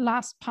the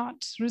last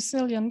part,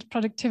 resilient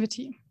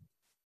productivity.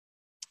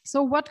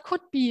 So what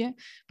could be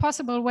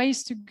possible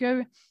ways to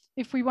go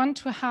if we want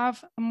to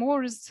have a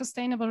more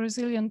sustainable,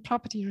 resilient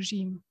property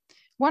regime?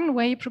 One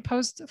way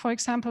proposed, for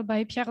example,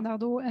 by Pierre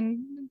Dardot and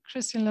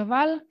Christian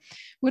Laval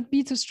would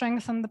be to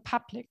strengthen the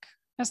public.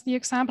 As the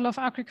example of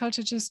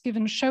agriculture just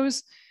given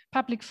shows,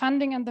 public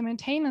funding and the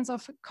maintenance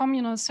of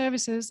communal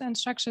services and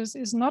structures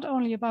is not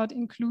only about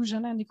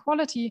inclusion and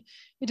equality,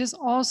 it is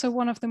also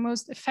one of the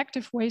most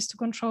effective ways to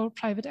control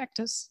private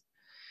actors.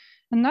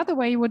 Another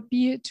way would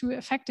be to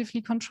effectively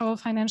control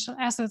financial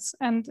assets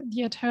and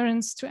the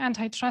adherence to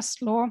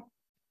antitrust law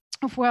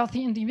of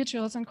wealthy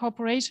individuals and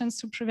corporations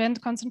to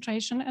prevent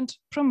concentration and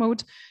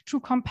promote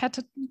true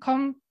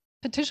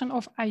competition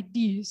of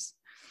ideas.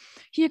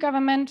 Here,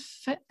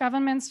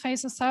 governments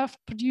face a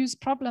self-produced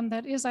problem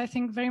that is, I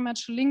think, very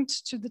much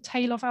linked to the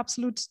tale of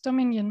absolute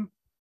dominion.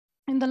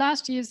 In the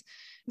last years,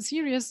 a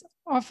series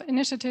of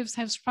initiatives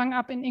have sprung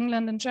up in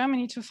England and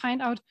Germany to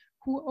find out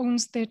who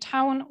owns their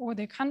town or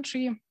their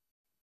country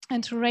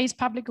and to raise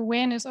public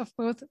awareness of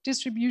both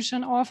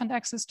distribution of and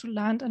access to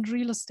land and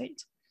real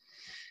estate.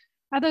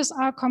 Others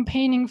are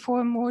campaigning for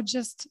a more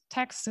just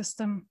tax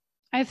system.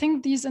 I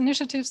think these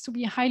initiatives to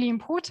be highly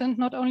important,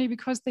 not only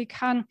because they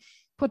can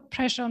put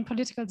pressure on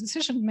political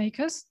decision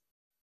makers,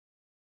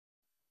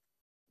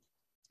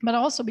 but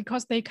also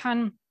because they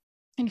can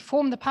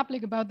inform the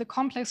public about the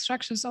complex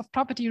structures of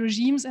property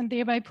regimes and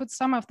thereby put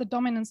some of the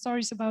dominant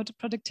stories about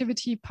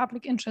productivity,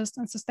 public interest,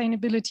 and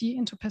sustainability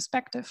into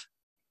perspective.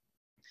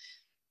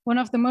 One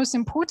of the most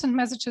important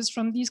messages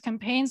from these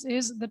campaigns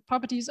is that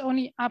property is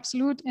only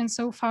absolute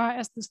insofar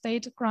as the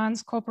state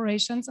grants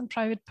corporations and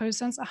private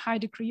persons a high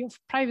degree of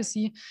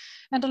privacy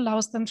and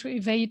allows them to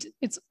evade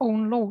its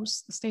own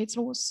laws, the state's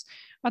laws.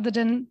 Other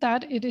than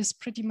that, it is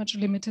pretty much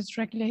limited,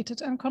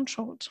 regulated, and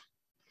controlled.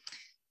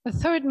 The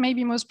third,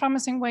 maybe most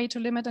promising way to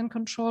limit and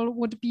control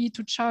would be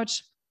to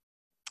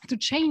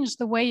change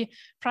the way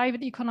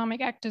private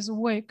economic actors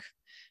work,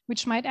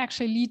 which might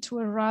actually lead to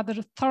a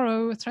rather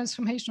thorough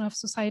transformation of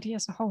society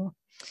as a whole.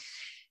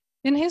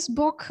 In his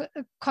book,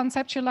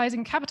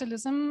 Conceptualizing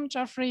Capitalism,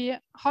 Geoffrey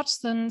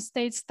Hodgson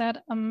states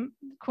that,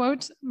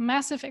 quote,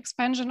 massive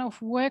expansion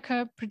of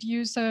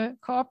worker-producer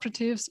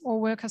cooperatives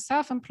or worker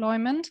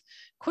self-employment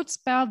could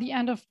spell the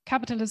end of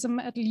capitalism,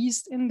 at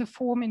least in the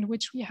form in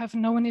which we have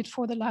known it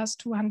for the last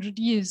 200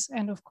 years,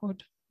 end of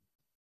quote.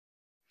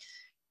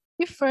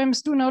 If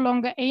firms do no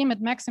longer aim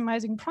at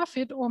maximizing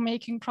profit or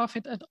making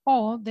profit at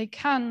all, they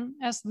can,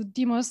 as the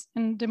demos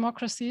in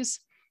democracies,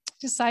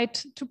 decide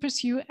to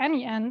pursue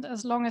any end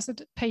as long as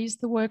it pays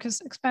the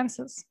workers'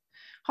 expenses.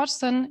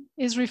 Hodgson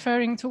is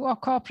referring to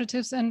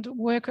cooperatives and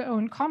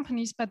worker-owned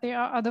companies, but there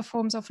are other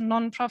forms of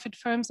non-profit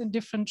firms in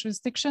different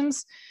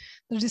jurisdictions.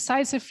 The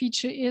decisive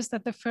feature is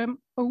that the firm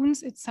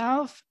owns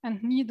itself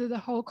and neither the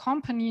whole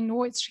company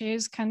nor its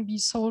shares can be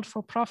sold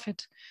for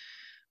profit.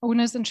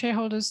 Owners and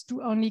shareholders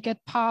do only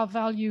get par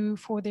value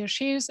for their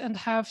shares and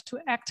have to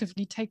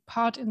actively take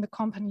part in the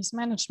company's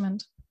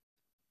management.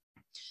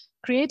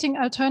 Creating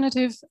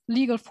alternative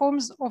legal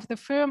forms of the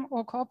firm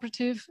or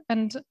cooperative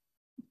and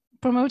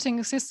promoting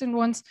existing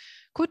ones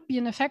could be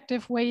an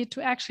effective way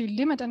to actually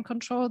limit and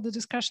control the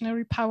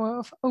discretionary power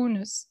of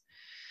owners.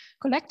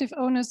 Collective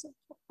owners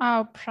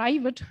are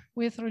private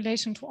with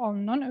relation to all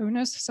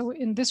non-owners. So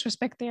in this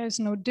respect, there is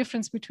no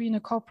difference between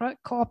a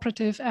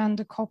cooperative and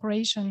a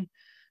corporation.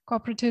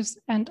 Cooperatives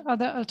and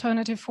other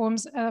alternative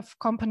forms of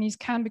companies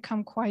can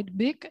become quite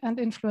big and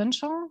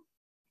influential.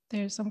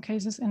 There are some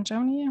cases in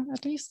Germany,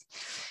 at least.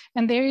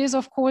 And there is,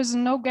 of course,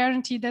 no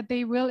guarantee that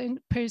they will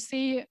per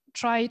se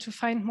try to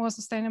find more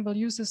sustainable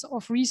uses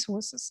of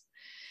resources.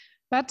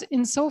 But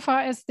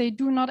insofar as they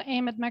do not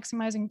aim at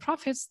maximizing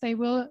profits, they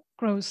will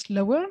grow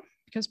slower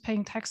because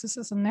paying taxes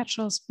is a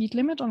natural speed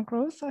limit on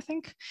growth, I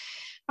think,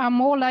 are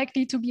more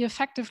likely to be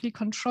effectively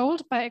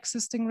controlled by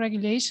existing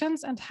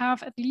regulations and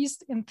have, at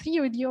least in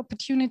theory, the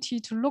opportunity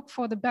to look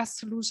for the best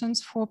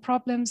solutions for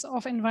problems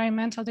of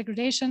environmental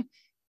degradation,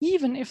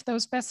 even if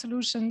those best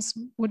solutions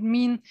would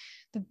mean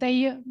that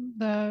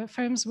the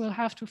firms will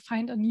have to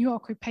find a new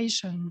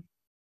occupation.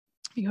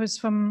 Because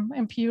from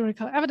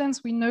empirical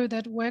evidence, we know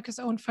that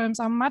workers-owned firms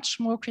are much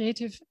more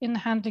creative in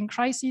handling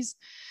crises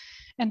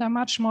and are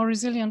much more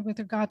resilient with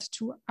regard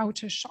to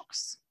outer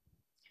shocks.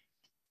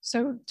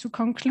 So to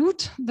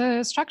conclude,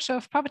 the structure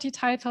of property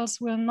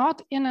titles will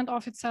not in and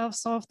of itself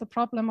solve the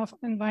problem of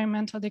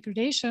environmental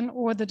degradation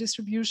or the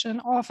distribution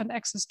of and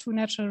access to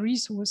natural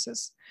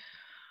resources.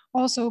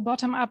 Also,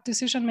 bottom-up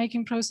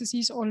decision-making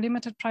processes or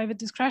limited private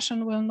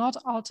discretion will not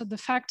alter the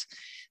fact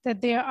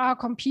that there are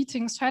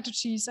competing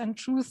strategies and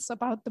truths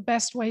about the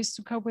best ways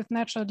to cope with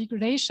natural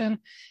degradation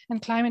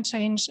and climate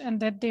change, and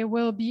that there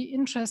will be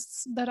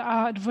interests that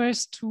are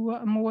adverse to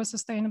a more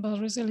sustainable,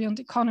 resilient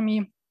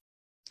economy,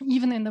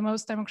 even in the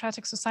most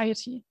democratic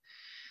society.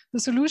 The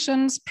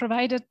solutions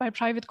provided by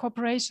private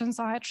corporations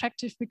are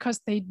attractive because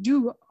they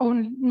do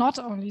not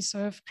only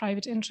serve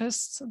private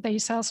interests, they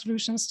sell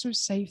solutions to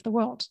save the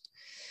world.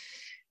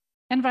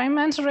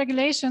 Environmental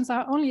regulations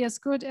are only as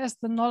good as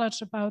the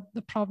knowledge about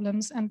the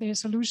problems and their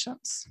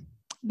solutions.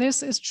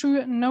 This is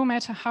true no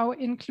matter how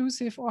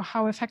inclusive or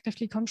how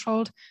effectively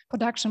controlled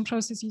production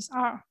processes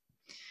are.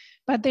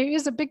 But there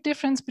is a big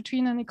difference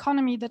between an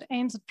economy that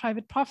aims at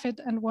private profit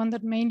and one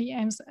that mainly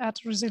aims at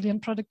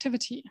resilient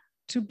productivity.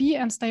 To be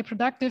and stay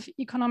productive,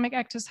 economic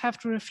actors have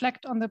to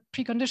reflect on the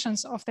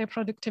preconditions of their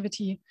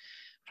productivity.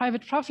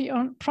 Private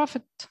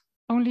profit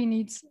only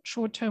needs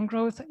short-term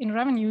growth in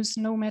revenues,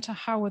 no matter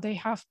how they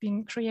have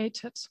been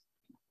created.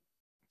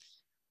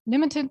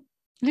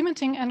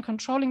 Limiting and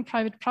controlling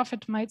private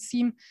profit might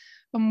seem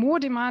a more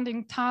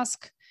demanding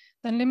task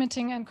than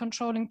limiting and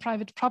controlling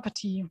private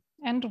property.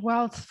 And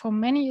wealth for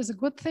many is a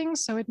good thing,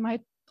 so it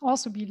might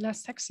also be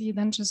less sexy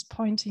than just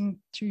pointing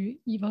to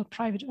evil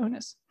private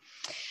owners.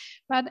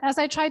 But as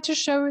I tried to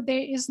show,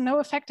 there is no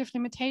effective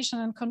limitation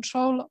and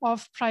control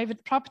of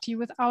private property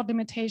without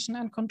limitation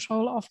and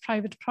control of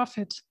private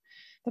profit.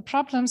 The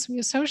problems we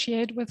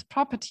associate with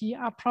property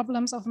are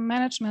problems of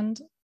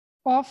management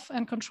of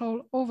and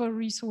control over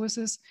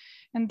resources,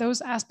 and those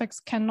aspects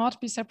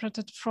cannot be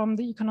separated from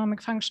the economic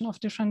function of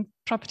different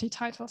property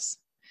titles.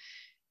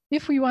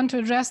 If we want to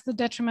address the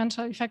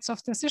detrimental effects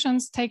of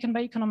decisions taken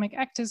by economic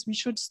actors, we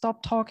should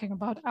stop talking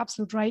about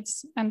absolute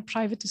rights and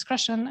private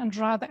discretion and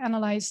rather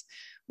analyze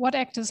what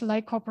actors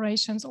like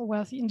corporations or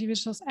wealthy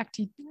individuals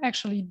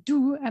actually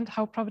do and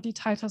how property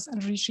titles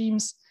and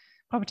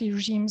property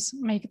regimes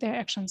make their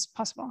actions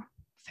possible.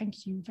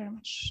 Thank you very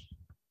much.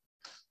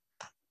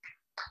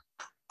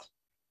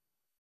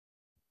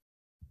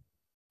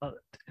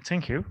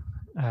 Thank you.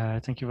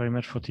 Thank you very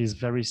much for this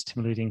very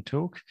stimulating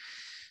talk.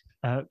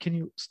 Can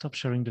you stop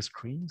sharing the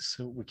screen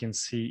so we can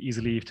see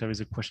easily if there is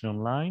a question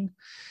online?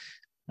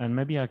 And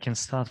maybe I can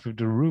start with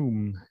the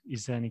room.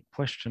 Is there any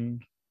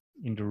question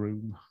in the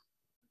room?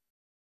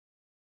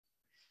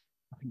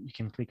 I think you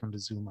can click on the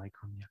Zoom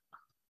icon, yeah.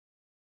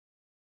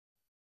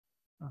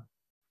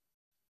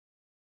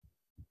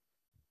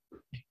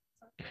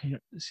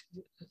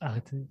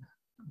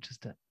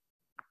 Just that.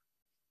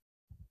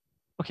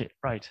 Okay,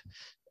 right.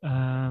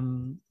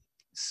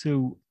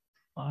 So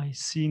I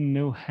see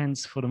no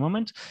hands for the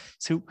moment.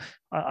 So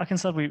I can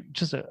start with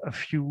just a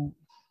few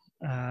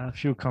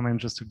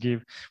comments just to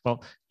give.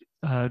 Well,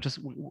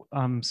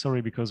 I'm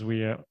sorry because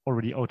we are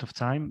already out of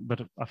time,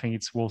 but I think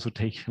it's will also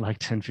take like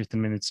 10-15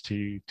 minutes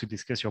to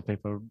discuss your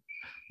paper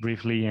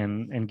briefly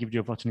and give the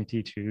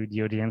opportunity to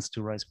the audience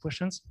to raise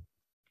questions.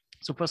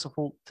 So first of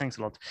all, thanks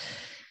a lot.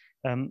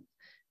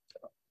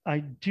 I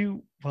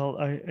do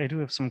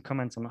have some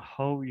comments on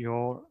how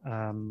your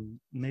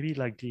maybe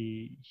like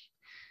the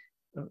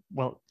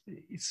well,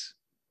 it's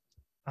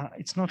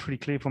not really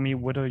clear for me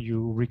whether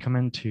you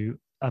recommend to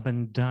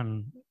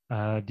abandon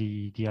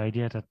the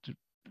idea that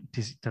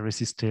there is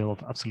this tale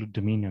of absolute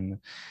dominion.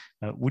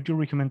 Would you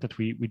recommend that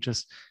we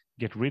just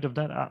get rid of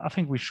that? I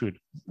think we should.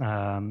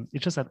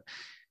 It's just that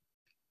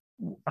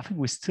I think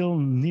we still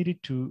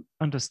needed to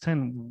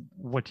understand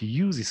what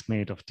use is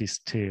made of this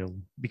tale,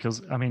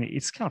 because I mean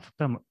it's kind of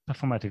a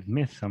performative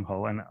myth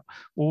somehow, and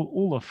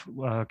all of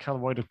Karl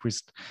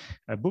Widerquist's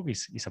book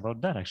is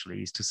about that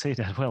actually, is to say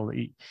that well,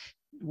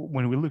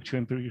 when we look to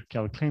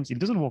empirical claims, it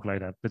doesn't work like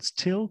that, but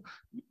still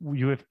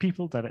you have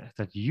people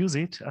that use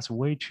it as a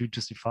way to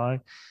justify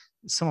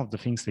some of the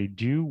things they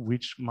do,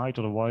 which might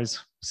otherwise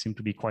seem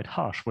to be quite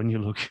harsh when you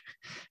look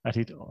at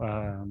it.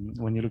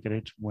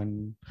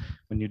 When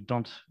you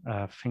don't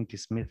think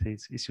this myth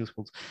is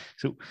useful.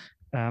 So,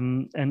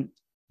 and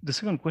the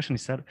second question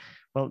is that,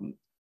 well,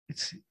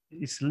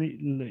 it's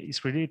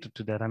related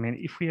to that. I mean,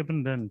 if we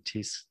abandon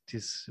this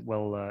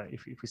well,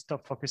 if we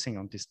stop focusing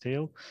on this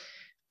tale,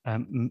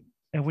 and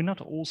we're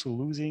not also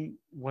losing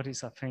what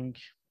is, I think,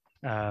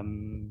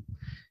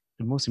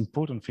 the most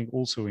important thing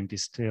also in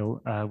this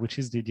tale, which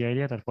is the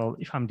idea that, well,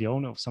 if I'm the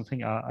owner of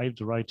something, I have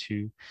the right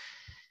to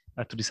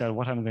decide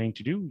what I'm going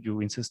to do.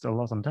 You insist a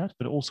lot on that,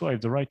 but also I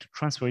have the right to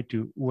transfer it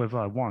to whoever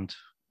I want.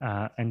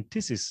 And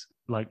this is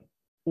like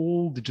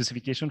all the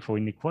justification for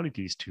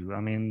inequalities too.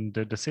 I mean,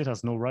 the state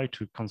has no right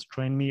to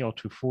constrain me or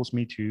to force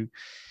me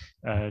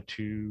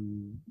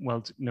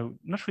no,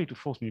 not really to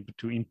force me, but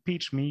to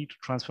impeach me to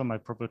transfer my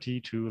property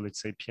to,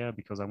 let's say, Pierre,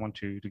 because I want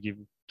to give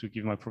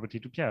my property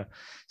to Pierre.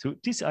 So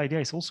this idea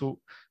is also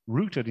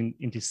rooted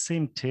in the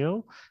same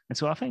tale. And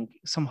so I think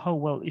somehow,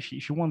 well, if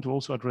you want to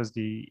also address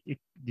the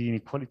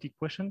inequality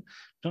question,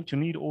 don't you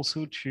need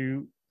also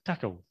to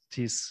tackle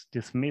this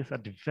myth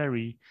at the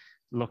very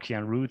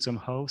Lockean root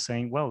somehow,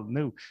 saying, well,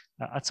 no,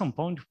 at some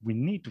point we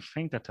need to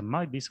think that there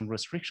might be some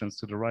restrictions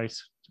to the right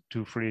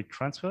to free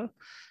transfer.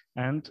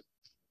 And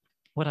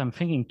what I'm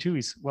thinking too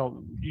is,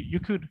 well, you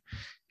could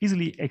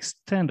easily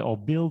extend or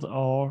build,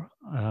 or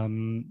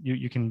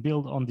you can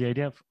build on the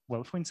idea of,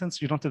 well, for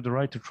instance, you don't have the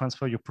right to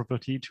transfer your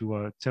property to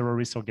a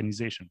terrorist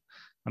organization.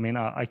 I mean,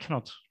 I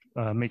cannot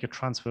make a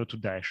transfer to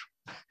Daesh.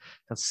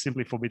 That's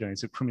simply forbidden.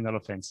 It's a criminal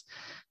offense.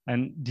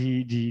 And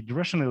the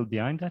rationale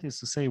behind that is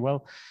to say,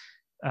 well,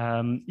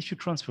 if you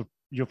transfer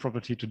your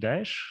property to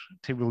Daesh,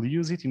 they will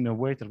use it in a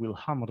way that will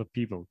harm other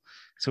people.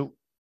 So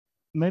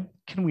maybe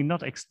can we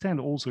not extend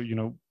also,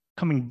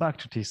 coming back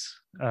to this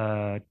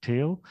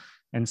tale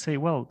and say,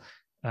 well,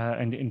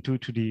 and into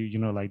the,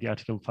 like the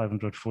Article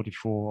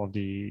 544 of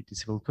the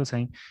Civil Code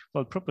saying,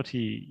 well,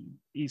 property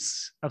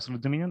is absolute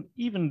dominion,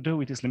 even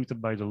though it is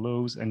limited by the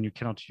laws and you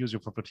cannot use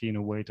your property in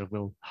a way that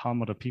will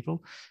harm other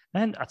people.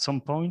 And at some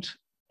point,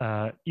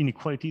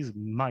 inequalities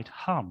might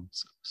harm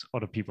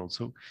other people.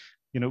 So,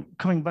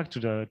 coming back to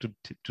the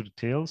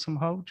tale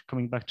somehow,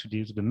 coming back to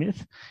the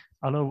myth,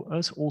 allow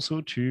us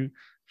also to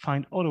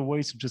find other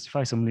ways to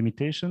justify some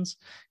limitations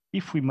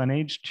if we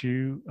manage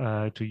to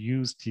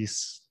use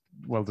this,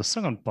 well, the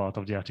second part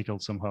of the article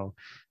somehow,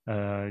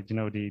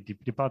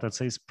 the part that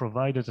says,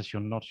 provided that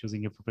you're not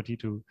using your property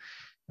to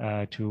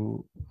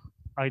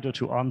either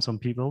to harm some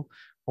people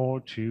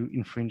or to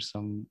infringe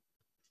some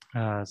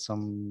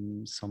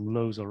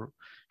laws or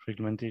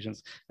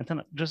regulations. And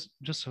then just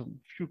a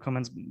few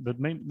comments, but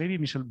maybe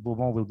Michel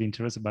Bourbon will be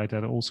interested by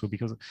that also,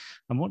 because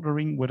I'm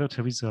wondering whether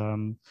there is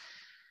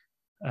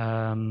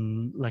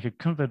like a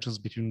convergence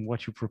between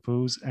what you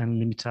propose and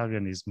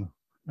limitarianism.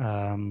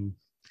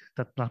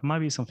 That might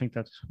be something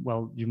that,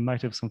 well, you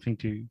might have something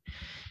to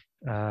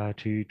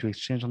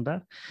exchange on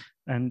that.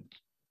 And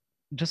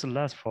just a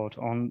last thought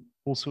on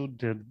also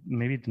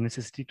maybe the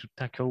necessity to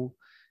tackle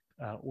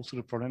also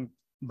the problem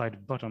by the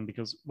bottom,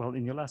 because, well,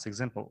 in your last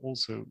example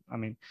also, I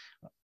mean,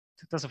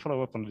 that's a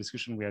follow-up on the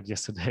discussion we had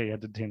yesterday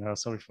at the dinner.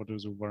 Sorry for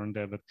those who weren't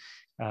there, but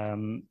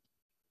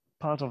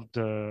part of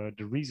the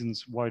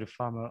reasons why the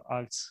farmer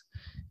acts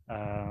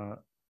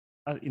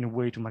in a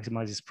way to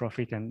maximize his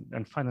profit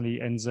and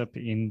finally ends up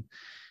in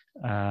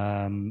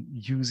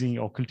using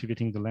or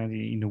cultivating the land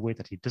in a way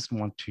that he doesn't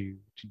want to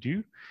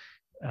do,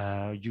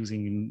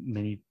 using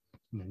many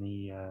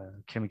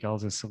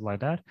chemicals and stuff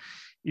like that,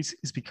 is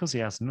because he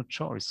has no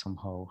choice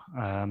somehow.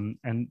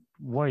 And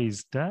why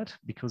is that?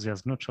 Because he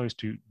has no choice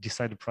to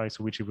decide the price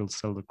at which he will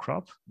sell the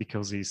crop,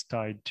 because he's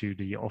tied to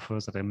the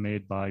offers that are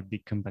made by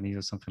big companies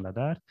or something like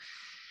that.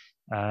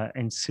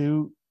 And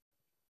so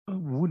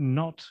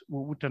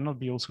would there not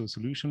be also a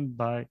solution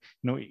by,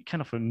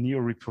 kind of a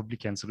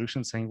neo-republican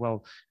solution saying,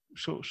 well,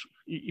 so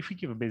if we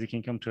give a basic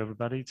income to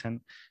everybody,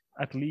 then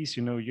at least,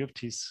 you have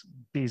these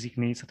basic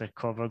needs that are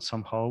covered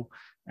somehow.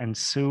 And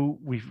so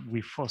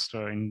we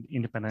foster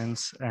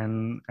independence,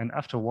 and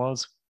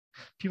afterwards,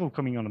 people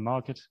coming on the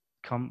market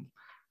come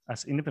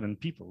as independent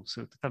people.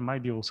 So that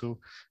might be also,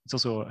 it's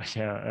also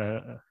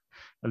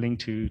a link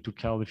to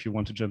Karl, if you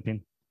want to jump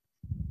in.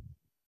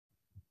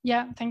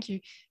 Yeah, thank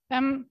you.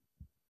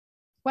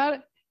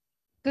 Well,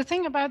 the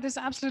thing about this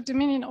absolute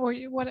dominion, or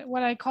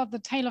what I call the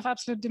tale of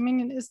absolute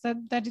dominion, is that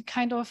it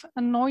kind of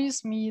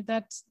annoys me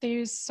that there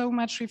is so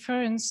much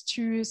reference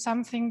to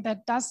something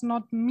that does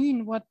not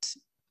mean what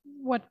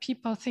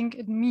people think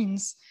it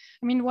means.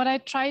 I mean, what I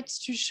tried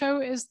to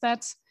show is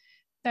that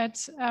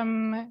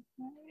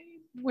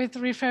with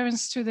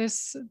reference to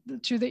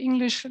the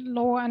English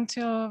law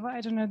until, I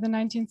don't know, the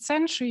 19th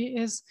century,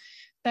 is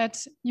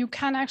that you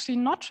can actually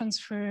not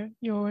transfer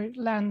your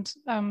land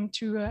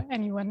to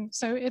anyone.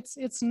 So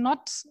it's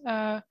not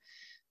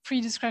free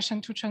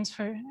discretion to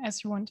transfer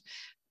as you want.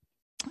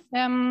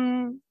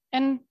 And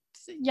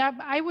yeah,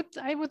 I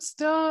would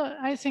still,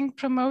 I think,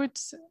 promote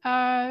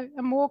a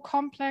more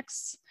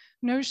complex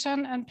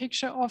notion and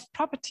picture of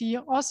property,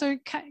 also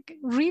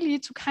really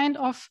to kind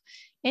of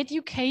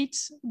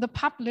educate the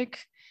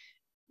public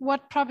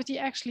what property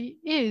actually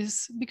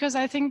is, because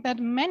I think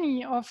that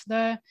many of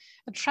the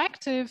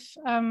attractive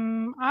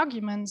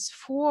arguments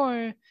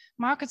for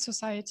market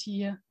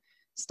society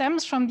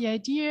stems from the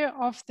idea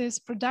of this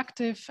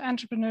productive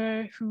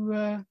entrepreneur who,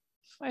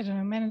 I don't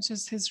know,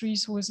 manages his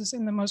resources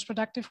in the most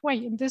productive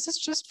way. And this is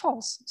just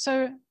false.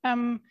 So,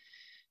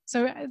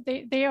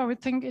 I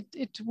would think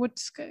it would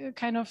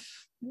kind of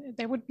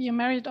there would be a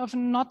merit of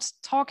not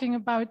talking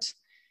about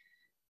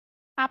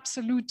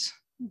absolute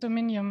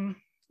dominion.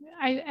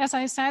 As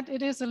I said,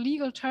 it is a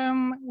legal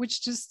term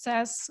which just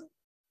says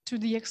to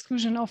the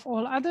exclusion of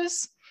all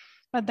others,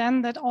 but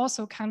then that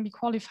also can be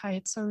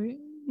qualified. So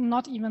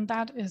not even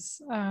that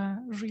is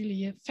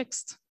really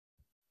fixed.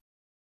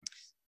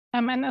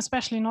 And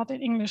especially not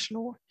in English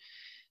law.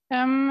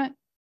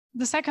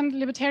 The second,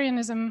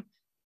 libertarianism.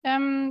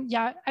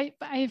 Yeah,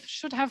 I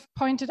should have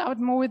pointed out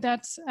more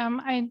that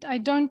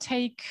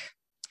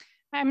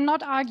I'm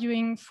not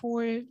arguing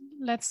for,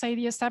 let's say,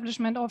 the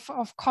establishment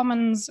of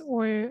commons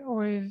or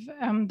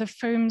the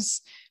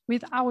firms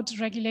without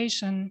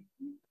regulation.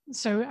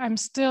 So I'm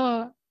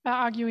still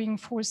arguing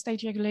for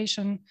state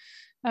regulation.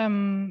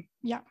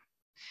 Yeah.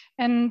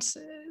 And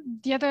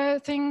the other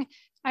thing,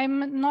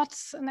 I'm not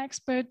an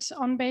expert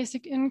on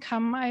basic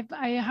income. I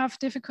have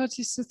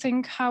difficulties to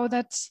think how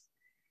that,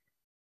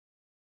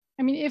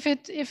 I mean, if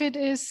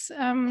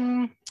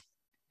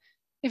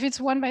it's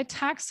won by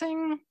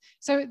taxing,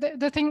 so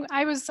the thing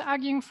I was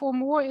arguing for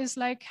more is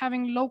like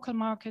having local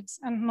markets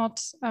and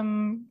not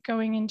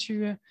going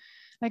into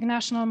like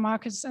national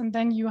markets, and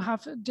then you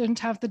don't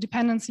have the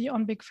dependency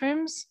on big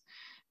firms,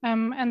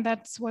 and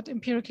that's what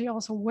empirically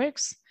also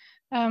works.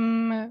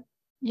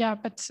 Yeah,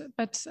 but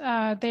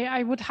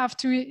I would have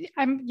to.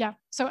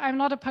 So I'm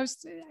not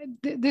opposed.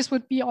 This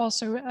would be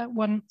also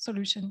one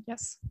solution.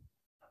 Yes.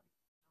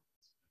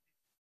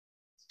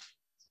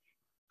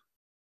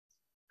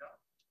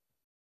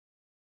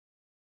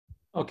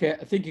 Okay,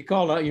 I think you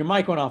called on, your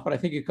mic went off, but I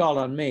think you called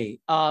on me.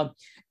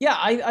 Yeah,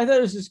 I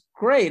thought this is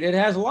great. It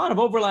has a lot of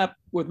overlap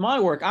with my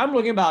work. I'm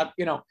looking about,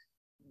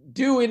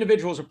 do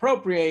individuals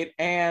appropriate?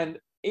 And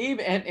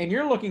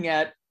you're looking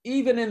at,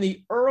 even in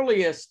the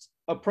earliest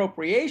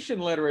appropriation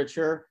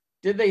literature,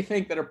 did they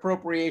think that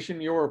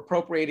appropriation, you're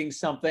appropriating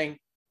something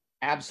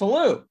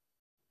absolute?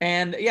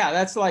 And yeah,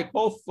 that's like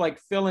both like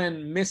fill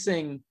in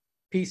missing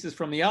pieces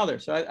from the other.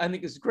 So I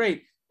think it's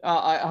great.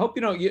 I hope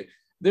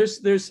this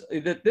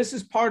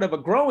is part of a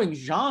growing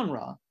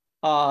genre.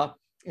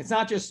 It's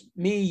not just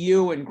me,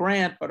 you, and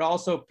Grant, but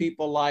also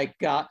people like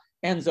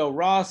Enzo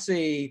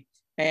Rossi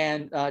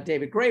and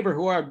David Graeber,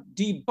 who are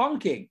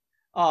debunking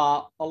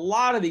a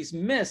lot of these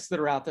myths that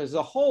are out there. There's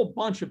a whole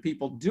bunch of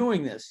people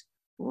doing this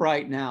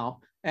right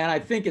now. And I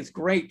think it's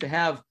great to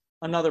have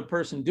another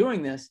person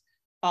doing this.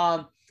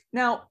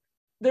 Now,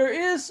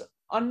 there is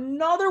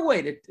another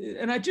way to,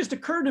 and it just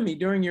occurred to me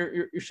during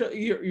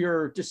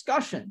your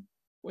discussion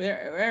with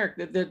Eric,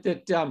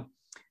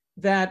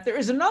 that there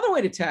is another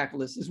way to tackle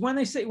this, is when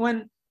they say,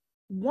 when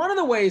one of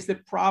the ways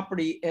that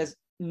property has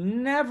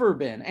never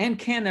been and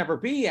can never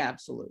be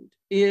absolute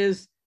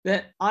is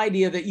that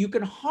idea that you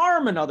can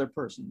harm another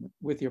person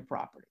with your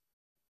property.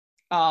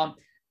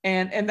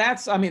 And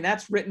that's, I mean,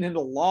 that's written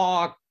into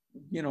law,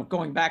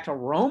 going back to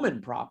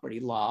Roman property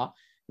law,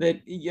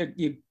 that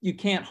you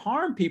can't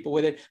harm people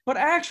with it. But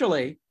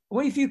actually,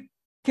 if you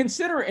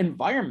consider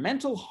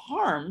environmental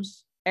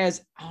harms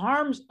as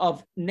harms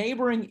of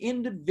neighboring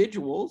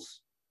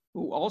individuals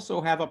who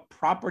also have a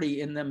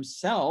property in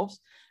themselves,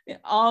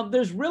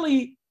 there's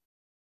really,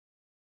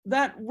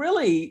 that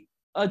really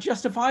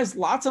justifies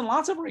lots and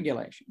lots of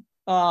regulation.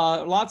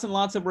 Lots and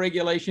lots of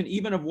regulation,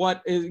 even of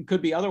what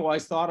could be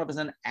otherwise thought of as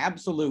an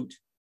absolute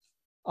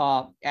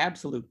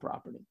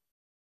property.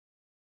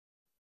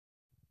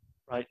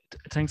 Right.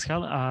 Thanks,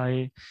 Karl.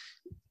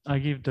 I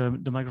give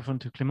the microphone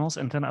to Clémence,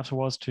 and then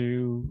afterwards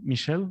to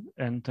Michel,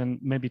 and then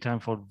maybe time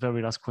for a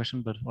very last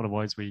question, but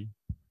otherwise we...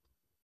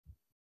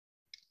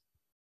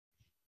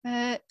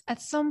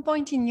 At some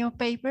point in your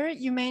paper,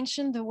 you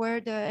mentioned the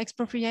word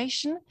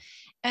expropriation,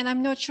 and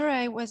I'm not sure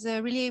I was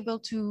really able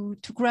to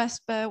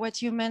grasp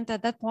what you meant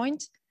at that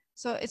point.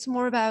 So it's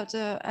more about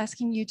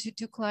asking you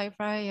to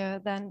clarify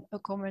than a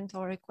comment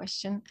or a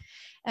question.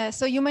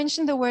 So you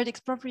mentioned the word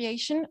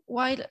expropriation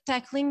while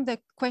tackling the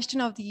question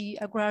of the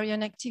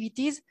agrarian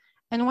activities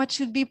and what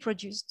should be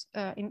produced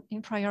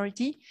in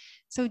priority.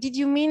 So did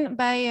you mean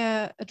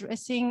by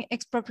addressing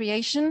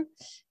expropriation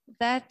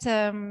that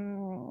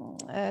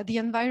the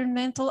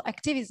environmental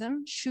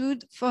activism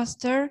should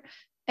foster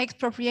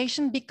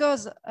expropriation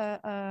because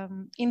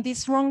in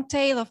this wrong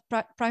tale of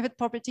private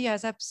property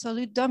as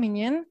absolute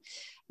dominion,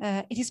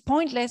 it is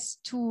pointless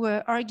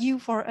to argue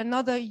for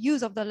another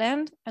use of the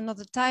land,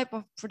 another type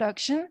of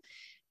production,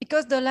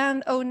 because the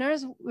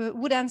landowners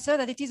would answer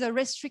that it is a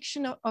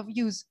restriction of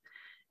use,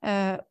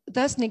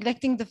 thus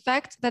neglecting the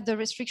fact that the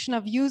restriction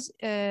of use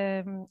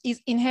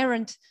is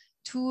inherent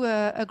to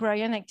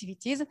agrarian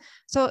activities.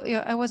 So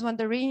I was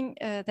wondering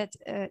that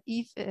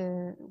if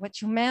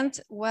what you meant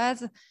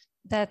was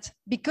that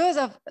because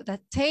of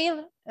that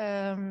tail,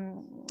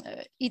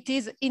 it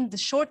is in the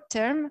short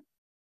term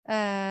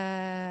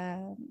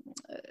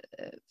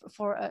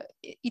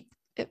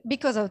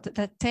because of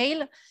that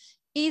tail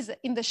is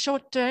in the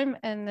short term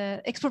and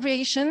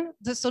expropriation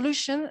the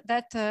solution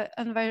that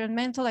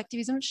environmental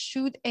activism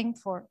should aim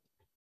for.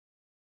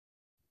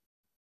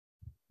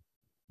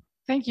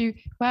 Thank you.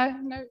 Well,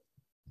 no.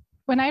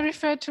 when I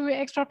referred to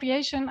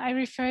expropriation, I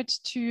referred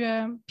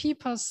to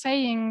people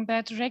saying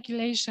that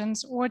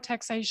regulations or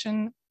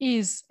taxation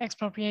is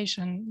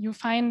expropriation. You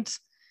find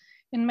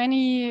in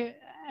many,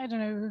 I don't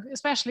know,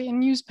 especially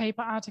in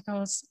newspaper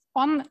articles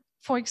on,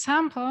 for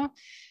example,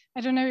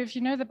 I don't know if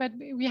you know that, but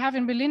we have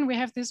in Berlin, we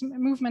have this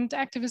movement,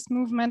 activist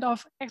movement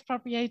of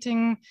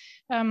expropriating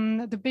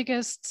the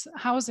biggest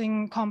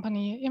housing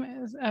company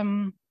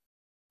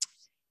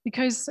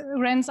because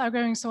rents are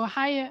going so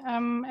high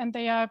and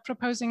they are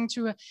proposing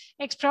to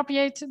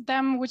expropriate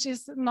them, which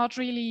is not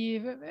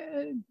really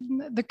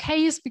the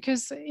case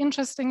because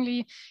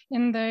interestingly,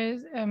 in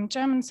the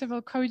German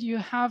Civil Code, you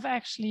have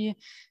actually,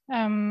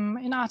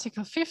 in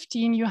Article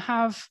 15, you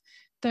have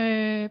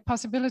the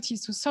possibility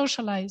to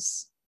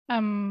socialize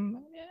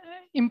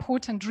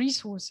important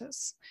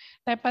resources,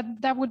 but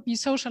that would be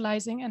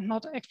socializing and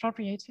not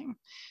expropriating.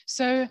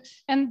 So,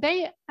 and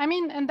they, I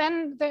mean, and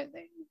then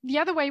the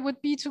other way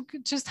would be to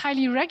just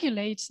highly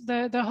regulate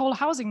the whole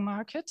housing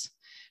market.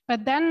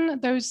 But then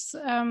those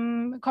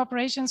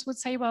corporations would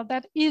say, well,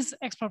 that is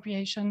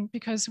expropriation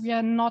because we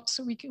are not,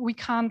 we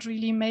can't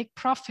really make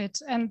profit.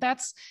 And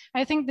that's,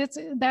 I think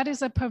that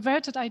is a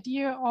perverted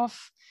idea of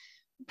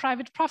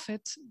private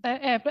profit,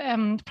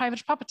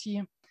 private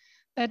property,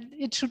 that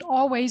it should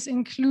always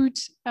include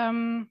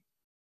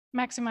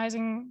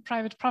maximizing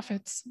private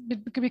profits,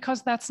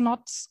 because that's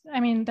not, I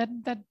mean,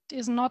 that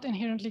is not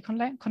inherently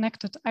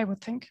connected, I would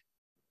think.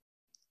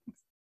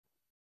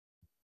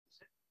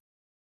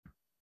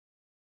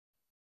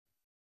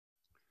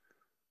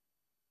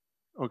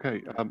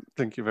 Okay,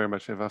 thank you very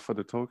much, Eva, for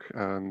the talk.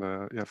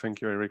 And yeah,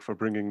 thank you, Eric, for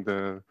bringing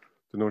the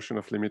notion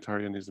of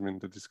limitarianism in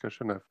the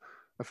discussion.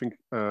 I think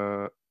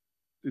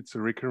it's a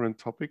recurrent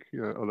topic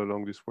all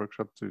along this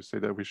workshop to say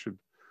that we should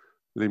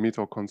limit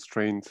or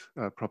constrain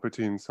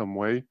property in some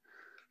way.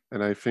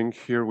 And I think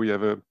here we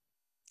have a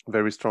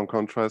very strong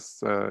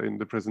contrast in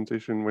the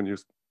presentation when you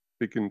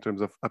speak in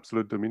terms of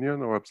absolute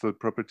dominion or absolute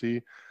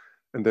property,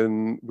 and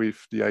then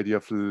with the idea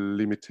of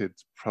limited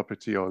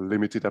property or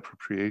limited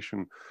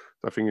appropriation.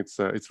 So I think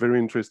it's very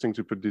interesting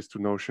to put these two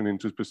notions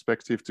into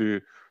perspective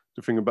to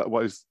think about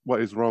what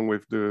is wrong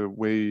with the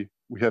way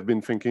we have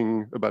been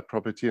thinking about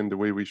property and the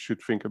way we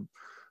should think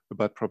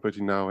about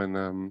property now.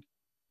 And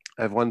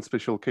I have one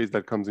special case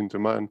that comes into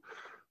mind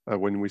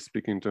when we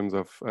speak in terms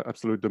of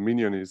absolute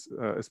dominion is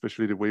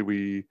especially the way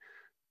we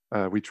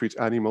treat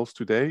animals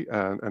today.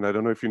 And I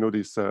don't know if you know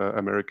this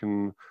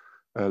American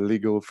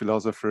legal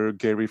philosopher,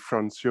 Gary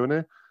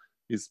Francione,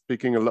 is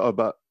speaking a lot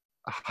about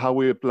how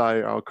we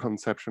apply our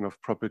conception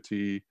of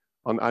property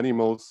on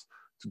animals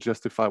to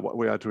justify what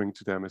we are doing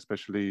to them,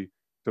 especially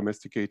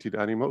domesticated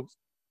animals.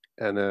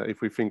 And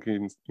if we think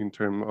in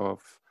terms of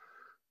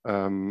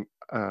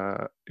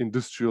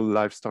industrial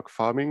livestock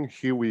farming,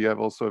 here we have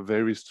also a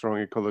very strong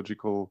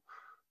ecological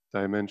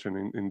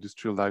dimension.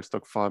 Industrial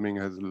livestock farming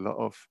has a lot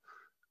of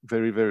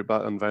very, very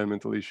bad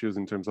environmental issues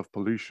in terms of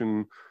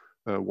pollution,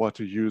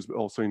 water use, but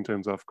also in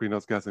terms of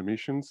greenhouse gas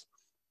emissions.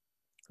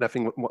 And I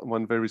think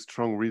one very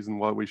strong reason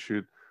why we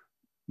should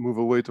move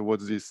away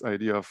towards this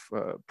idea of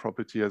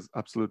property as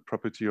absolute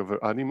property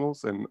over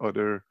animals and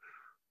other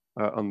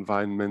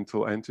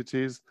environmental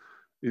entities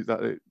is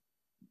that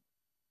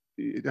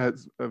it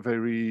has a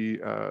very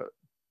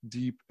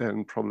deep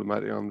and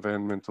problematic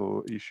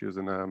environmental issues.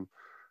 And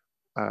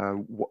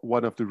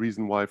one of the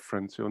reasons why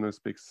Francione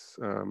speaks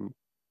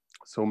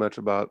so much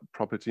about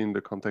property in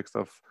the context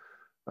of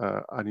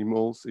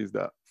animals is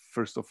that,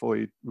 first of all,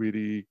 it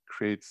really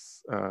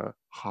creates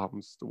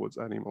harms towards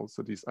animals.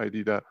 So this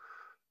idea that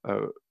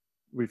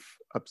with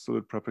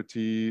absolute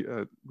property,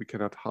 we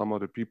cannot harm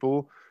other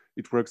people.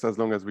 It works as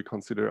long as we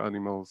consider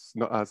animals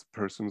not as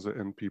persons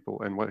and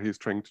people. And what he's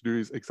trying to do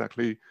is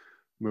exactly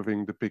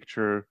moving the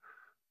picture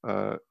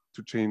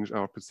to change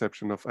our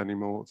perception of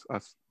animals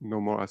as no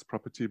more as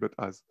property, but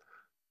as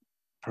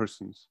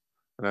persons.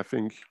 And I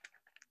think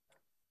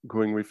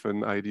going with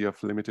an idea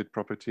of limited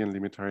property and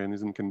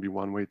limitarianism can be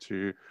one way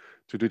to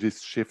do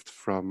this shift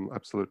from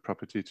absolute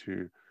property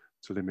to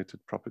limited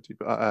property.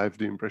 But I have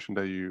the impression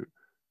that you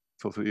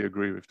totally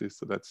agree with this,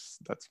 so that's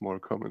more a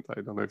comment. I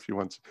don't know if you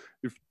want,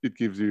 if it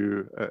gives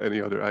you any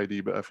other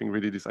idea, but I think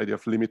really this idea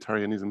of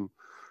limitarianism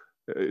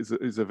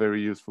is a very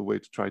useful way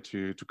to try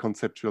to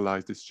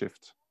conceptualize this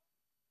shift.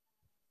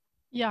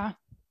 Yeah,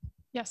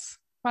 yes.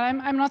 Well,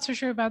 I'm not so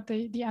sure about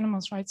the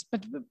animals' rights,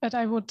 but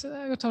I would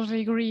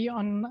totally agree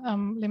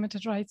on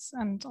limited rights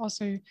and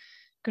also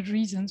good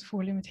reasons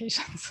for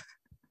limitations.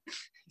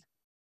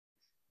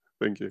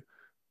 Thank you.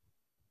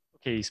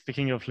 Okay,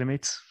 speaking of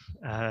limits,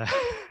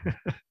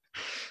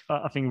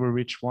 I think we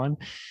reached one.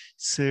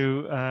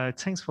 So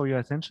thanks for your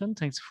attention.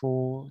 Thanks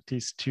for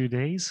these 2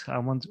 days. I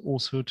want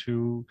also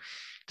to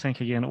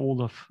thank again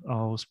all of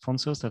our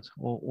sponsors that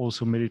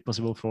also made it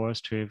possible for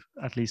us to have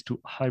at least 2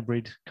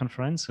 hybrid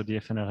conferences. So the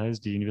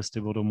FNRS, the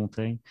Université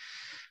Bordeaux-Montaigne,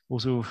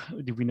 also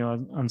the Winner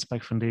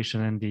Anspach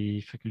Foundation and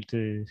the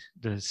Faculté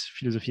de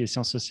Philosophie et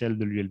Sciences Sociales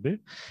de l'ULB.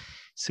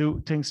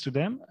 So thanks to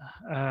them.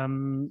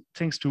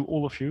 Thanks to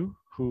all of you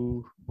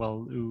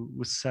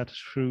who sat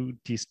through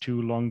these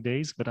 2 long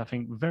days, but I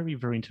think very,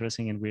 very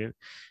interesting, and we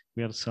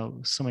had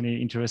so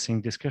many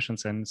interesting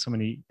discussions and so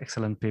many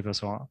excellent papers.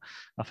 So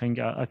I think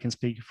I can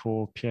speak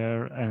for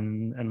Pierre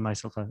and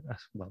myself.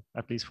 Well,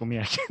 at least for me,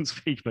 I can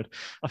speak, but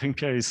I think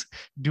Pierre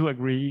do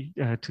agree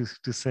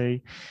to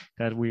say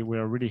that we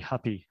were really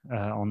happy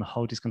on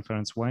how this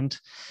conference went,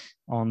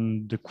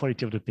 on the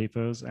quality of the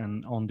papers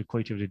and on the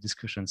quality of the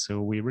discussion.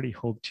 So we really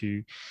hope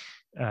to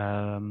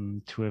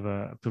have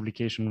a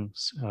publication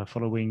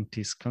following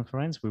this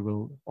conference. We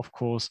will, of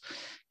course,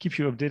 keep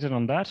you updated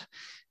on that.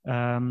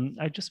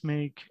 I just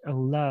make a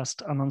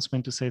last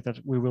announcement to say that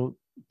we will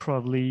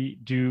probably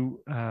do,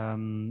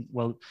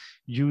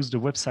 use the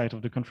website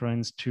of the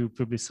conference to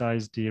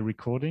publicize the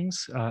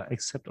recordings,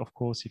 except, of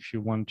course, if you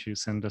want to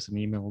send us an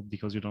email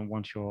because you don't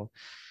want your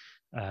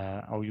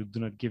or you do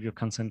not give your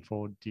consent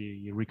for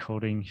the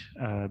recording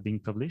being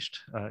published.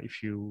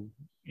 If you,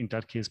 in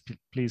that case,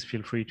 please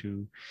feel free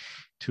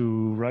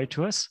to write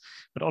to us.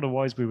 But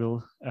otherwise, we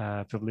will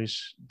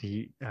publish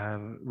the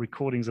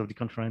recordings of the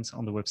conference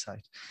on the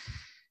website.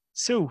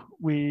 So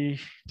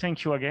we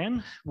thank you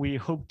again. We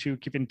hope to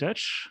keep in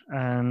touch.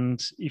 And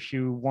if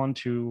you want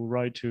to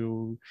write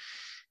to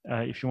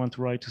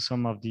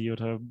some of the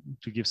other,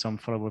 to give some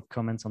follow-up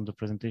comments on the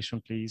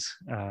presentation, please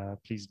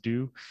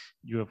do.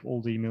 You have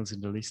all the emails in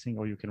the listing,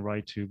 or you can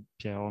write to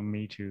Pierre or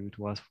me to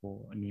ask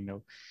for an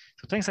email.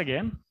 So thanks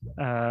again.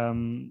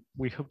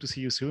 We hope to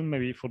see you soon,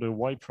 maybe for the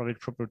Why Private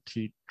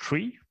Property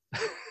 3.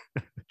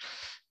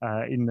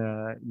 In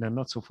the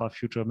not so far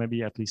future,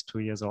 maybe at least 2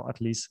 years, or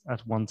at least at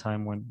one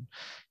time when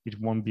it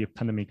won't be a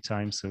pandemic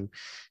time. So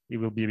it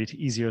will be a bit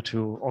easier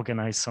to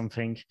organize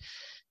something.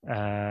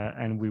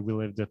 And we will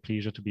have the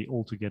pleasure to be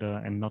all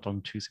together and not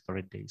on 2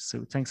 separate days.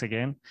 So thanks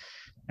again.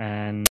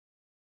 And